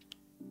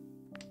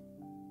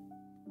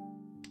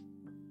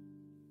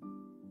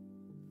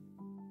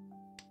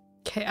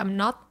 Okay, I'm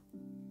not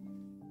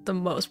the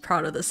most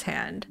proud of this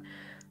hand,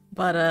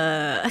 but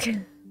I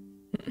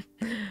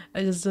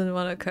just didn't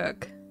want to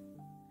cook.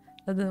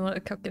 I didn't want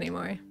to cook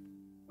anymore.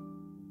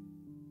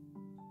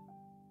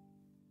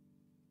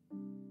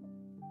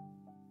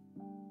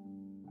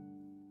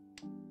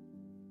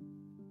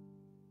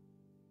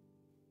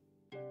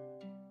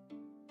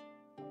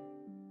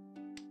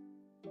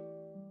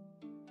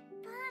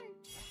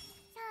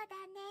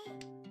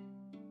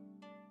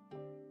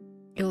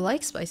 You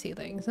like spicy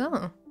things,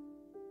 huh?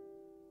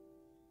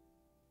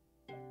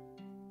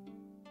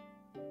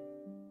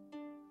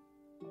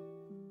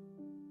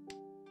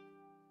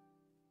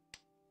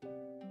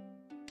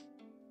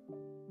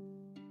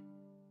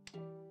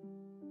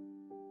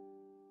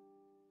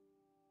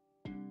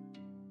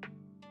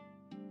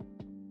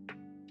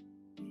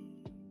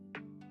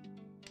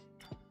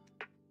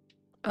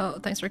 Oh,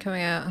 thanks for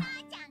coming out.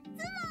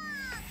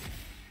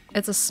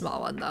 It's a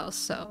small one though,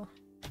 so...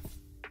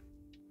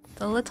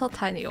 The little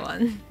tiny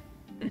one.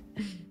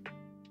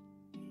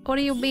 What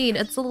do you mean?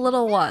 It's a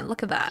little one.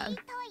 Look at that.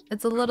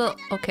 It's a little...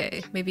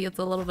 Okay, maybe it's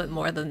a little bit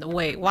more than...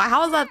 Wait, why?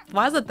 How is that?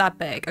 Why is it that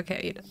big?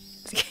 Okay.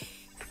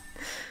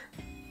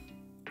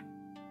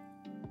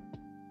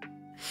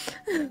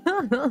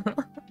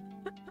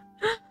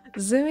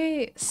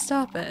 Zumi,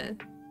 stop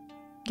it.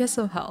 Get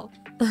some help.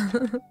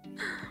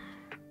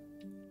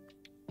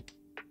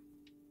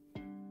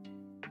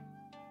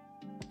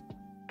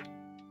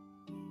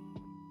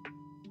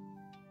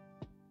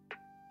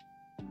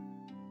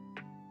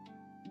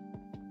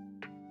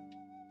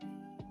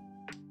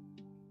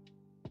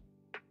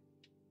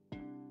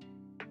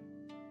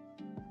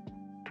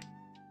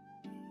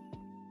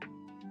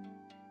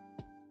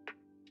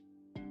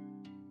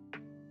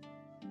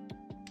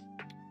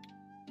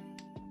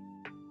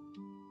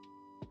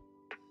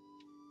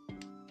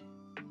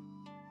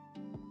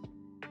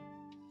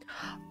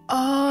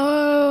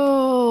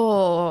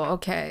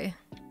 okay.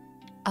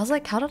 I was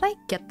like, how did I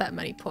get that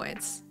many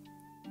points?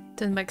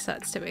 Didn't make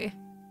sense to me.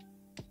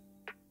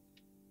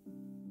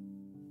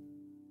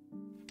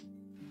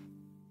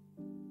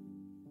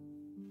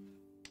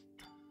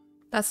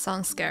 That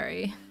sounds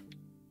scary.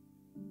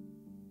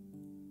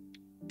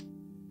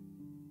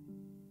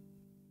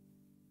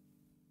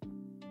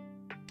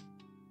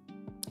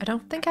 I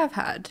don't think I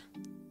had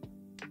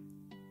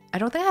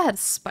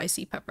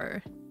spicy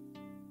pepper.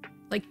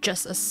 Like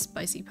just a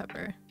spicy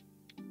pepper.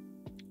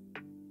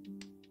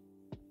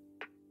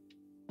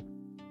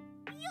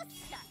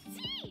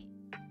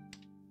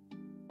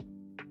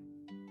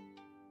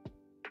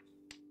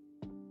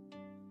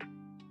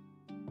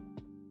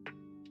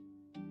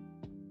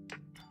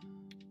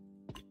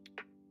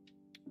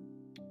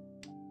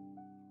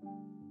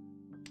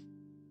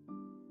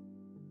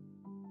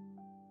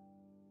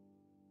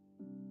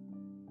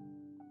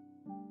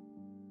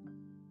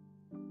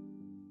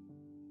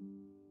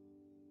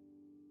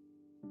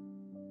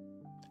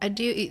 I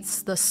do eat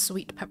the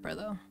sweet pepper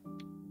though.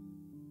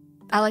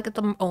 I like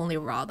them only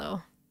raw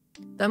though.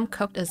 Them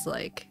cooked is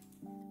like,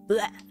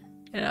 bleh,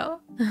 you know?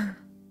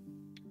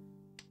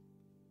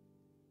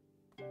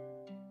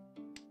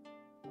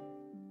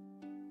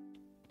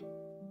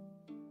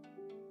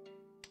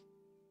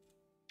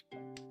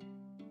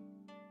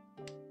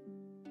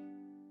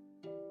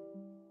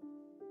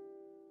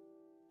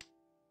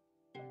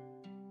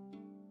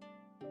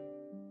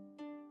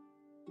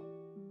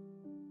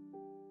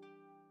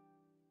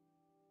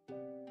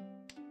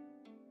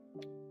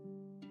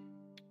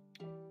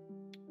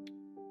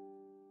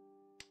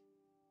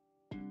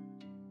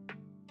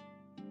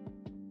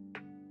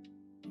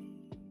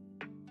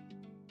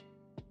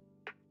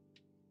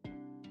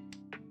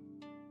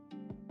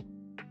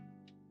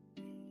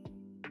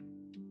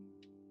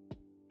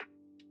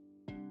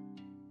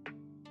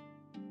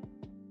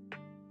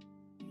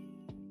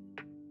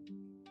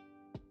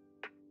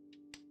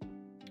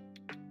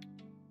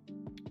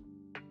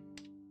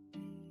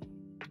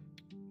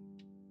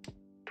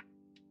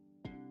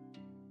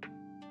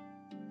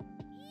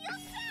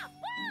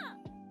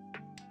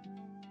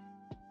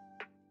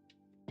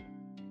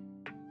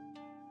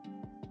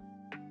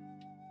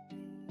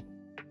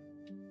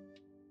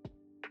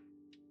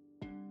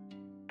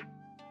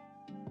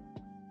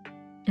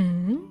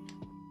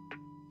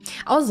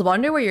 I was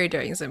wondering what you're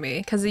doing, Zumi,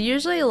 because you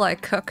usually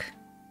like cook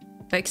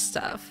big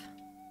stuff.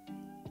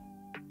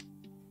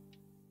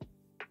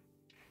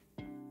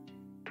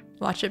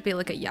 Watch it be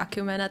like a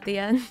Yakuman at the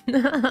end.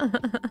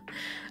 That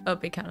would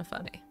be kind of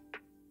funny.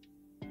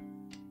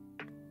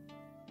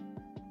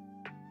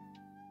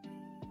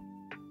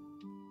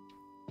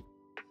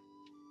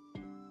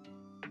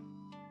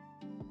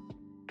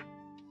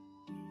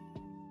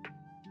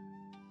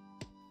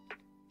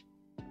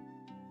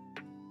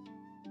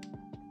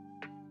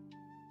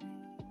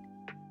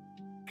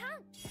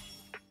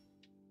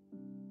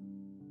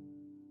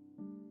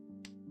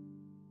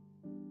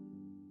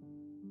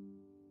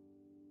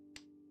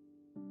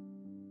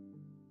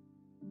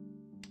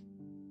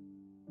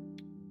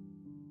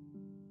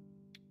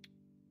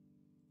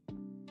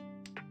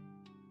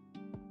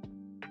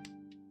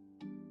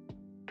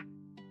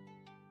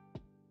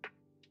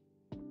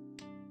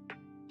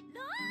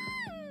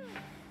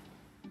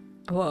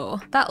 Whoa,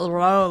 that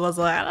roll was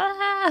like,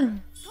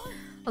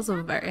 was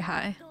very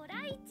high.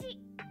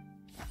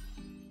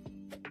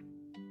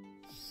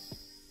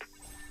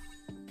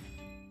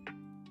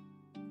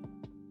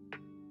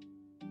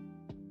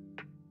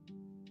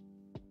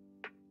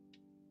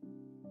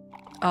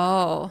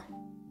 Oh,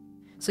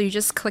 so you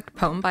just clicked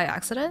poem by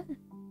accident?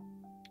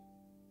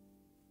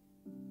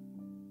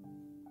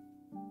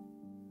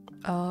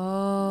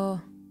 Oh.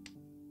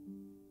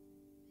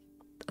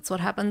 That's what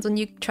happens when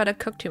you try to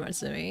cook too much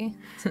to me.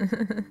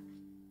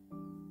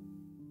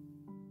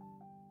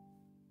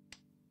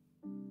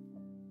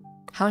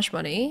 How much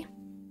money?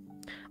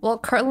 Well,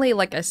 currently,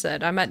 like I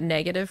said, I'm at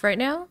negative right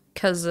now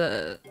because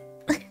all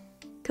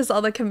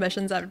the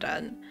commissions I've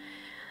done.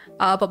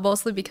 But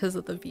mostly because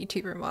of the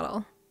VTuber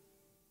model.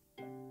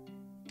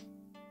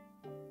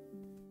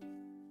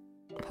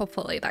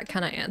 Hopefully that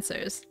kind of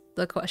answers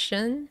the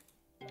question.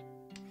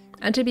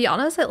 And to be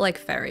honest, it like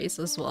varies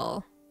as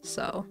well,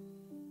 so.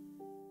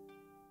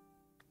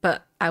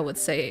 But I would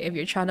say if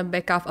you're trying to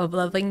make off a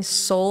living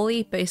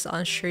solely based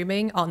on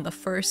streaming on the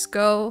first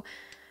go,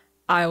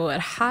 I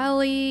would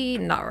highly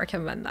not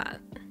recommend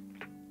that.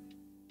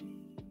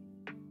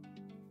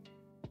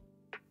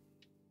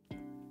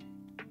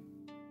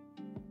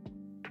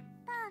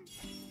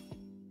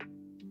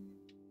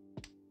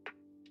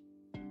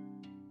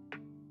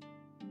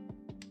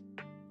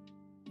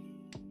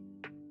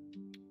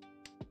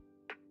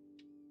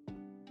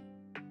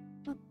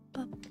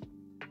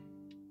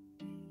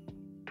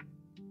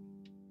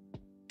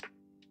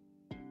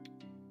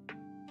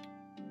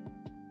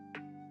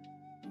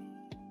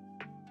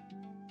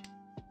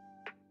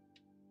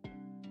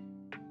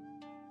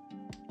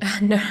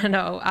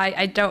 No,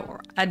 I don't.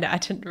 I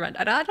didn't rent.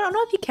 I don't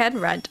know if you can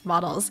rent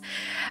models.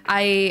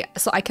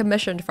 So I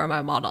commissioned for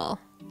my model.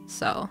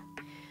 So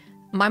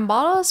My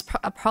model is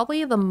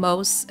probably the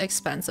most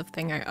expensive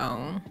thing I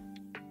own.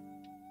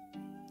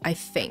 I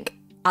think.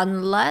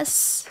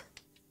 Unless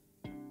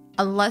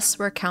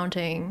we're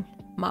counting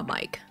my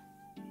mic.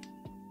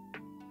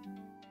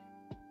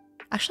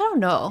 Actually, I don't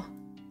know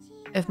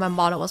if my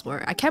model was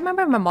more... I can't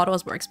remember if my model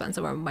was more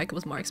expensive or my mic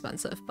was more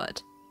expensive,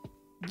 but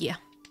yeah.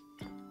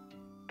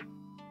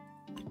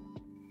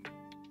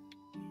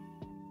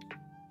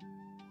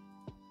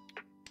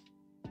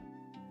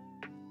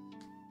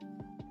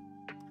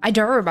 I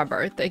don't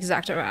remember the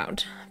exact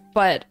amount,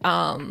 but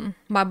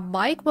my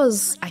mic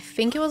was, I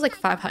think it was like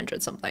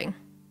 500 something.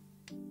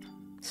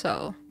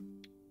 So,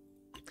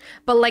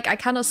 but like I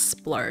kind of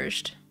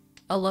splurged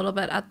a little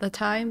bit at the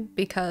time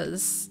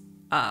because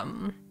I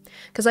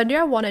knew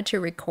I wanted to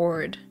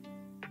record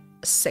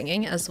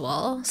singing as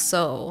well.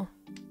 So,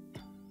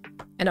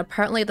 and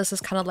apparently this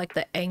is kind of like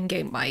the end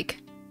game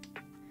mic,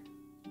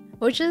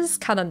 which is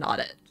kind of not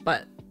it,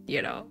 but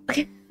you know.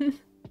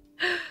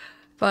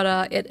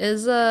 But it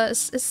is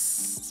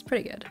it's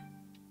pretty good.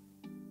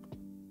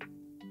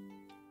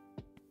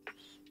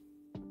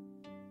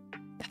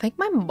 I think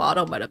my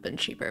model might have been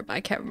cheaper, but I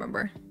can't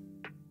remember.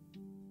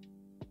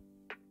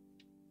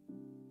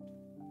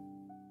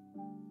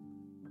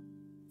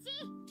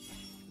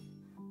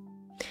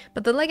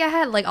 But then like I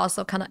had like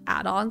also kind of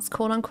add-ons,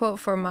 quote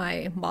unquote, for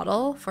my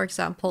model. For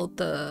example,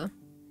 the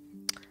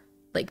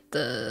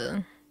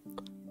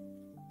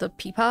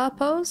Pipa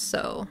pose,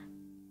 so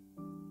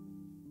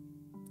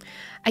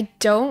I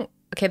don't...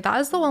 Okay, that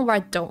is the one where I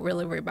don't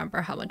really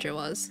remember how much it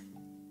was.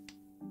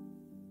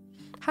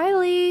 Hi,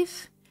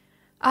 Leaf!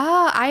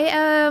 I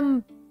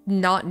am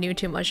not new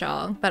to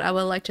Mahjong, but I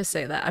would like to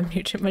say that I'm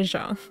new to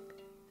Mahjong.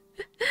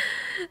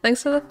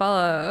 Thanks for the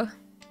follow.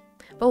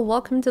 But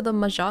welcome to the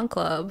Mahjong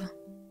Club.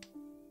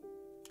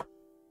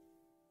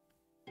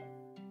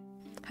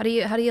 How do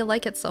you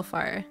like it so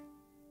far?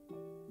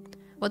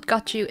 What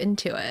got you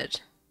into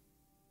it?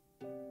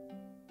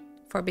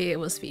 For me, it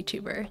was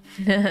VTuber.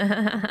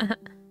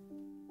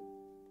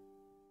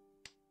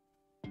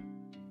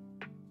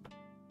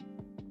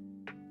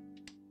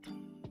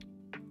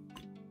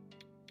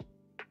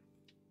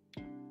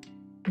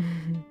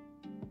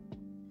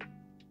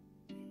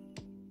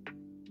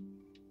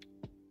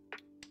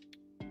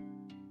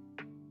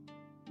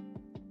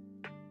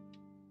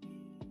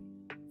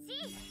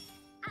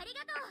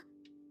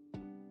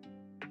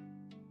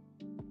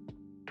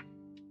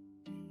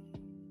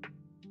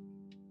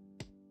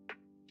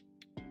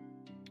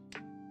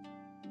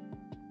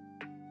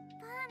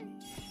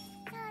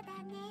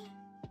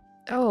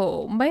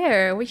 Oh,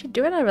 Mare, what you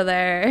doing over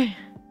there?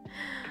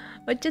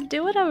 What you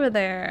doing over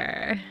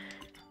there?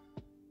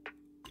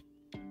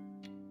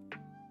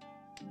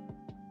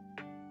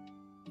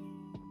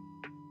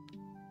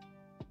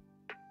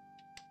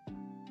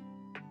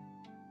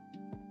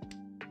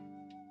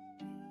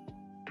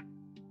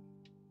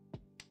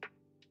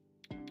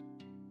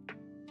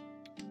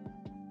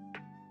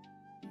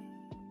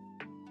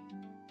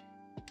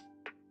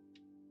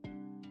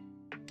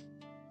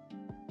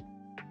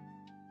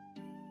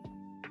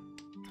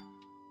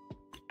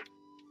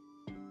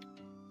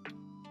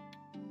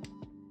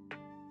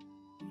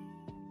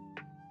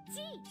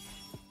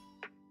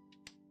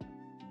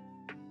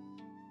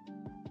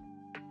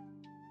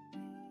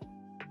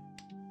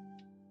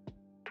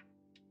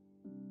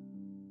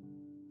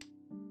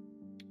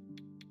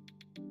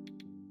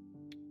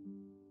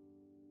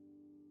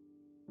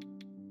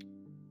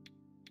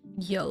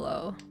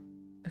 YOLO.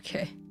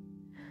 Okay.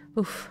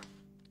 Oof.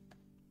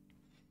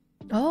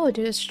 Oh,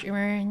 dude, a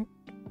streamer.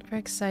 Very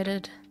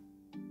excited.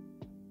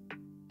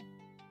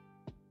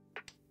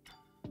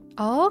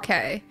 Oh,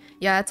 okay.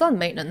 Yeah, it's on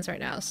maintenance right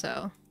now,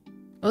 so...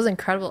 It was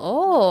incredible.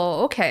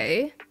 Oh,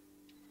 okay.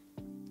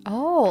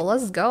 Oh,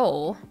 let's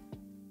go.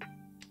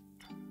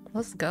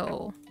 Let's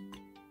go.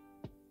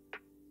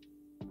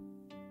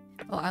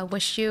 Well, I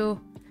wish you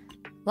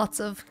lots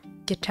of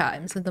good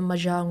times in the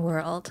Mahjong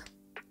world.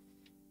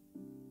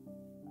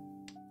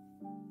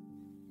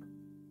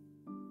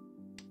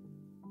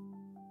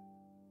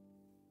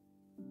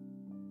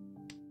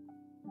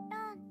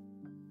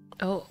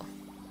 Oh.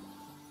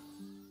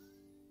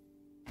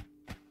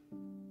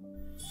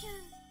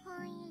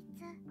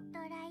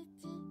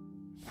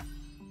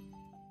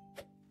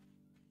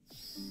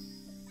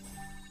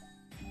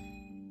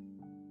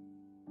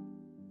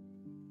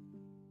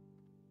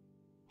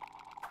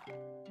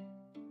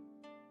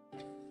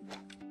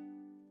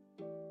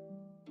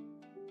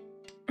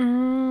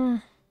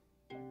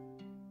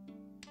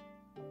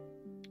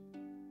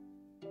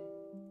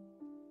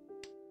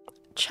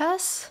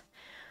 Chess?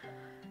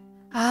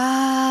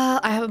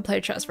 I haven't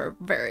played chess for a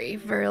very,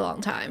 very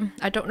long time.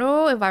 I don't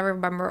know if I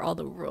remember all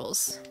the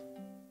rules.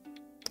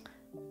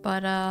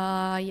 But,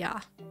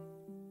 yeah.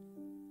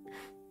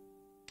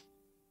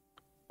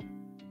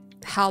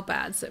 How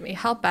bad, Simi?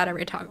 How bad are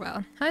we talking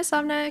about? Hi,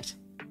 Somnict!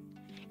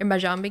 You're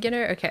Mahjong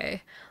beginner?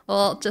 Okay.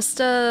 Well,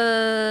 just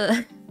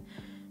a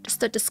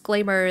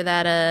disclaimer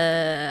that,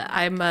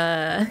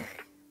 I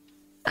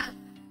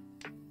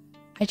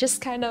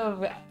just kind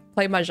of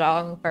play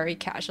Mahjong very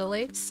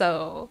casually,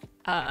 so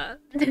I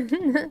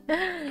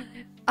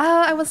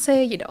would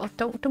say, you know,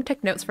 don't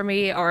take notes from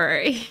me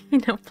or you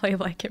know, play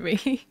like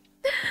me.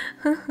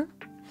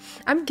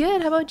 I'm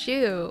good. How about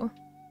you?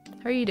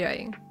 How are you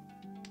doing?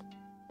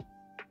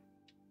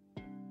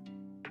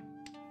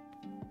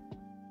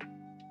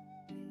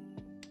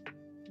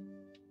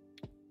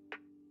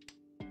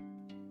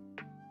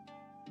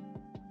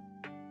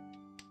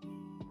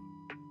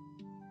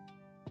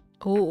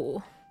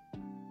 Oh,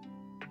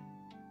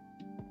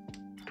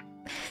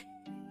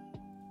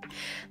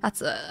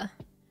 that's a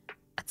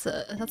that's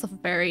a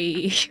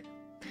very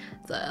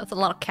that's a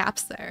lot of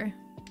caps there.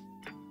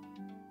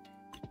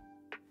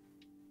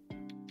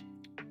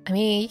 I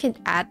mean, you can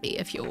add me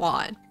if you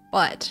want,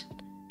 but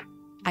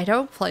I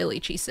don't play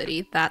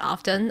RiichiCity that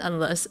often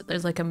unless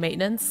there's like a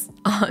maintenance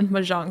on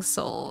Mahjong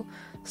Soul.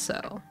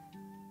 So,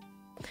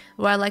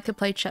 would I like to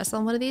play chess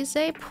on one of these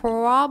days?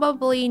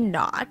 Probably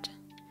not,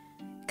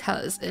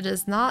 because it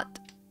is not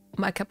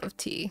my cup of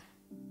tea.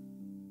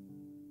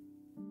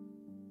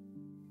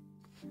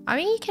 I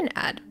mean, you can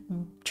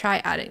try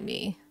adding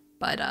me,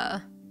 but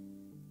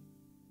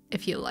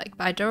if you like.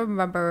 But I don't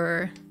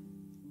remember.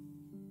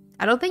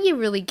 I don't think you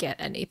really get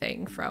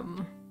anything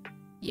from.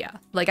 Yeah,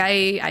 like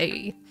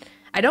I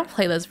don't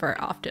play this very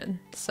often,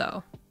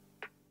 so.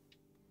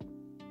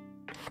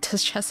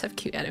 Does chess have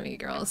cute enemy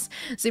girls?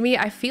 Zumi,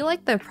 I feel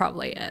like there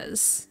probably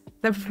is.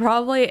 There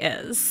probably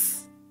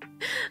is.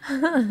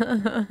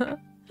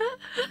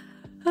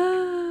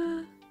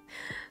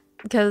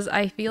 Because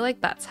I feel like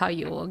that's how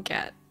you will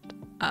get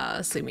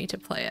Sumi to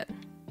play it.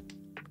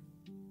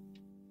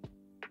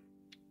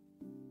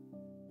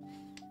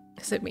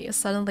 Sumi is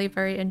suddenly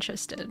very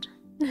interested.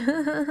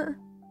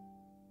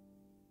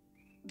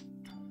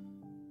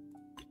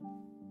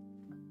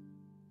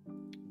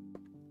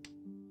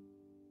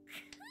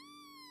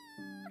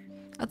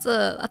 That's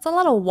a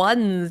lot of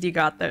ones you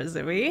got there,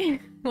 Zumi.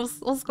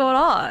 What's going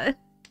on?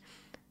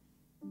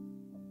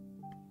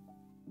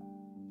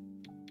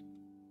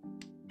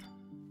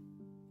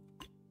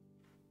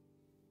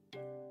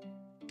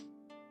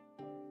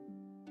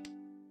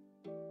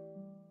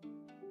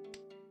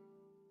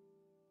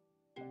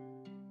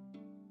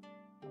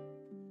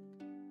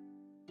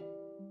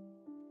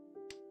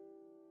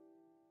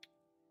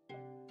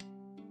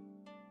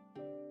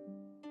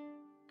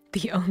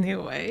 The only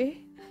way?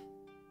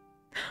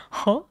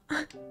 Huh?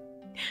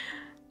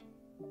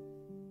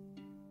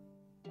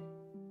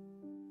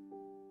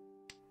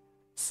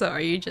 So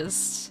are you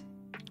just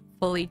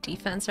fully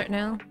defense right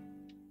now?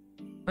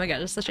 Oh my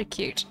god, it's such a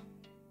cute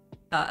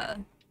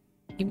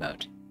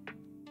emote.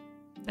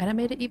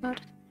 Animated emote?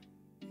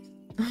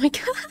 Oh my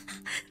god,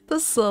 the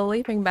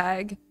sleeping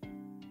bag.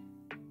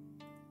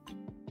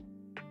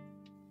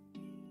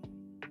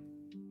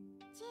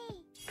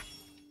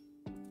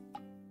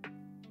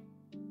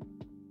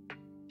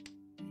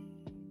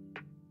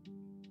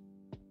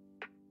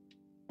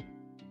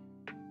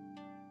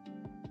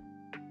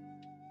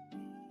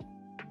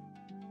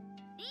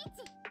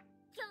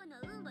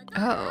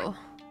 Oh.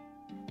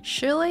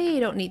 Surely you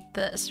don't need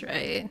this,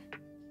 right?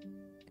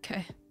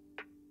 Okay.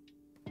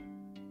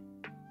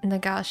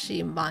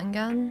 Nagashi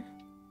Mangan?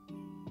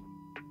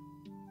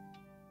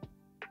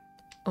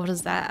 What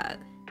is that?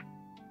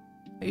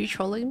 Are you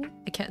trolling me?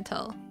 I can't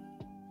tell.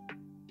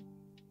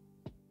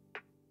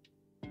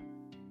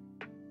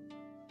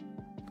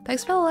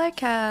 Thanks for the like,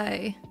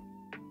 Kai.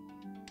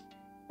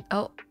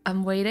 Oh,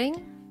 I'm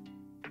waiting.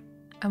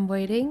 I'm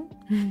waiting.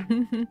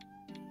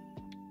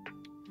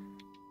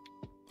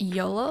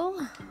 YOLO?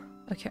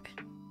 Okay.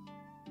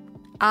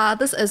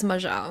 This is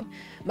Mahjong.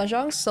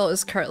 Mahjong Soul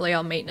is currently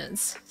on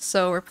maintenance,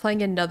 so we're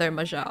playing another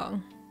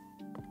Mahjong.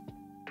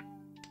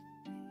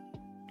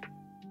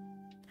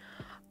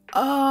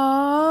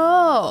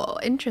 Oh,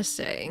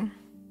 interesting.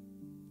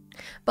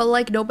 But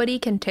like nobody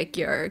can take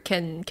your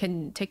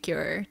take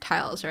your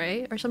tiles,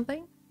 right? Or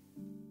something?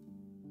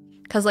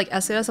 Cause like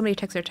as soon as somebody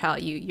takes their tile,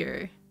 you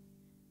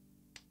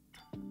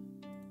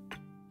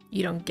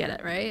don't get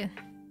it, right?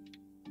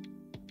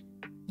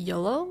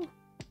 YOLO?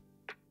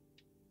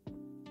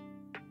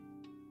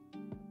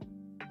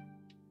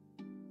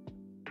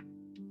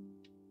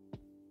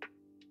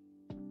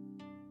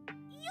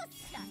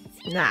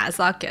 Nah, it's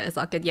not good. It's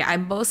not good. Yeah, I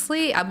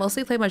mostly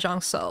play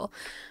Mahjong Soul,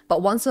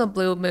 but once in a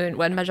blue moon,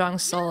 when Mahjong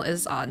Soul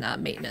is on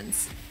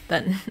maintenance,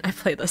 then I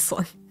play this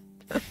one.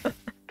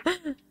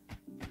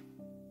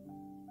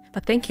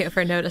 But thank you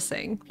for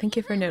noticing. Thank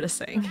you for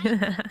noticing.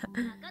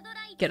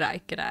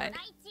 G'day, g'day.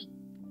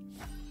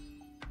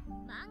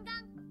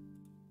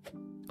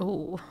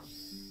 Oh.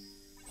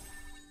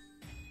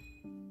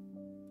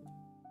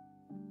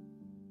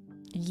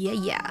 Yeah,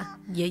 yeah.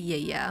 Yeah, yeah,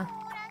 yeah.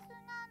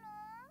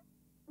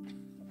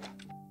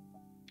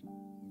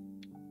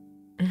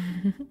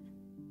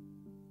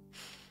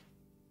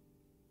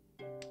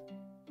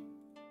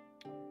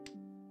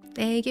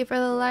 Thank you for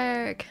the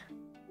lurk.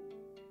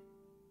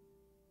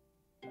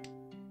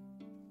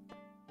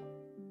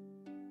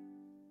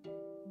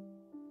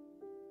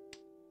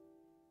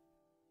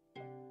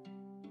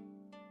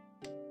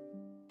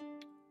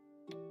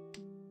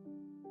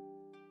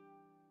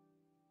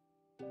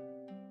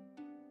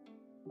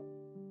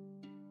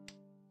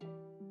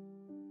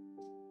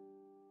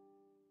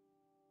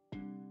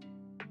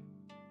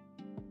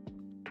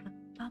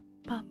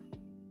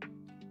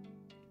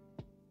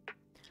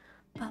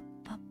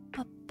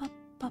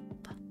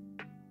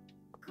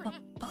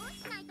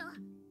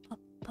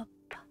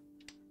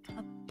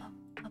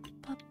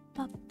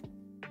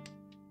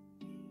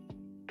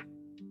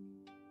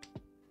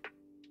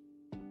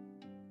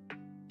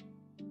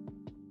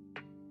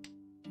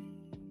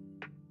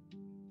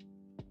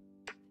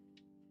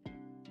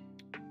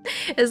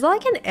 Is that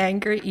like an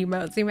angry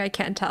emote? See, I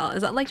can't tell.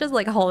 Is that like just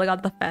like holding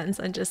on the fence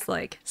and just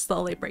like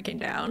slowly breaking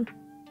down?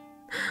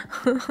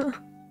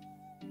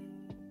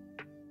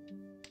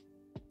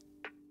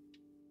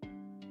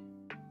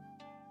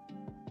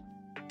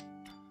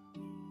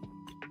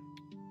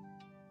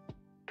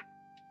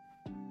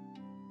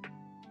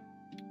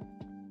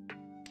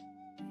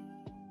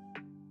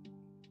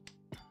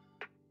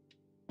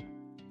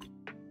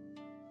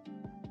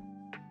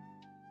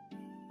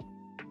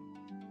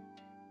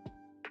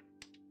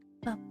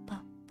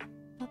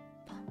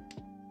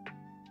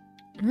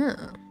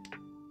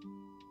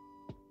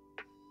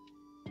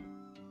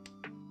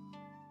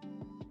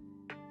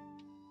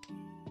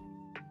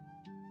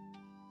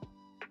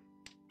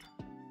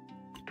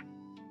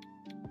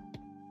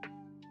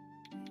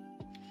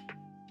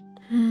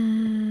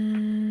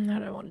 Hmm. I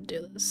don't want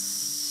to do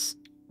this.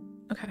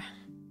 Okay.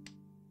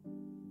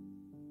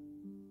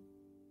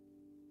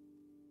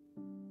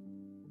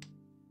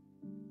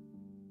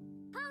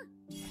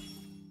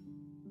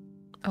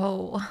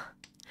 Oh.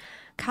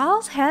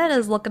 Kyle's head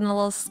is looking a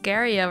little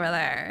scary over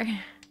there.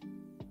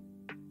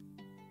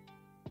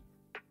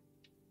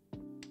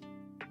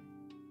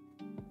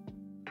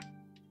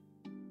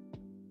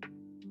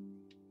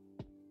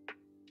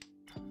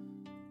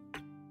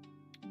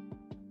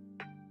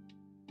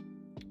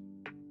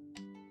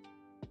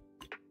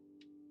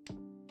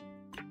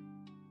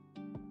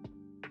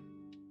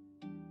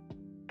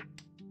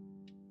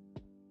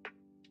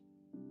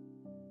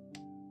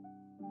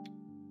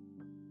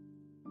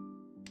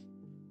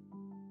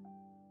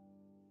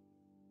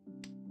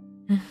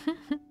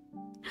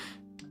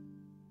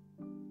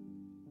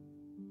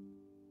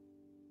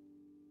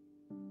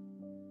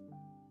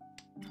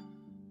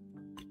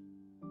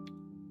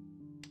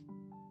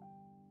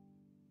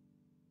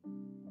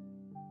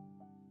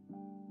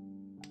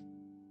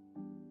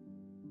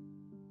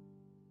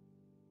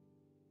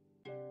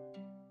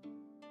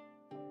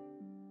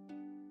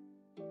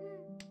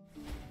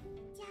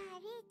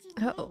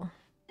 Oh.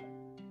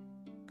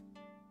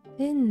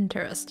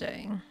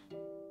 Interesting.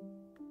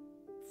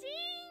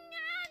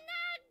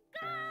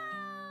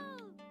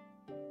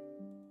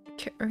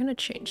 Okay, we're gonna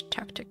change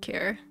tactic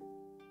here.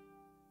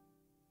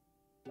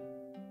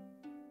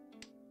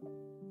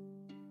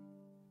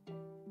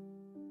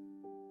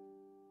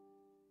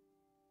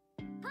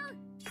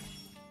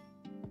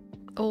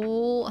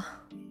 Oh.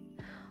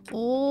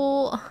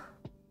 Oh.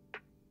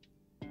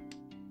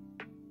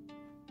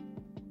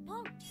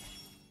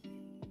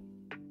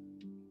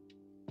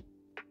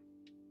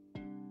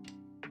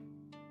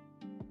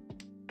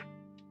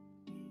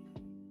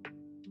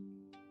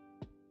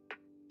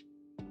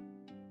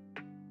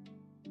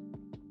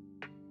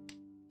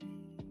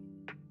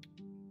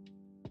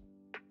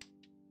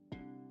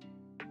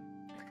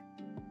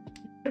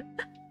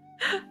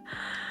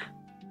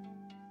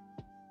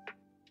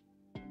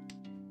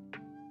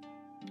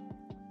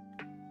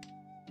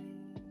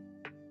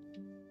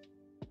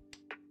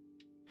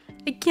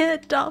 I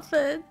can't,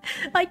 Dolphin.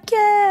 I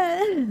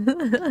can't.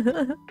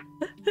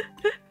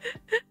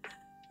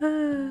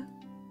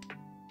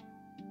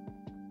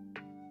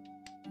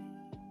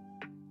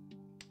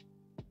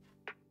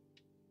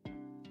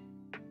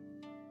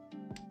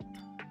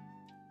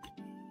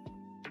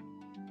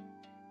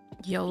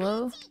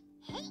 YOLO?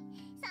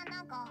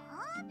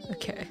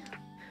 Okay.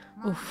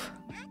 Oof.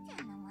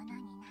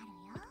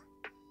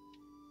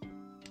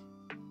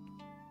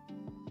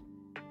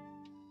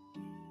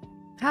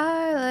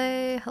 Hi,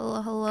 Lei.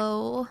 Hello,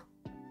 hello.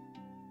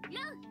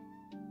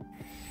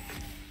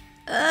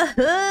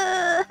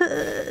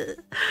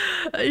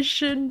 I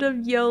shouldn't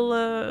have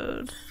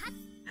YOLO'd.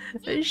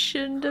 I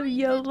shouldn't have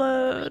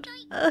YOLO'd.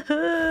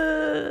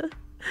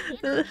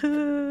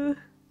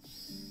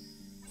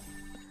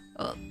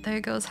 Oh,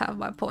 there goes half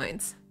my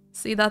points.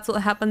 See, that's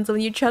what happens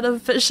when you try to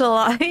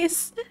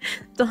visualize.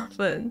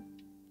 Dolphin.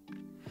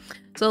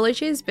 So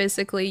Lychee is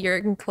basically you're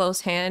in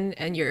close hand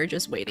and you're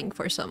just waiting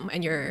for some,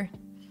 and you're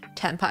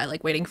Tenpai,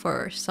 like waiting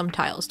for some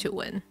tiles to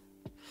win.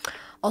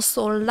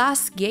 Also,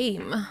 last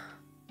game.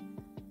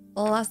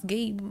 Last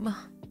game.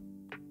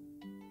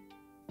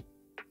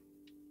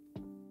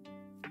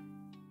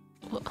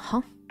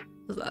 Huh?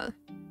 What's that?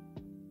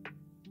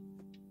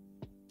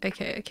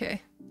 Okay,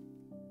 okay.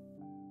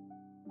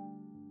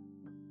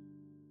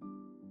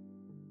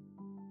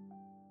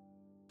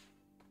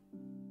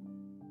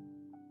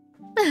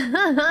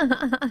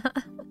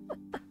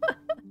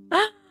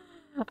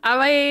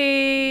 I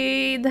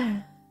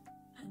mean,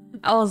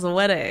 I was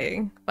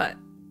winning, but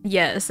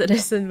yes, it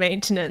is in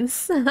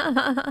maintenance.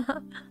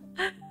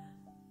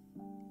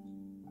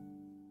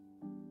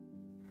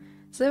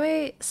 So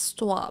wait,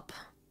 stop.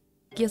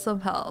 Get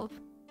some help.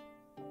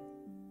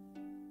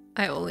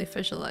 I only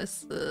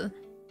visualized the...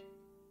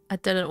 I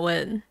didn't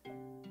win.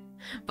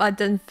 But I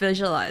didn't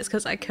visualize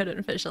because I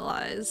couldn't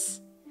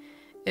visualize.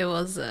 It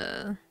was,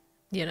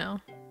 you know.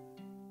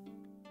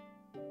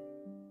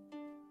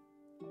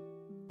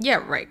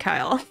 Yeah, right,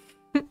 Kyle.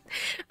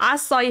 I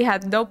saw you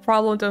had no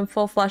problem doing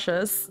full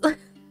flushes.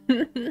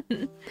 I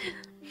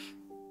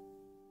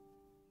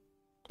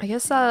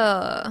guess,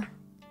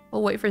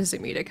 We'll wait for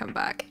Zumi to come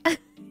back.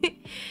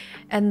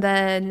 And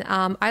then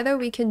either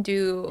we can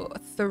do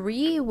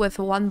 3 with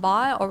 1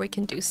 bot or we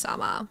can do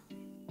Sama.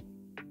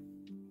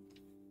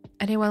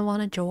 Anyone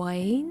want to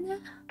join?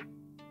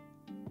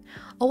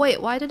 Oh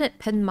wait, why did it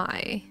pin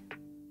my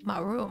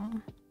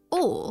room?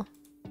 Oh,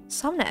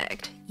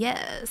 Sonic.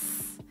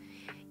 Yes.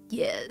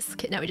 Yes.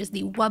 Okay, now we just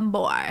need 1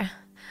 more.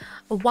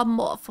 1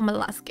 more for my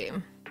last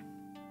game.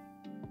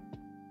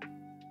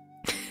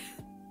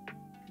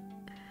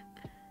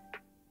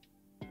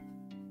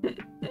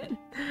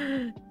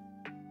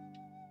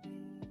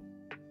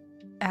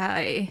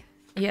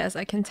 Yes,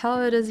 I can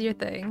tell it is your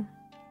thing.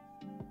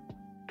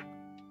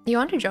 You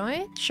want to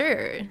join?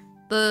 Sure.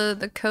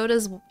 The code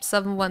is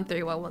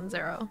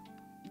 713110.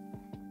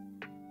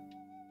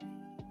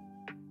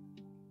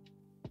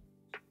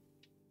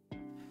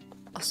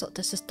 Also,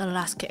 this is the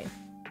last game.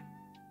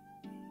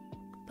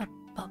 Bop,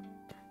 bop.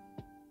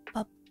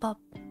 Bop, bop.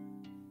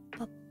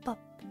 Bop, bop.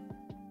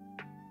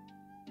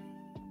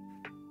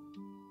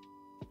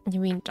 You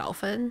mean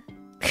dolphin?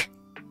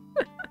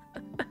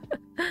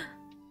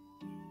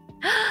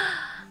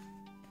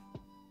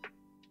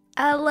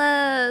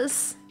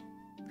 Alice!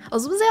 我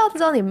是不是要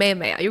叫你妹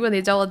妹啊？如果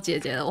你叫我姐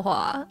姐的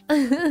话，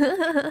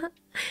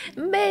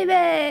妹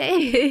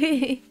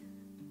妹。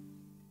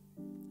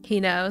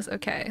He knows,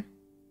 okay.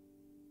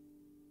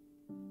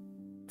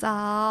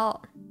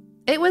 早。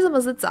诶，为什么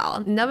是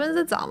早？你那边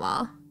是早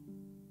吗？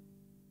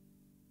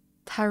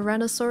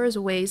 Tyrannosaurus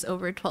weighs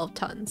over 12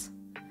 tons.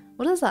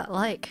 What is that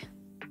like?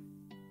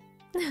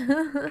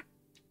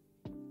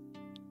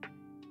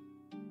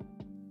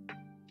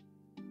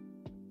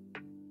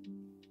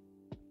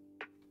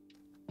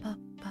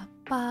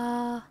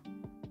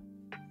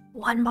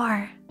 One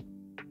more.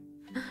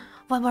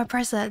 One more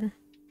person.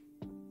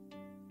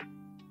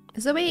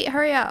 So wait,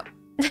 hurry up.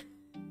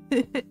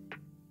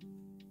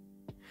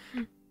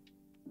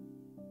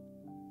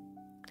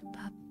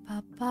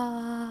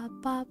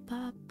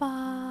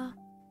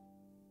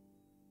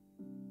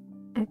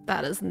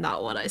 That is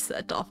not what I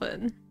said,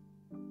 Dolphin.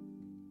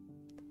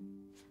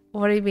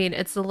 What do you mean?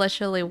 It's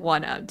literally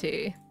 1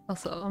 empty.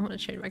 Also, I'm gonna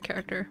change my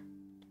character.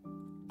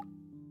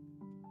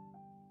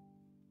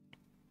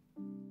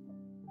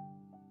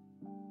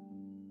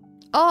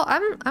 Oh,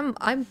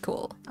 I'm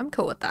cool. I'm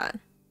cool with that.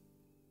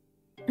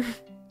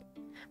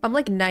 I'm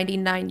like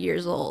 99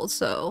 years old,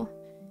 so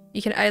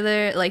you can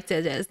either like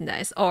this is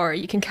nice, or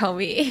you can call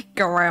me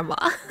grandma.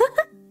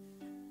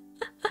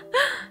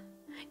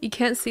 You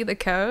can't see the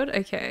code?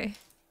 Okay.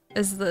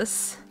 Is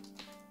this...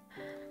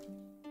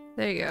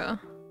 There you go.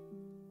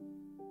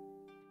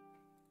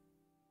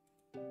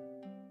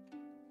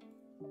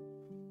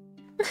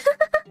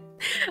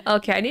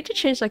 Okay, I need to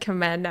change the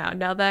command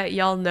now that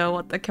y'all know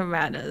what the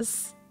command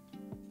is.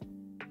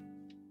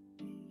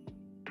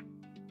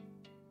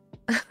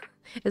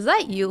 Is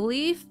that you,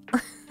 Leaf?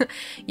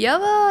 You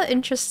have an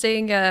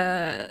interesting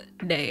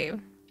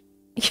name.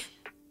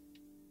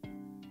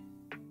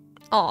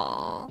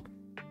 Aw,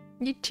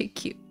 you're too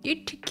cute.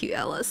 You're too cute,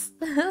 Alice.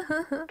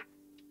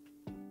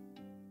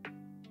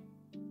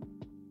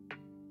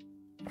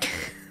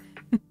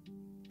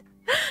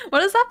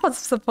 What is that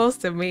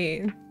supposed to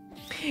mean?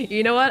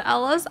 You know what,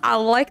 Alice? I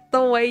like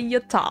the way you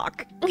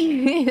talk.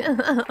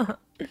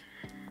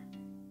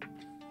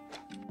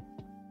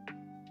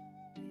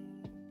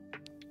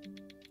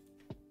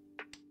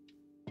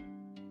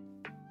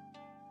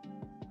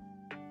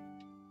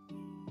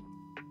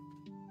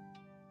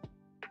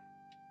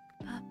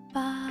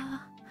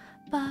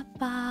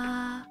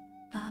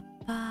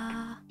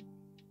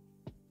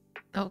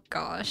 Oh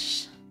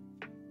gosh.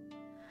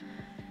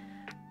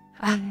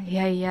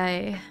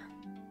 Ay.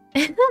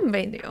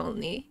 美女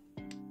only.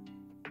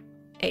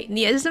 哎，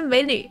你也是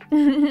美女。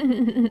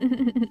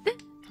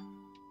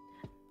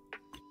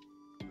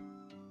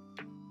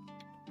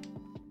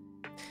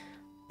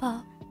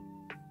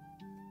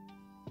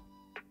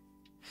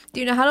Do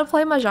you know how to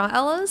play Mahjong,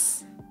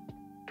 Ellis?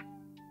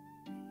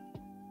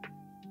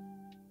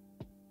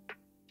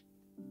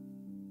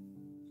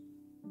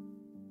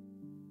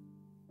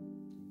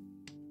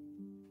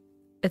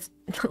 It's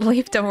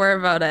Leaf, don't worry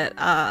about it.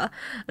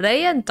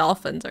 Ray and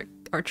dolphins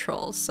are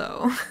trolls,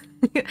 so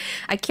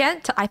I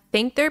can't. I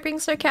think they're being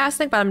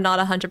sarcastic, but I'm not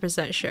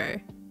 100%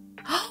 sure.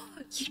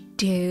 You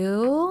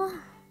do?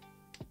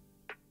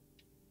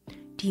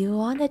 Do you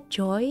want to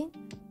join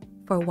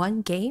for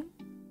 1 game?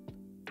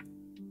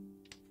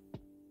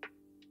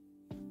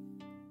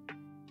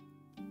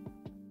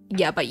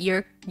 Yeah, but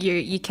you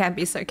can't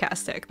be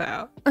sarcastic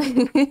though.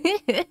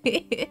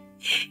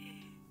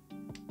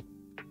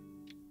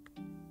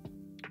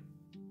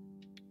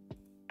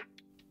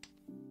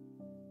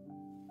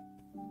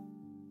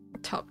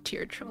 Top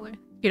tier troller.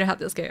 You don't have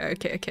this game.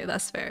 Okay,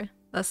 that's fair.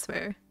 That's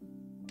fair.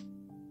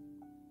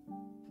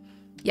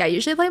 Yeah, I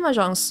usually play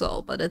Mahjong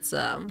Soul, but it's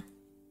on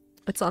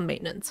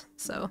maintenance,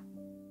 so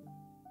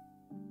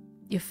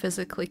you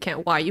physically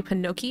can't. Why, you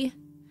Pinocchio?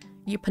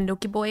 You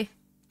Pinocchio boy?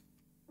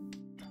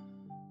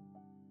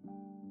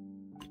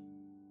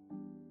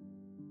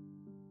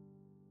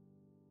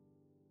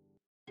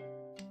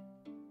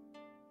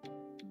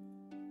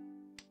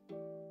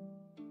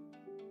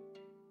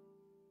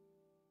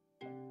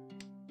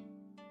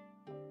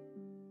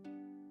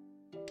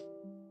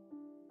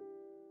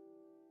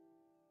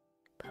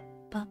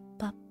 Bop,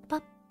 bop,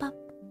 bop, bop.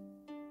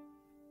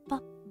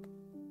 Bop.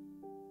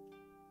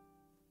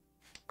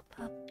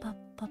 Bop, bop,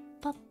 bop,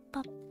 bop,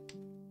 bop.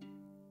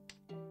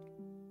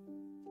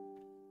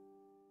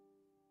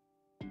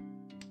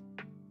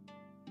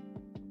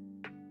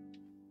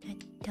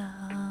 Da-da.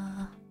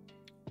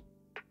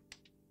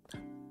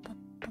 Bop, bop,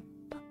 bop,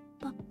 bop,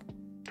 bop.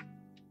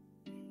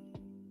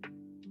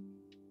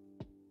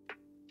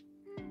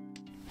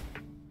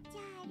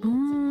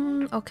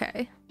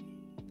 Okay.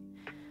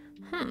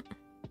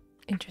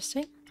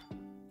 Interesting.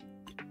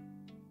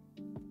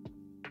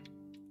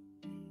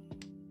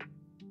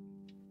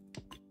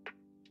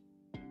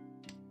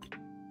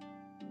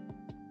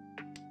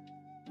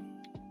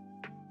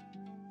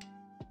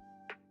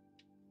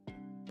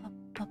 Bop,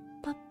 bop,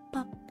 bop,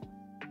 bop.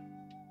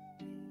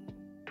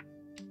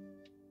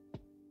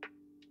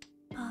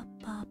 Bop,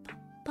 bop,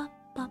 bop,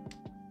 bop.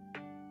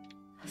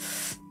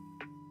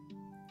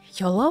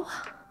 YOLO?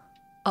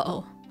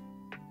 Uh-oh.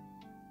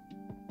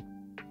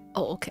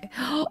 Oh, okay.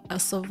 I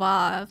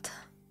survived.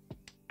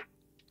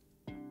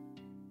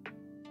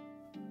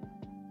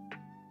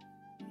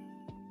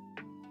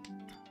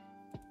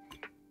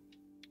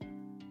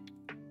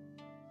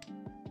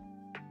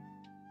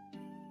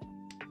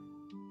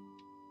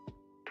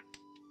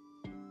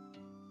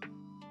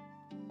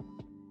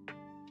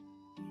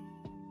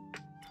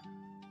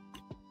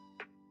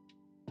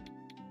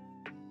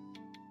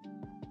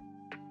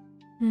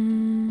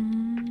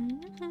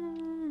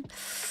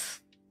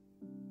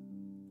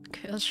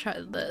 Okay, let's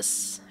try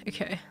this.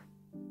 Okay.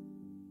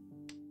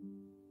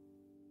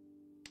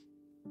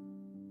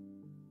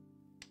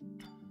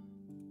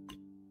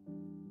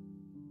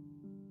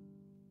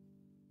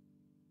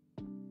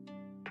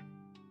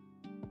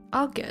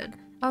 All good.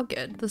 All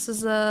good. This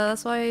is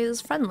that's why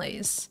it's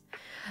friendlies.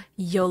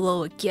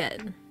 YOLO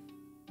again.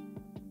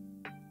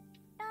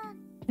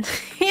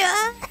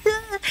 Yeah.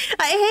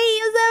 I hate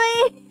you,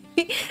 Zoe.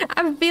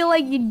 I feel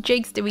like you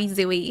jinxed me,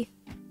 Zoe.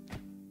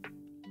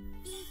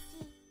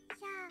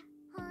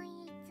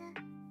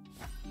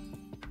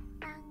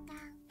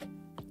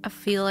 I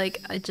feel like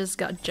I just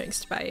got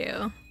jinxed by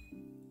you.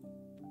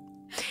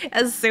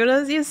 As soon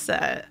as you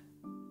said,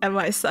 am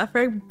I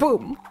suffering?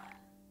 Boom!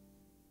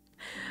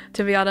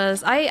 To be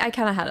honest, I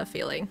kind of had a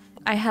feeling.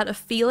 I had a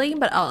feeling,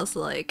 but I was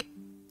like,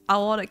 I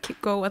want to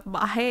keep going with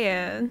my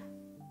hand.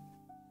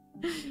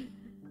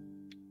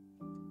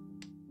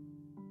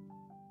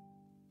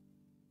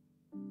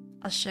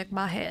 I'll shake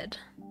my head.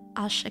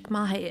 I'll shake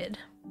my head.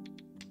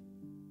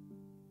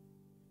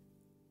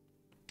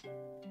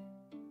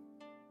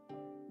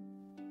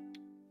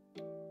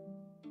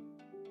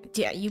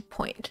 Yeah, you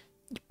point.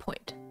 You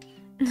point.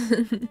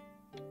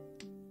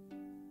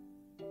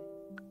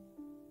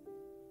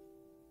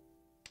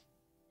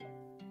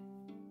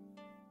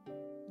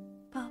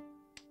 Pop,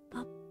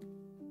 pop.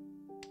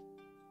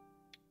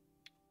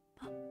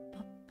 Pop,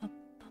 pop, pop,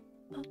 pop,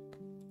 pop.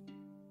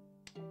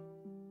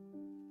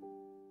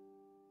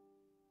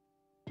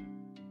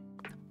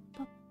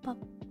 Pop, pop,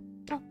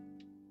 pop,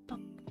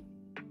 pop.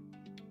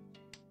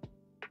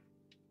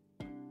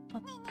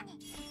 Pop.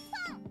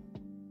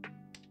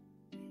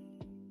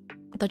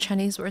 The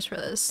Chinese words for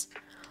this.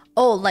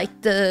 Oh,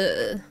 like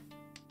the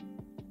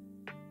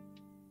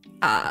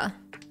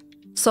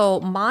so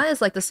ma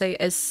is like the same,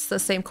 it's the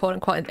same quote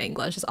unquote in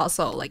English. It's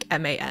also like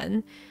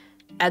MAN.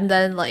 And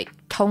then like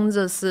筒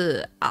子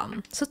是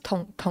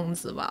筒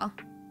子吧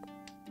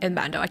in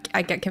Mando.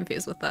 I get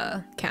confused with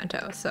the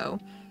Canto. So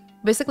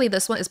basically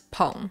this one is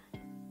pong.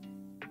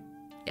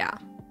 Yeah.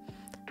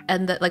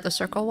 And the, like the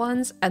circle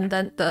ones, and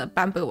then the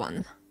bamboo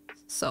one.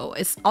 So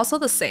it's also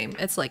the same.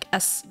 It's like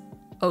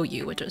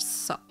SOU, which is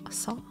saw.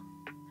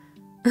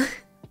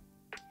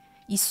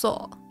 You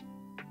saw.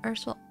 Or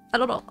saw. I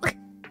don't know.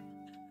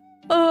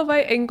 Oh,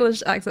 my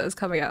English accent is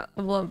coming out.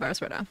 I'm a little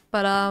embarrassed right now.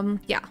 But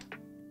yeah.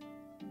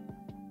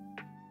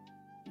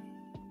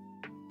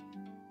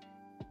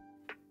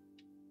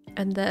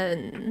 And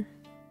then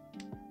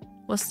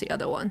what's the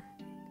other one?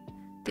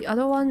 The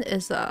other one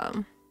is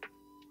huh?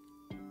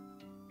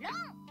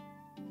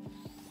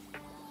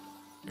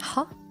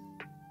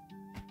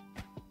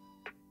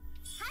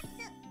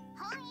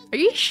 Are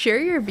you sure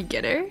you're a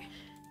beginner?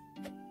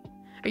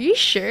 Are you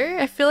sure?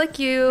 I feel like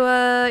you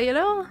you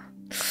know?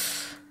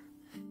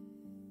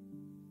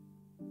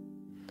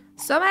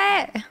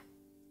 Somme!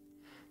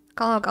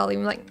 Call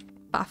Galim like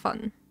 8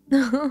分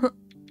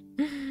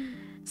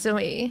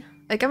Zumi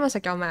你今日食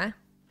咗咩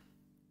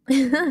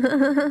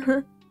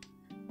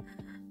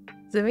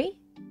Zumi?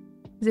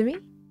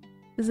 Zumi?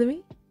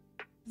 Zumi?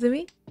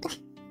 Zumi?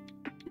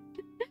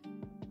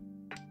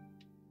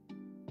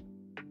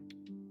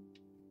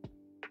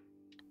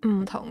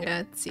 唔同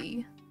嘅字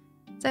即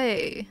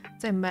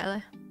係咩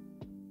咧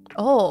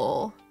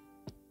哦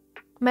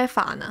咩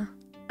飯啊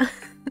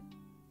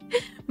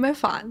咩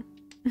飯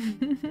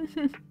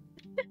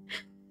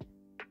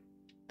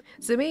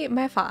Zumi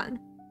咩飯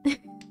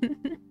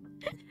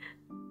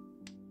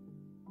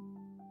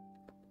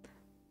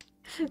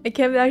I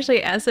can't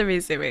actually answer me,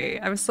 Zumi.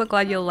 I'm so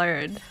glad you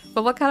learned.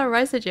 But what kind of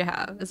rice did you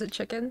have? Is it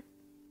chicken?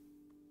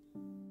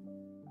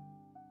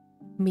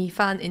 Me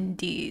fan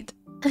indeed.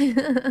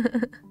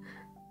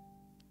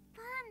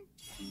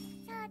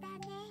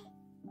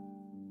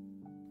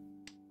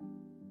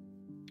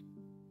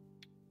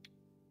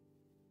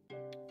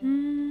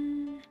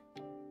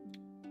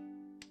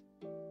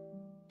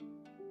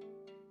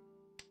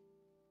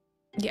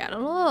 Yeah, I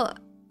don't know.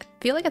 I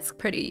feel like it's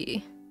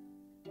pretty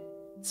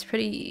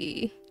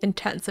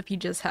intense if you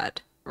just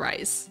had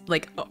rice,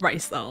 like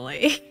rice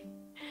only.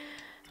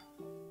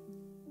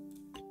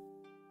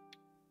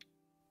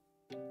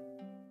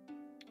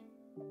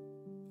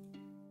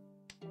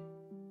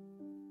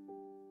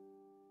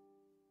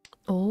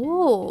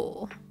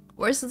 Oh,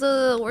 where's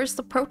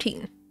the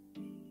protein?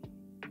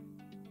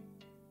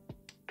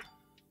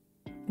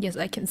 Yes,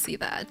 I can see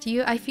that.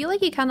 I feel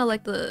like you kind of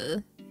like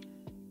the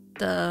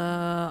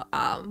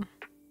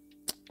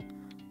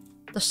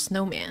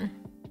snowman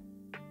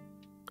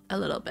a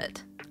little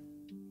bit.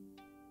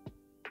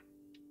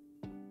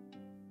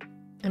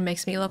 It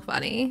makes me look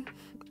funny.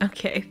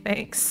 Okay,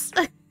 thanks.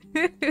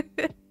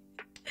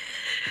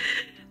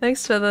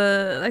 Thanks for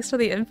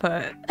the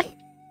input.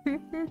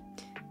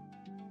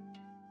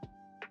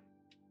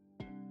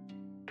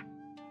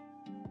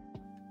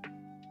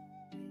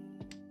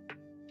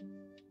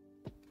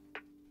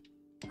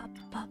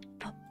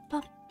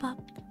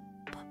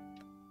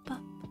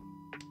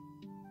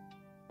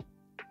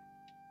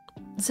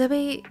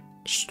 Zibby,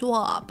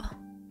 stop.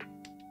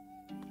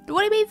 What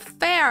do you mean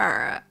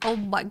fair? Oh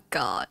my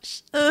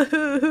gosh.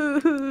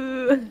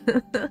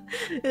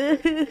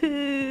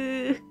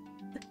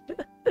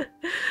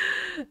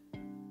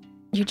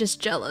 You're just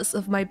jealous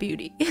of my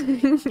beauty.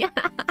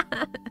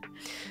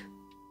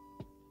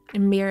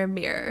 Mirror,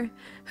 mirror,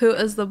 who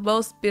is the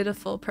most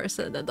beautiful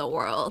person in the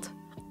world?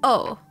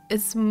 Oh,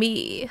 it's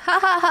me. Ha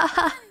ha ha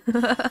ha.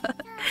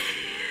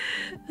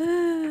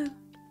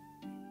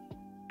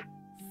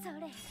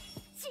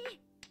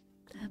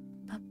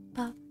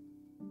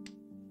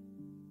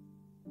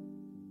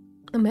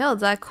 没有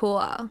在哭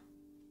啊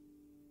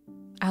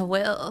I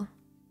will.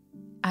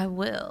 I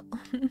will.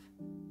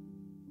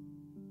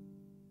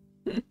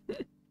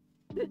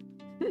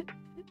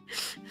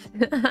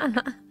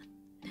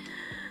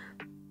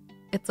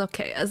 It's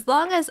okay. As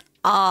long as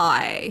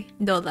I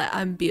know that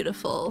I'm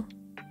beautiful,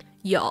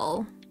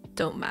 y'all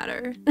don't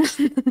matter.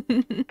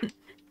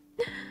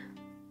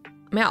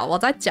 没有，我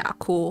在假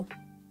哭。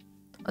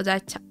我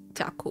在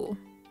假哭。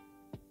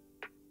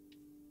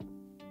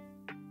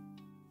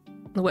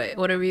Wait,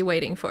 what are we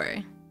waiting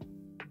for?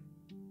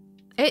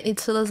 哎，你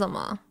吃了什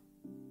么？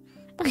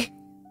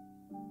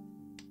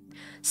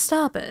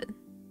 Stop it.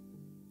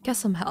 Get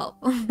some help.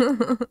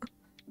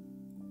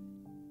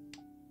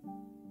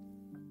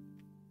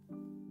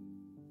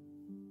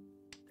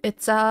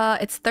 It's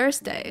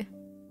Thursday.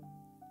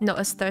 No,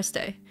 it's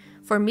Thursday.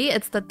 For me,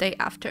 it's the day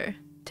after.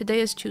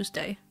 Today is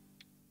Tuesday.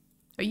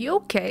 Are you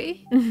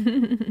okay?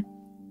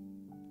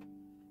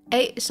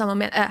 哎，什么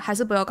面？哎，还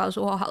是不要告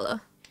诉我好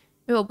了，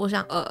因为我不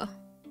想饿。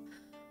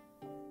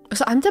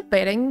So I'm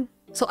debating.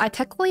 So I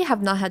technically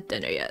have not had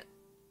dinner yet,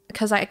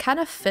 because I kind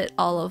of fit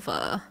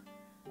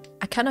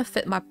I kind of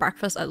fit my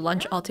breakfast and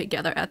lunch all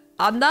together at.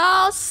 Oh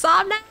no,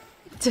 Sonic!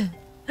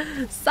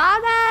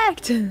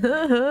 Sonic!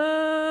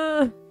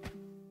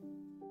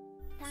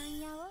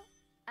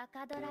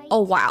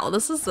 Oh wow,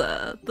 this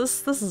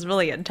is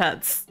really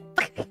intense.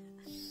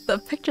 The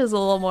picture's a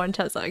little more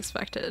intense than I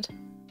expected.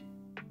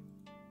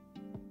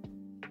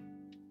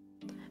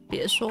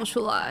 别说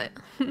出来。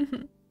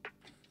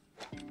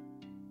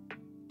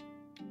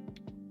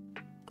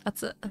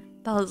That's it.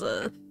 That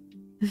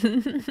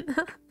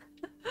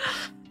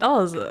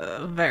was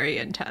very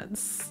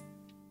intense.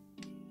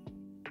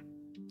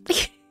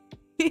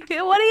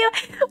 What do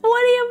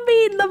you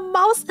mean? The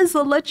mouse is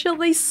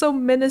literally so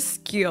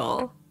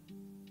minuscule.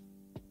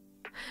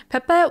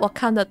 Pepe, 我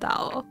看得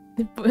到，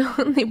你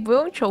不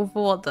用重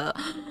复我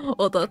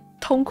的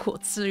痛苦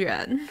资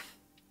源。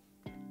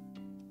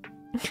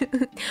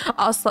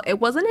Also, it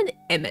wasn't an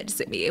image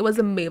to me, it was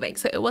a moving,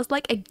 so it was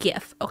like a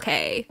GIF,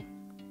 okay?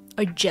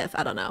 Or GIF,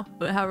 I don't know,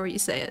 however you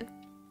say it.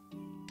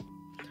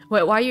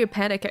 Wait, why are you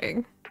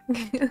panicking?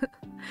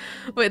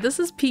 Wait, this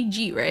is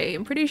PG, right?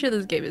 I'm pretty sure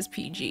this game is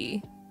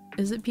PG.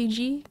 Is it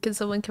PG? Can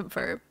someone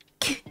confirm?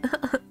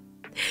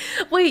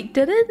 Wait,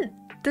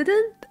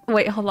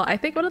 wait, hold on, I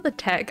think one of the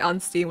tag on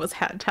Steam was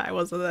hentai,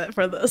 wasn't it,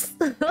 for this?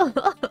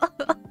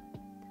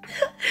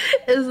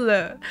 Isn't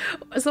it?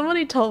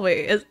 Somebody told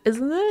me,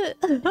 isn't it?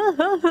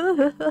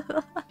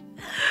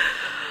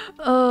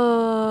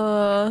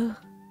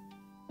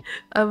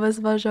 I miss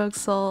my Jong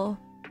soul.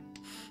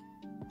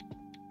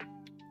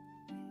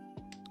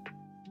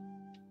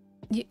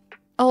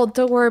 Oh,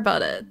 don't worry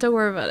about it. Don't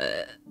worry about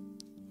it.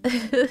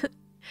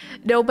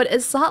 No, but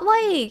it's not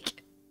like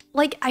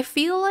I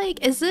feel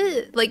like, is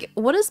it like,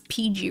 what is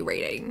PG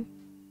rating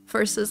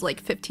versus like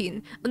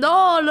 15?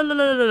 No, no, no,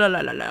 no, no, no,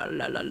 no, no, no,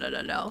 no, no, no,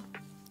 no, no.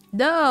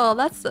 No,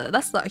 that's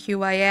not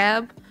who I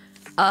am.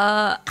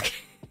 I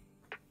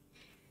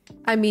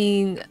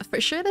mean, for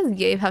sure this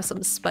game has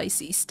some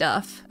spicy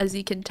stuff. As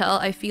you can tell,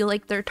 I feel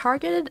like their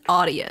targeted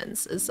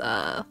audience is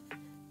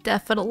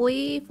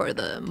definitely for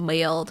the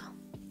mailed.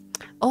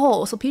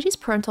 Oh, so PG's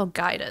parental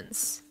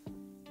guidance.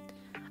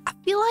 I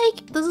feel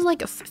like this is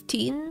like a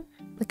 15,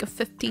 like a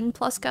 15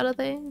 plus kind of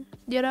thing,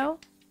 you know?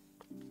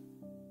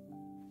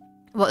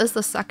 What is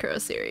the Sakura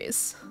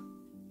series?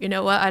 You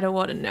know what? I don't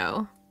want to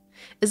know.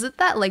 Is it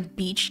that like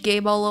beach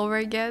game all over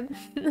again?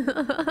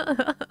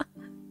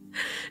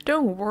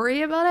 Don't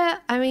worry about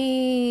it. I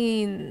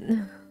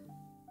mean...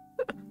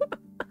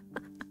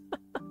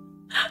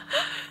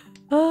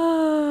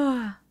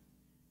 Ah,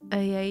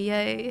 ay ay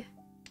ay.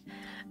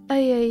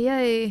 Ay ay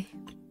ay.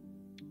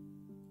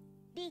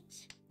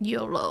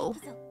 YOLO.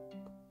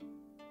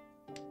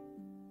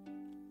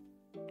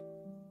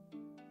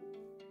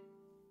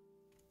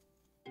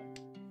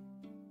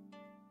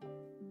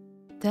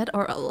 Dead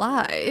or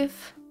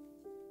alive?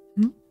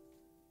 Hmm?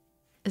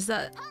 Is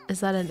that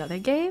another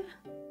game?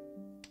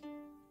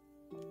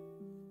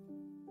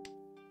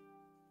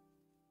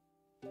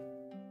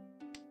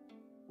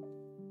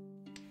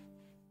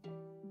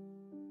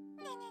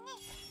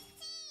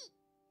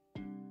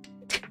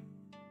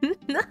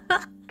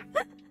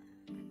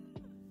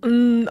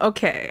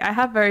 Okay, I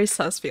have very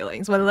sus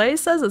feelings. When Lei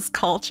says it's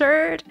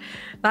cultured,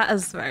 that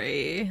is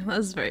very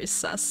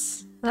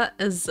sus. That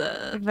is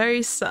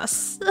very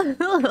sus.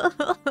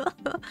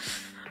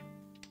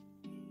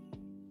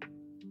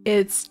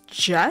 It's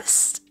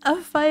just a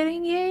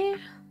fighting game?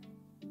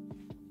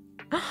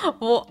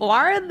 Well,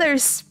 why are there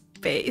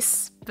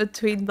space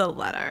between the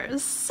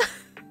letters?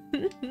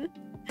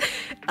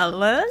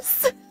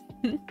 Ellis?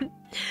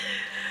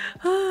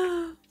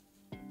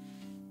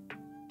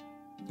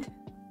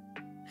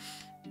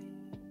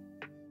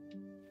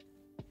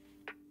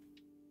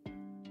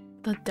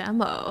 The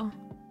demo.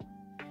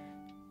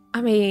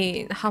 I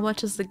mean, how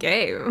much is the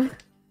game?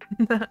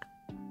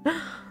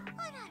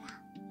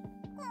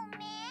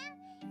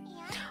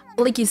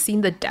 Like, you've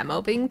seen the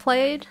demo being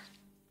played?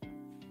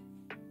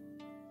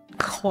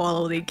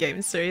 Quality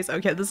game series.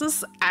 Okay, this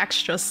is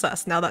extra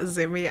sus now that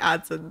Zimi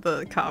adds in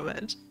the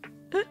comment.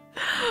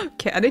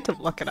 Okay, I need to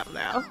look it up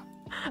now.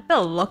 I'm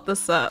gonna look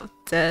this up.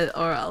 Dead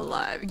or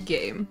Alive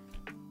game.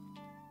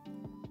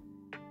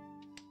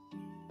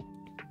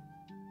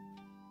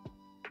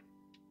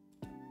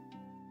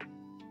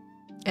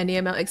 Any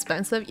amount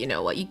expensive? You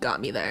know what? You got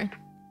me there.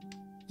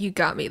 You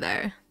got me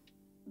there.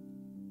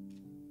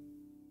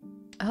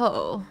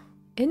 Oh,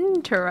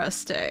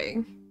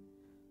 interesting.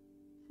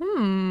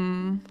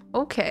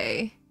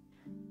 Okay.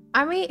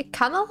 I mean, it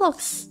kind of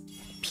looks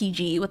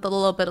PG with a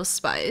little bit of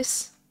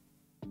spice.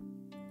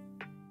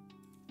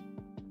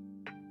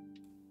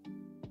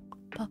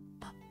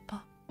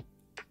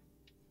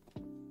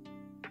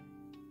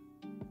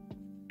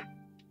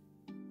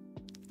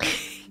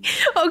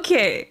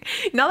 Okay,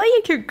 now that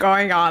you keep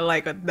going on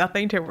like with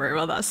nothing to worry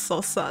about, that's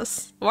so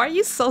sus. Why are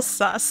you so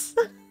sus?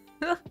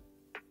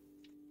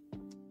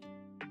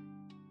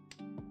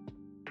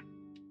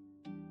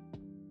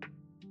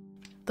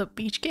 The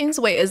beach games?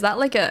 Wait, is that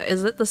like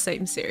is it the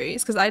same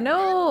series? Because I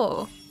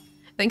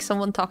think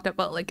someone talked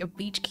about like a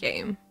beach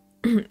game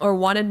or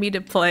wanted me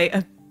to play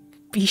a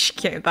beach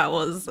game that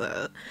was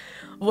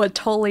would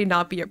totally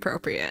not be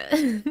appropriate.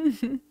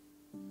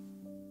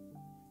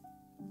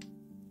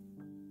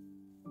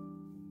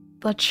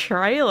 The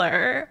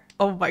trailer.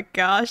 Oh my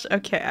gosh.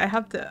 Okay, I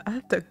have to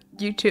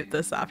YouTube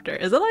this after.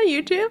 Is it on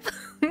YouTube?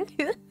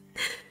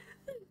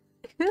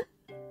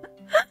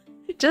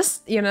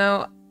 Just, you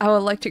know, I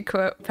would like to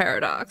quote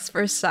Paradox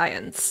for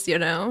science, you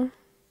know?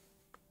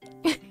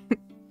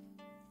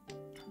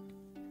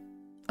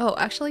 Oh,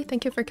 actually,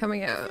 thank you for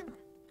coming out.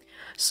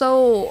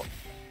 So,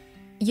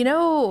 you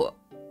know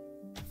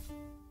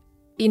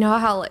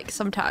how like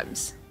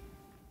sometimes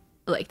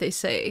like they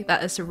say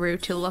that it's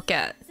rude to look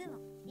at,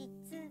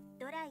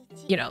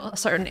 you know,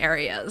 certain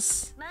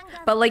areas.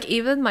 But like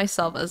even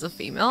myself as a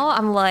female,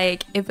 I'm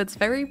like, if it's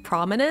very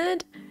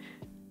prominent,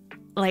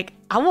 like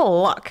I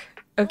will look,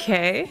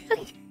 okay?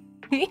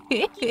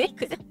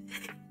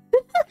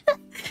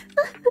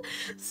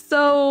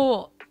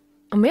 So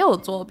没有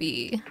作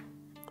弊.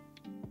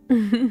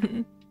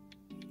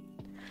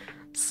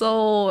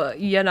 So,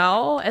 you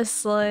know,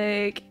 it's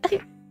like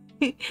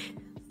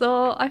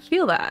so I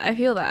feel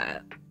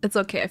that. It's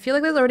okay. I feel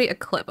like there's already a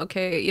clip,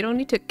 okay? You don't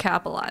need to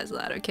capitalize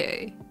that,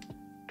 okay?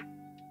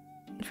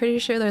 I'm pretty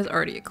sure there's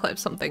already a clip,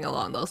 something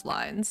along those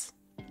lines.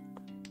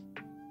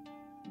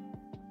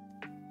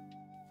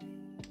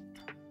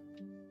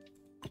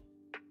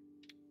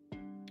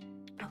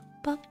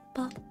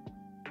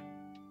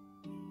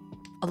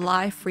 A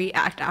live free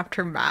act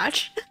after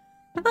match?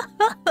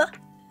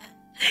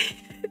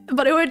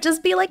 But it would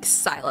just be like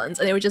silence,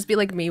 and it would just be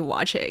like me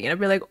watching, and I'd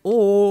be like,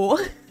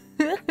 oh.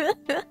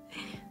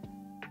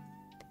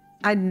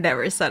 I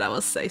never said I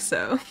would say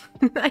so.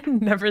 I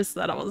never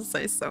said I would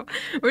say so.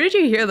 Where did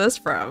you hear this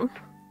from?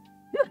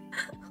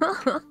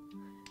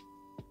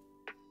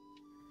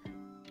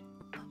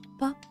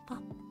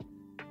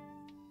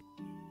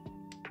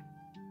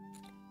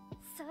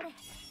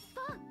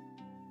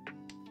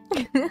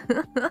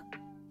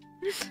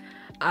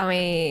 I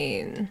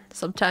mean,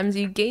 sometimes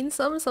you gain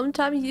some,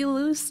 sometimes you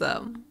lose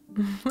some.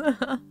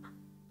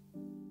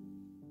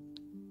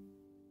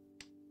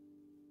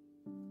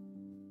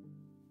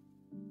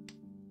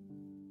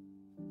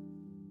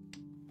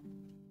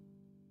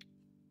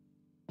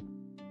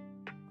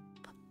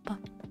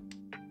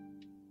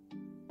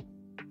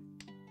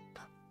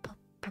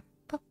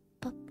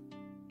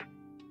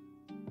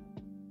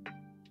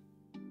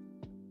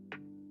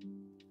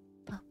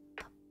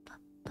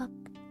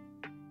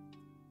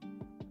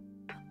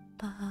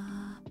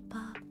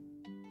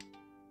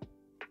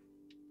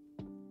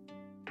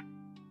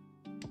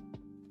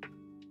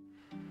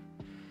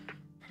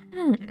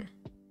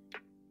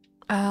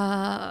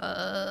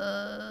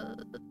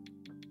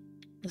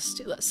 Let's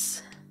do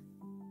this.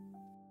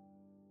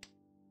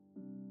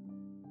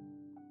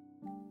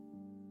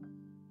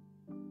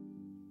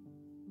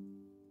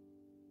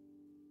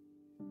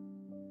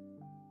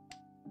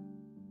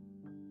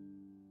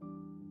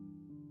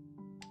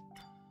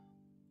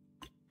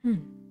 Do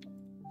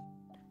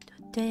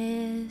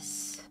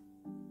this.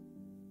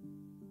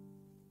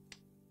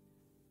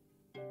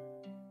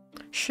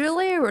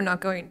 Surely we're not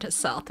going to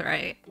south,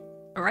 right?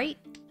 Right?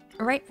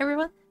 Right,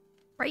 everyone?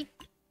 Right?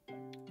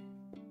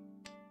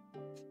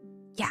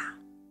 Yeah.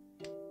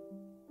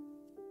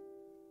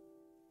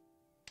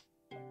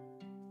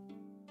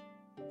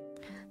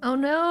 Oh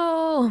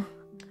no!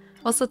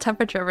 What's the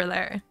temperature over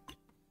there?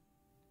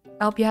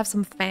 I hope you have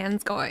some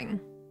fans going.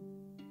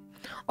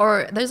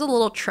 Or there's a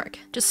little trick.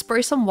 Just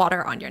spray some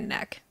water on your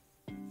neck.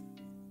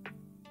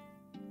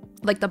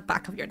 Like the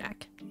back of your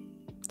neck.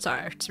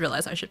 Sorry, I just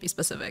realized I should be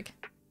specific.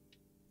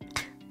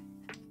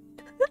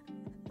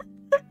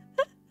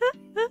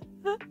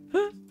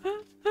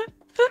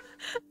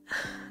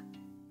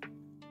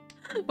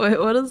 Wait,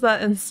 what is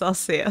that in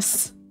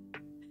Celsius?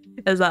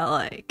 Is that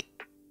like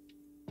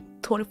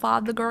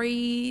 25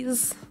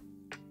 degrees?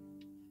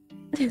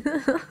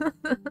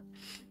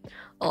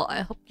 Oh,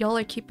 I hope y'all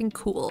are keeping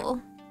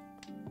cool.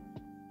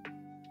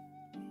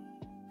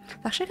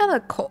 It's actually kind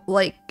of cold,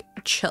 like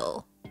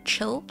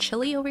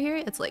chilly over here.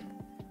 It's like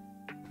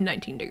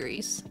 19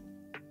 degrees.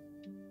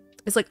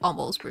 It's like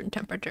almost room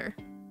temperature.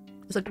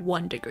 It's like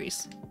 1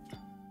 degrees.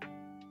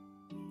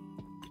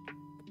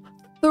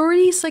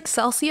 36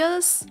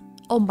 Celsius?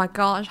 Oh my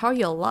gosh, how are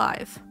you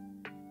alive?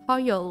 How are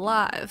you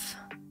alive?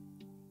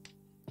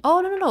 Oh,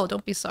 no,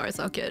 don't be sorry, it's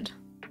all good.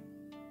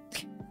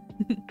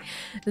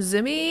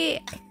 Zimmy?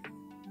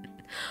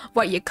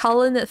 What, you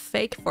calling it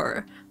fake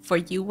for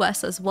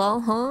US as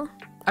well, huh?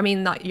 I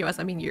mean, not US,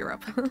 I mean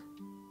Europe.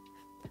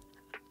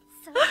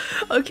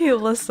 Okay,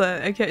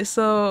 listen. Okay,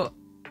 so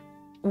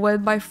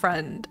when my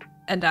friend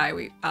and I,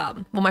 when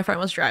my friend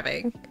was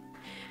driving,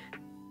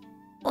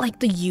 like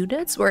the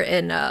units were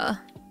in,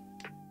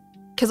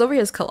 because over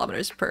here is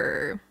kilometers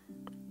per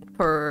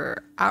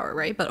hour,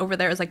 right? But over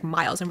there is like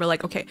miles, and we're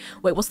like, okay,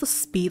 wait, what's the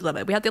speed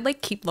limit? We had to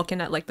like keep looking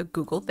at like the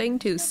Google thing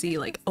to see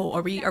like, oh,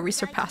 are we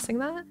surpassing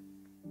that?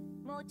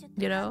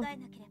 You know?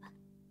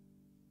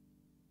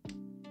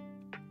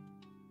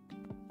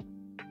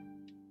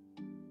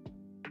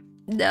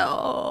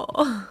 No.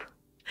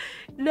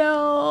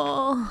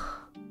 No.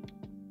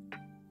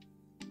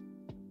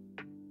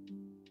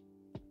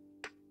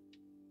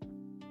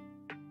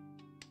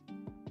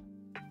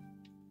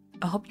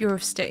 I hope you're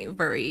staying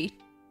very,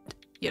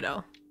 you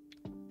know,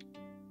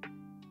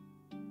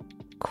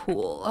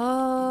 cool.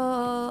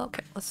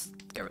 Okay, let's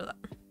get rid of that.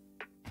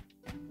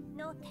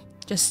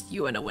 Just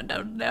you in a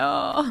window.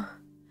 No.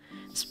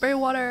 Spray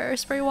water,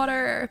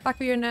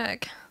 back of your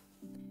neck.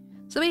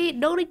 So we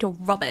no need to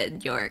rub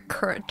in your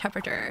current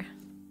temperature.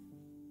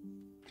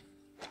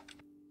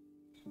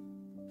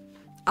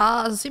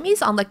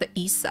 Zumi's on like the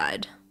east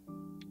side,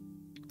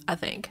 I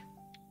think.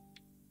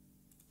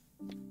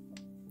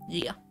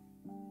 Yeah.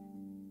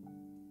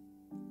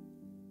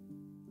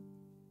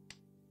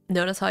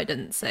 Notice how I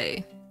didn't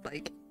say,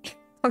 like,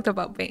 talked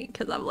about Maine,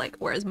 because I'm like,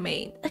 where's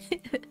Maine?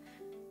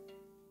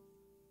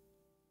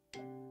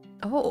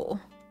 Oh.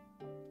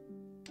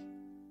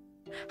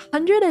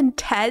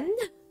 110?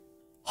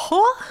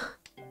 Huh?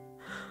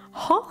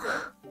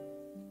 Huh?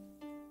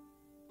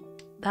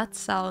 That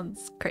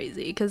sounds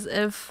crazy, because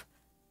if,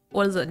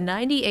 what is it,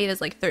 98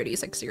 is like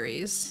 36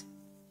 degrees.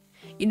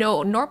 You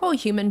know, normal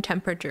human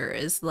temperature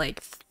is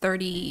like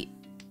 30,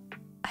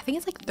 I think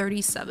it's like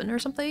 37 or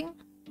something.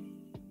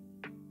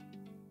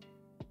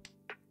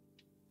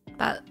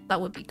 That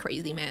would be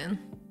crazy, man.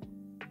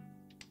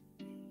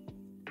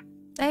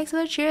 Thanks for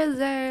the cheers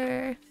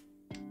there.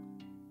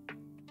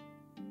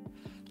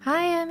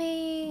 Hi,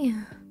 Emmy.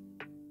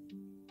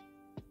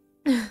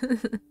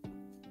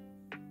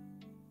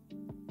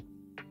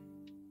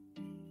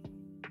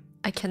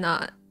 I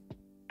cannot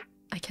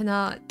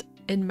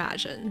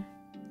imagine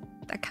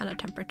that kind of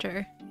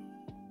temperature.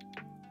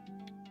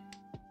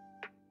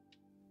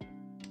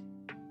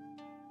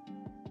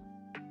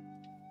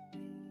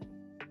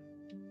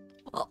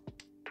 Well,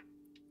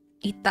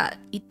 eat that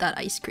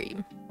ice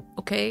cream,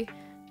 okay?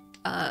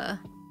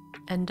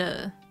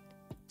 And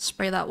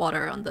spray that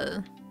water on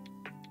the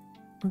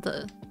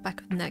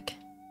back of the neck.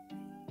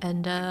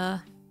 And I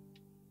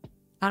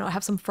don't know,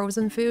 have some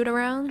frozen food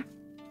around.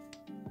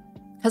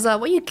 Because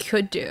what you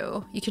could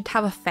do, you could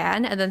have a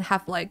fan and then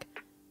have like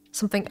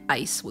something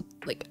ice with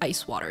like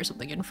ice water or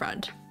something in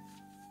front.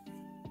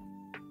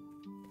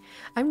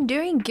 I'm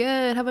doing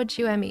good. How about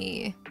you,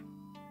 Emmy?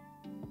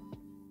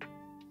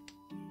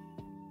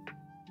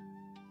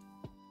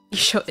 You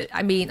show it.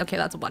 I mean, okay,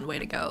 that's one way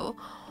to go.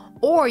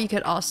 Or you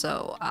could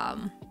also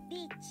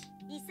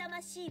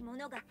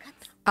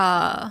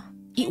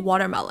eat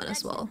watermelon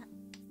as well.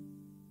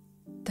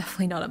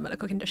 Definitely not a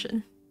medical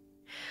condition.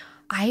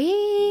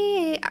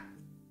 I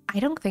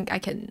don't think I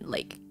can,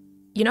 like,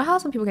 you know how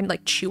some people can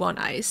like chew on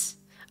ice?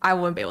 I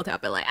wouldn't be able to.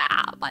 I'd be like,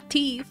 ah, my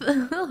teeth.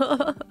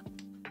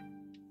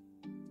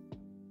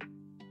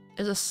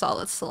 There's a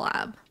solid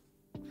slab.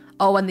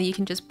 Oh, and then you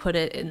can just put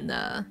it in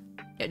the,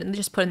 yeah, then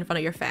just put it in front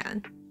of your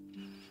fan.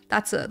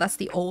 That's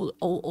the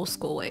old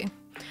school way.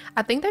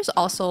 I think there's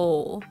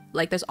also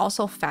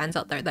fans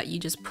out there that you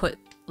just put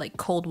like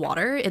cold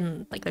water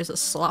in, like there's a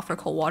slot for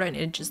cold water and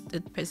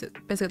it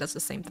basically does the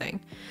same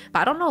thing. But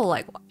I don't know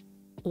like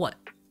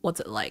what's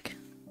it like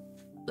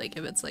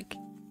if it's like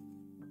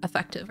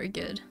effective or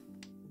good.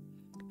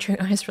 Chewing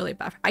on is really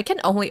bad. I can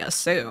only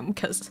assume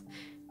because,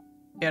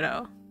 you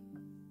know,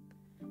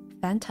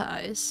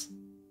 Fanta.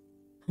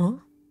 Huh?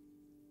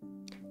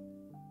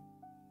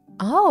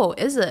 Oh,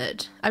 is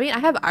it? I mean, I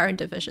have iron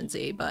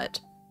deficiency, but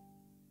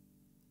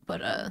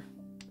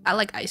I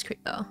like ice cream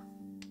though.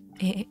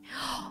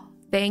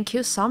 Thank you,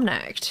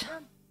 Somnact.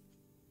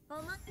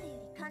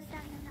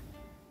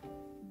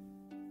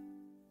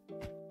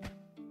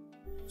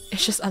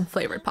 It's just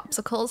unflavored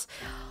popsicles.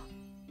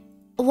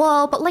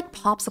 Well, but like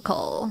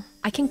popsicle,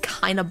 I can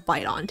kind of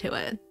bite onto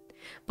it.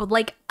 But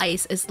like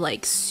ice is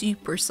like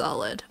super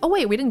solid. Oh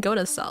wait, we didn't go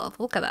to South.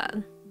 Look at that.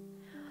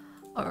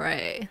 All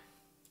right.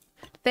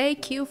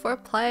 Thank you for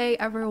playing,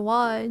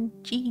 everyone.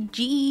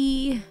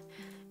 GG.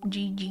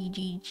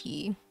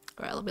 GG.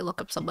 All right, let me look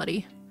up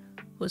somebody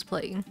who's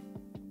playing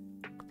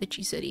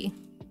RiichiCity.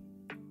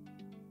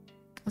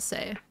 Let's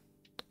see.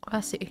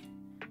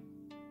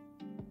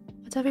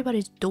 What's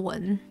everybody's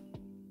doing?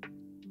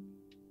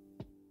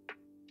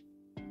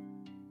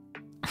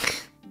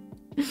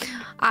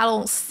 I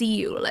don't see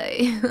you, like.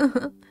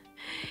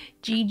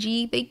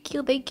 GG,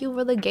 thank you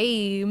for the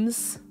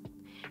games.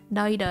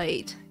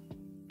 Night.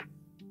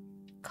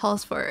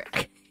 Calls for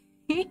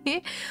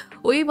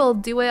we will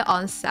do it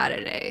on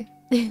Saturday.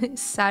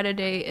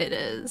 Saturday it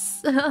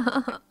is.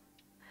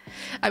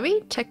 I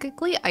mean,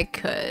 technically I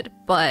could,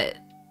 but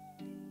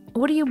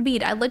what do you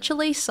mean? I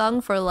literally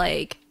sung for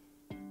like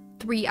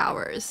 3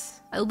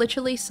 hours. I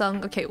literally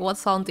sung. Okay, what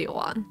song do you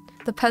want?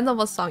 Depends on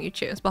what song you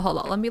choose. But hold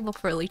on, let me look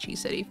for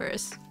RiichiCity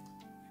first.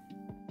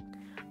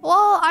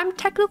 Well, I'm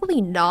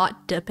technically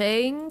not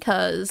dipping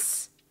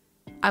because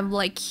I'm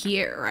like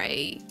here,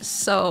 right?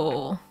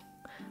 So,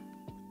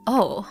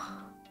 oh,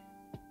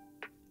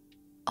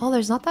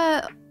 there's not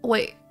that.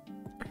 Wait,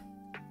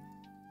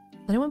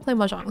 does anyone play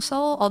Mahjong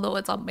Soul? Although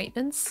it's on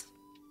maintenance.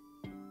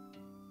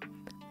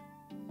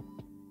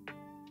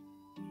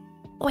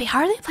 Wait,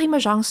 how are they playing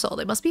Mahjong Soul?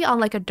 They must be on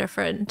like a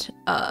different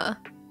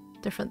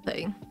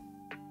thing.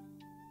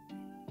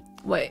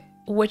 Wait,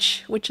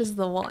 which is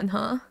the one,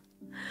 huh?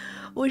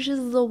 Which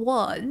is the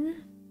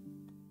one?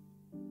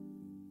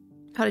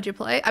 How did you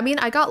play? I mean,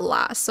 I got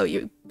last, so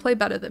you play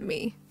better than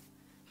me.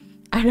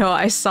 I know,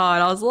 I saw it.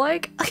 I was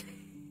like,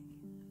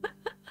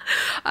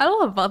 I don't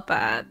know about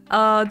that.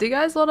 Do you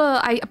guys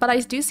wanna? But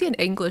I do see an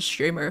English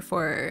streamer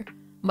for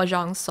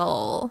Mahjong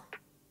Soul,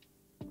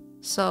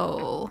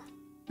 so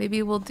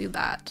maybe we'll do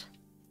that.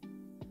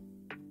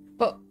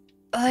 But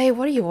hey,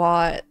 what do you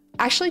want?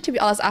 Actually, to be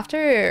honest,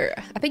 after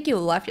I think you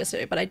left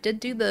yesterday, but I did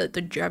do the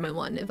German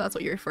one, if that's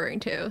what you're referring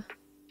to.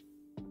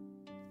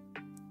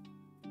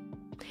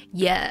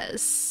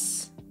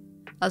 Yes,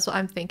 that's what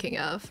I'm thinking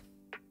of.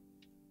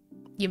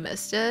 You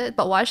missed it,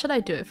 but why should I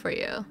do it for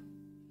you?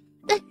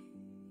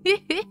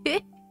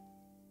 Wait,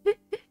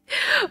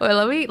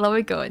 let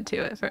me go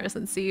into it first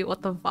and see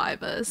what the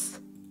vibe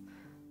is.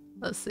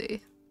 Let's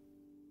see.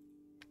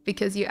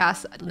 Because you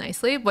asked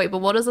nicely. Wait, but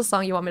what is the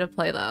song you want me to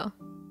play though?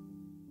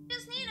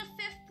 Just need a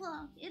fifth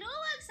plug. It all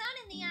works out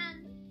in the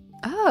end.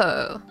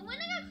 Oh. And when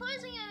I got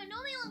close, when you're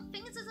normally long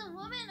fingers as a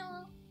woman,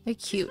 or they're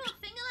cute.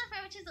 finger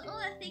left, which is all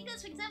the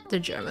fingers, for example. The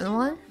German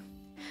one?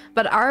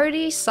 But I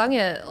already sung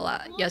it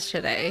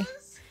yesterday.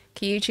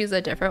 Can you choose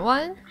a different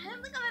one? I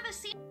don't think I've ever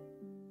seen.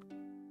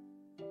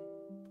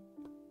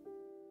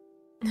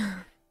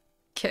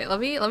 Okay, let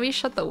me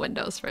shut the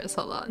windows first.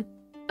 Hold on.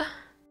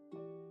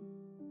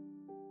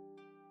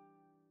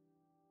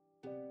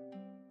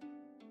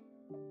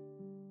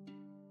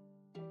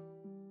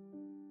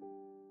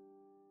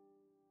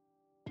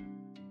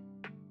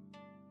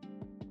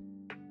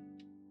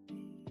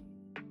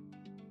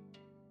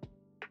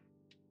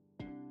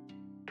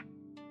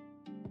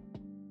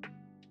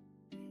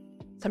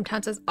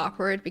 Sometimes it's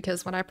awkward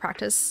because when I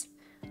practice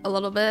a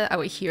little bit, I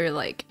would hear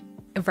like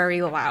a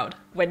very loud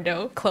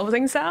window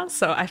closing sound,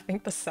 so I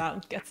think the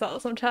sound gets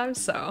out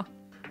sometimes, so.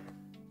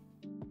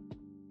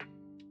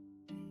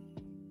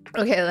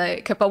 Okay,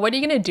 like, but what are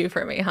you gonna do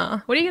for me, huh?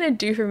 What are you gonna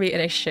do for me in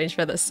exchange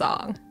for this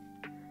song?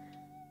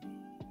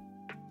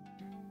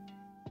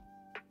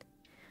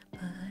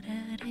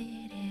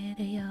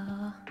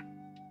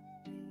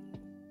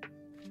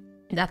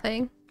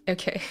 Nothing?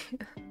 Okay.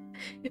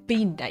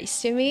 Be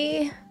nice to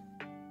me?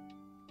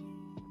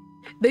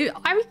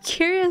 I'm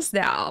curious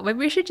now. Maybe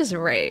we should just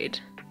raid.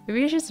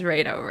 Maybe we should just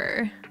raid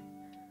over.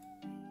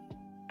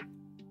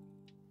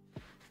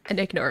 And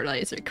ignore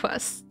Lily's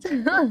request.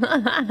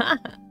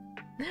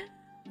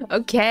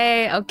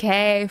 Okay,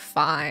 okay,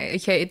 fine.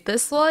 Okay,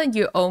 this one,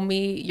 you owe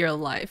me your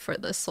life for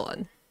this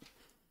one.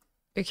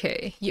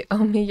 Okay, you owe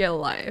me your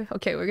life.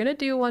 Okay, we're gonna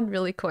do one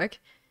really quick.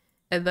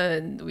 And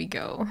then we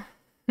go.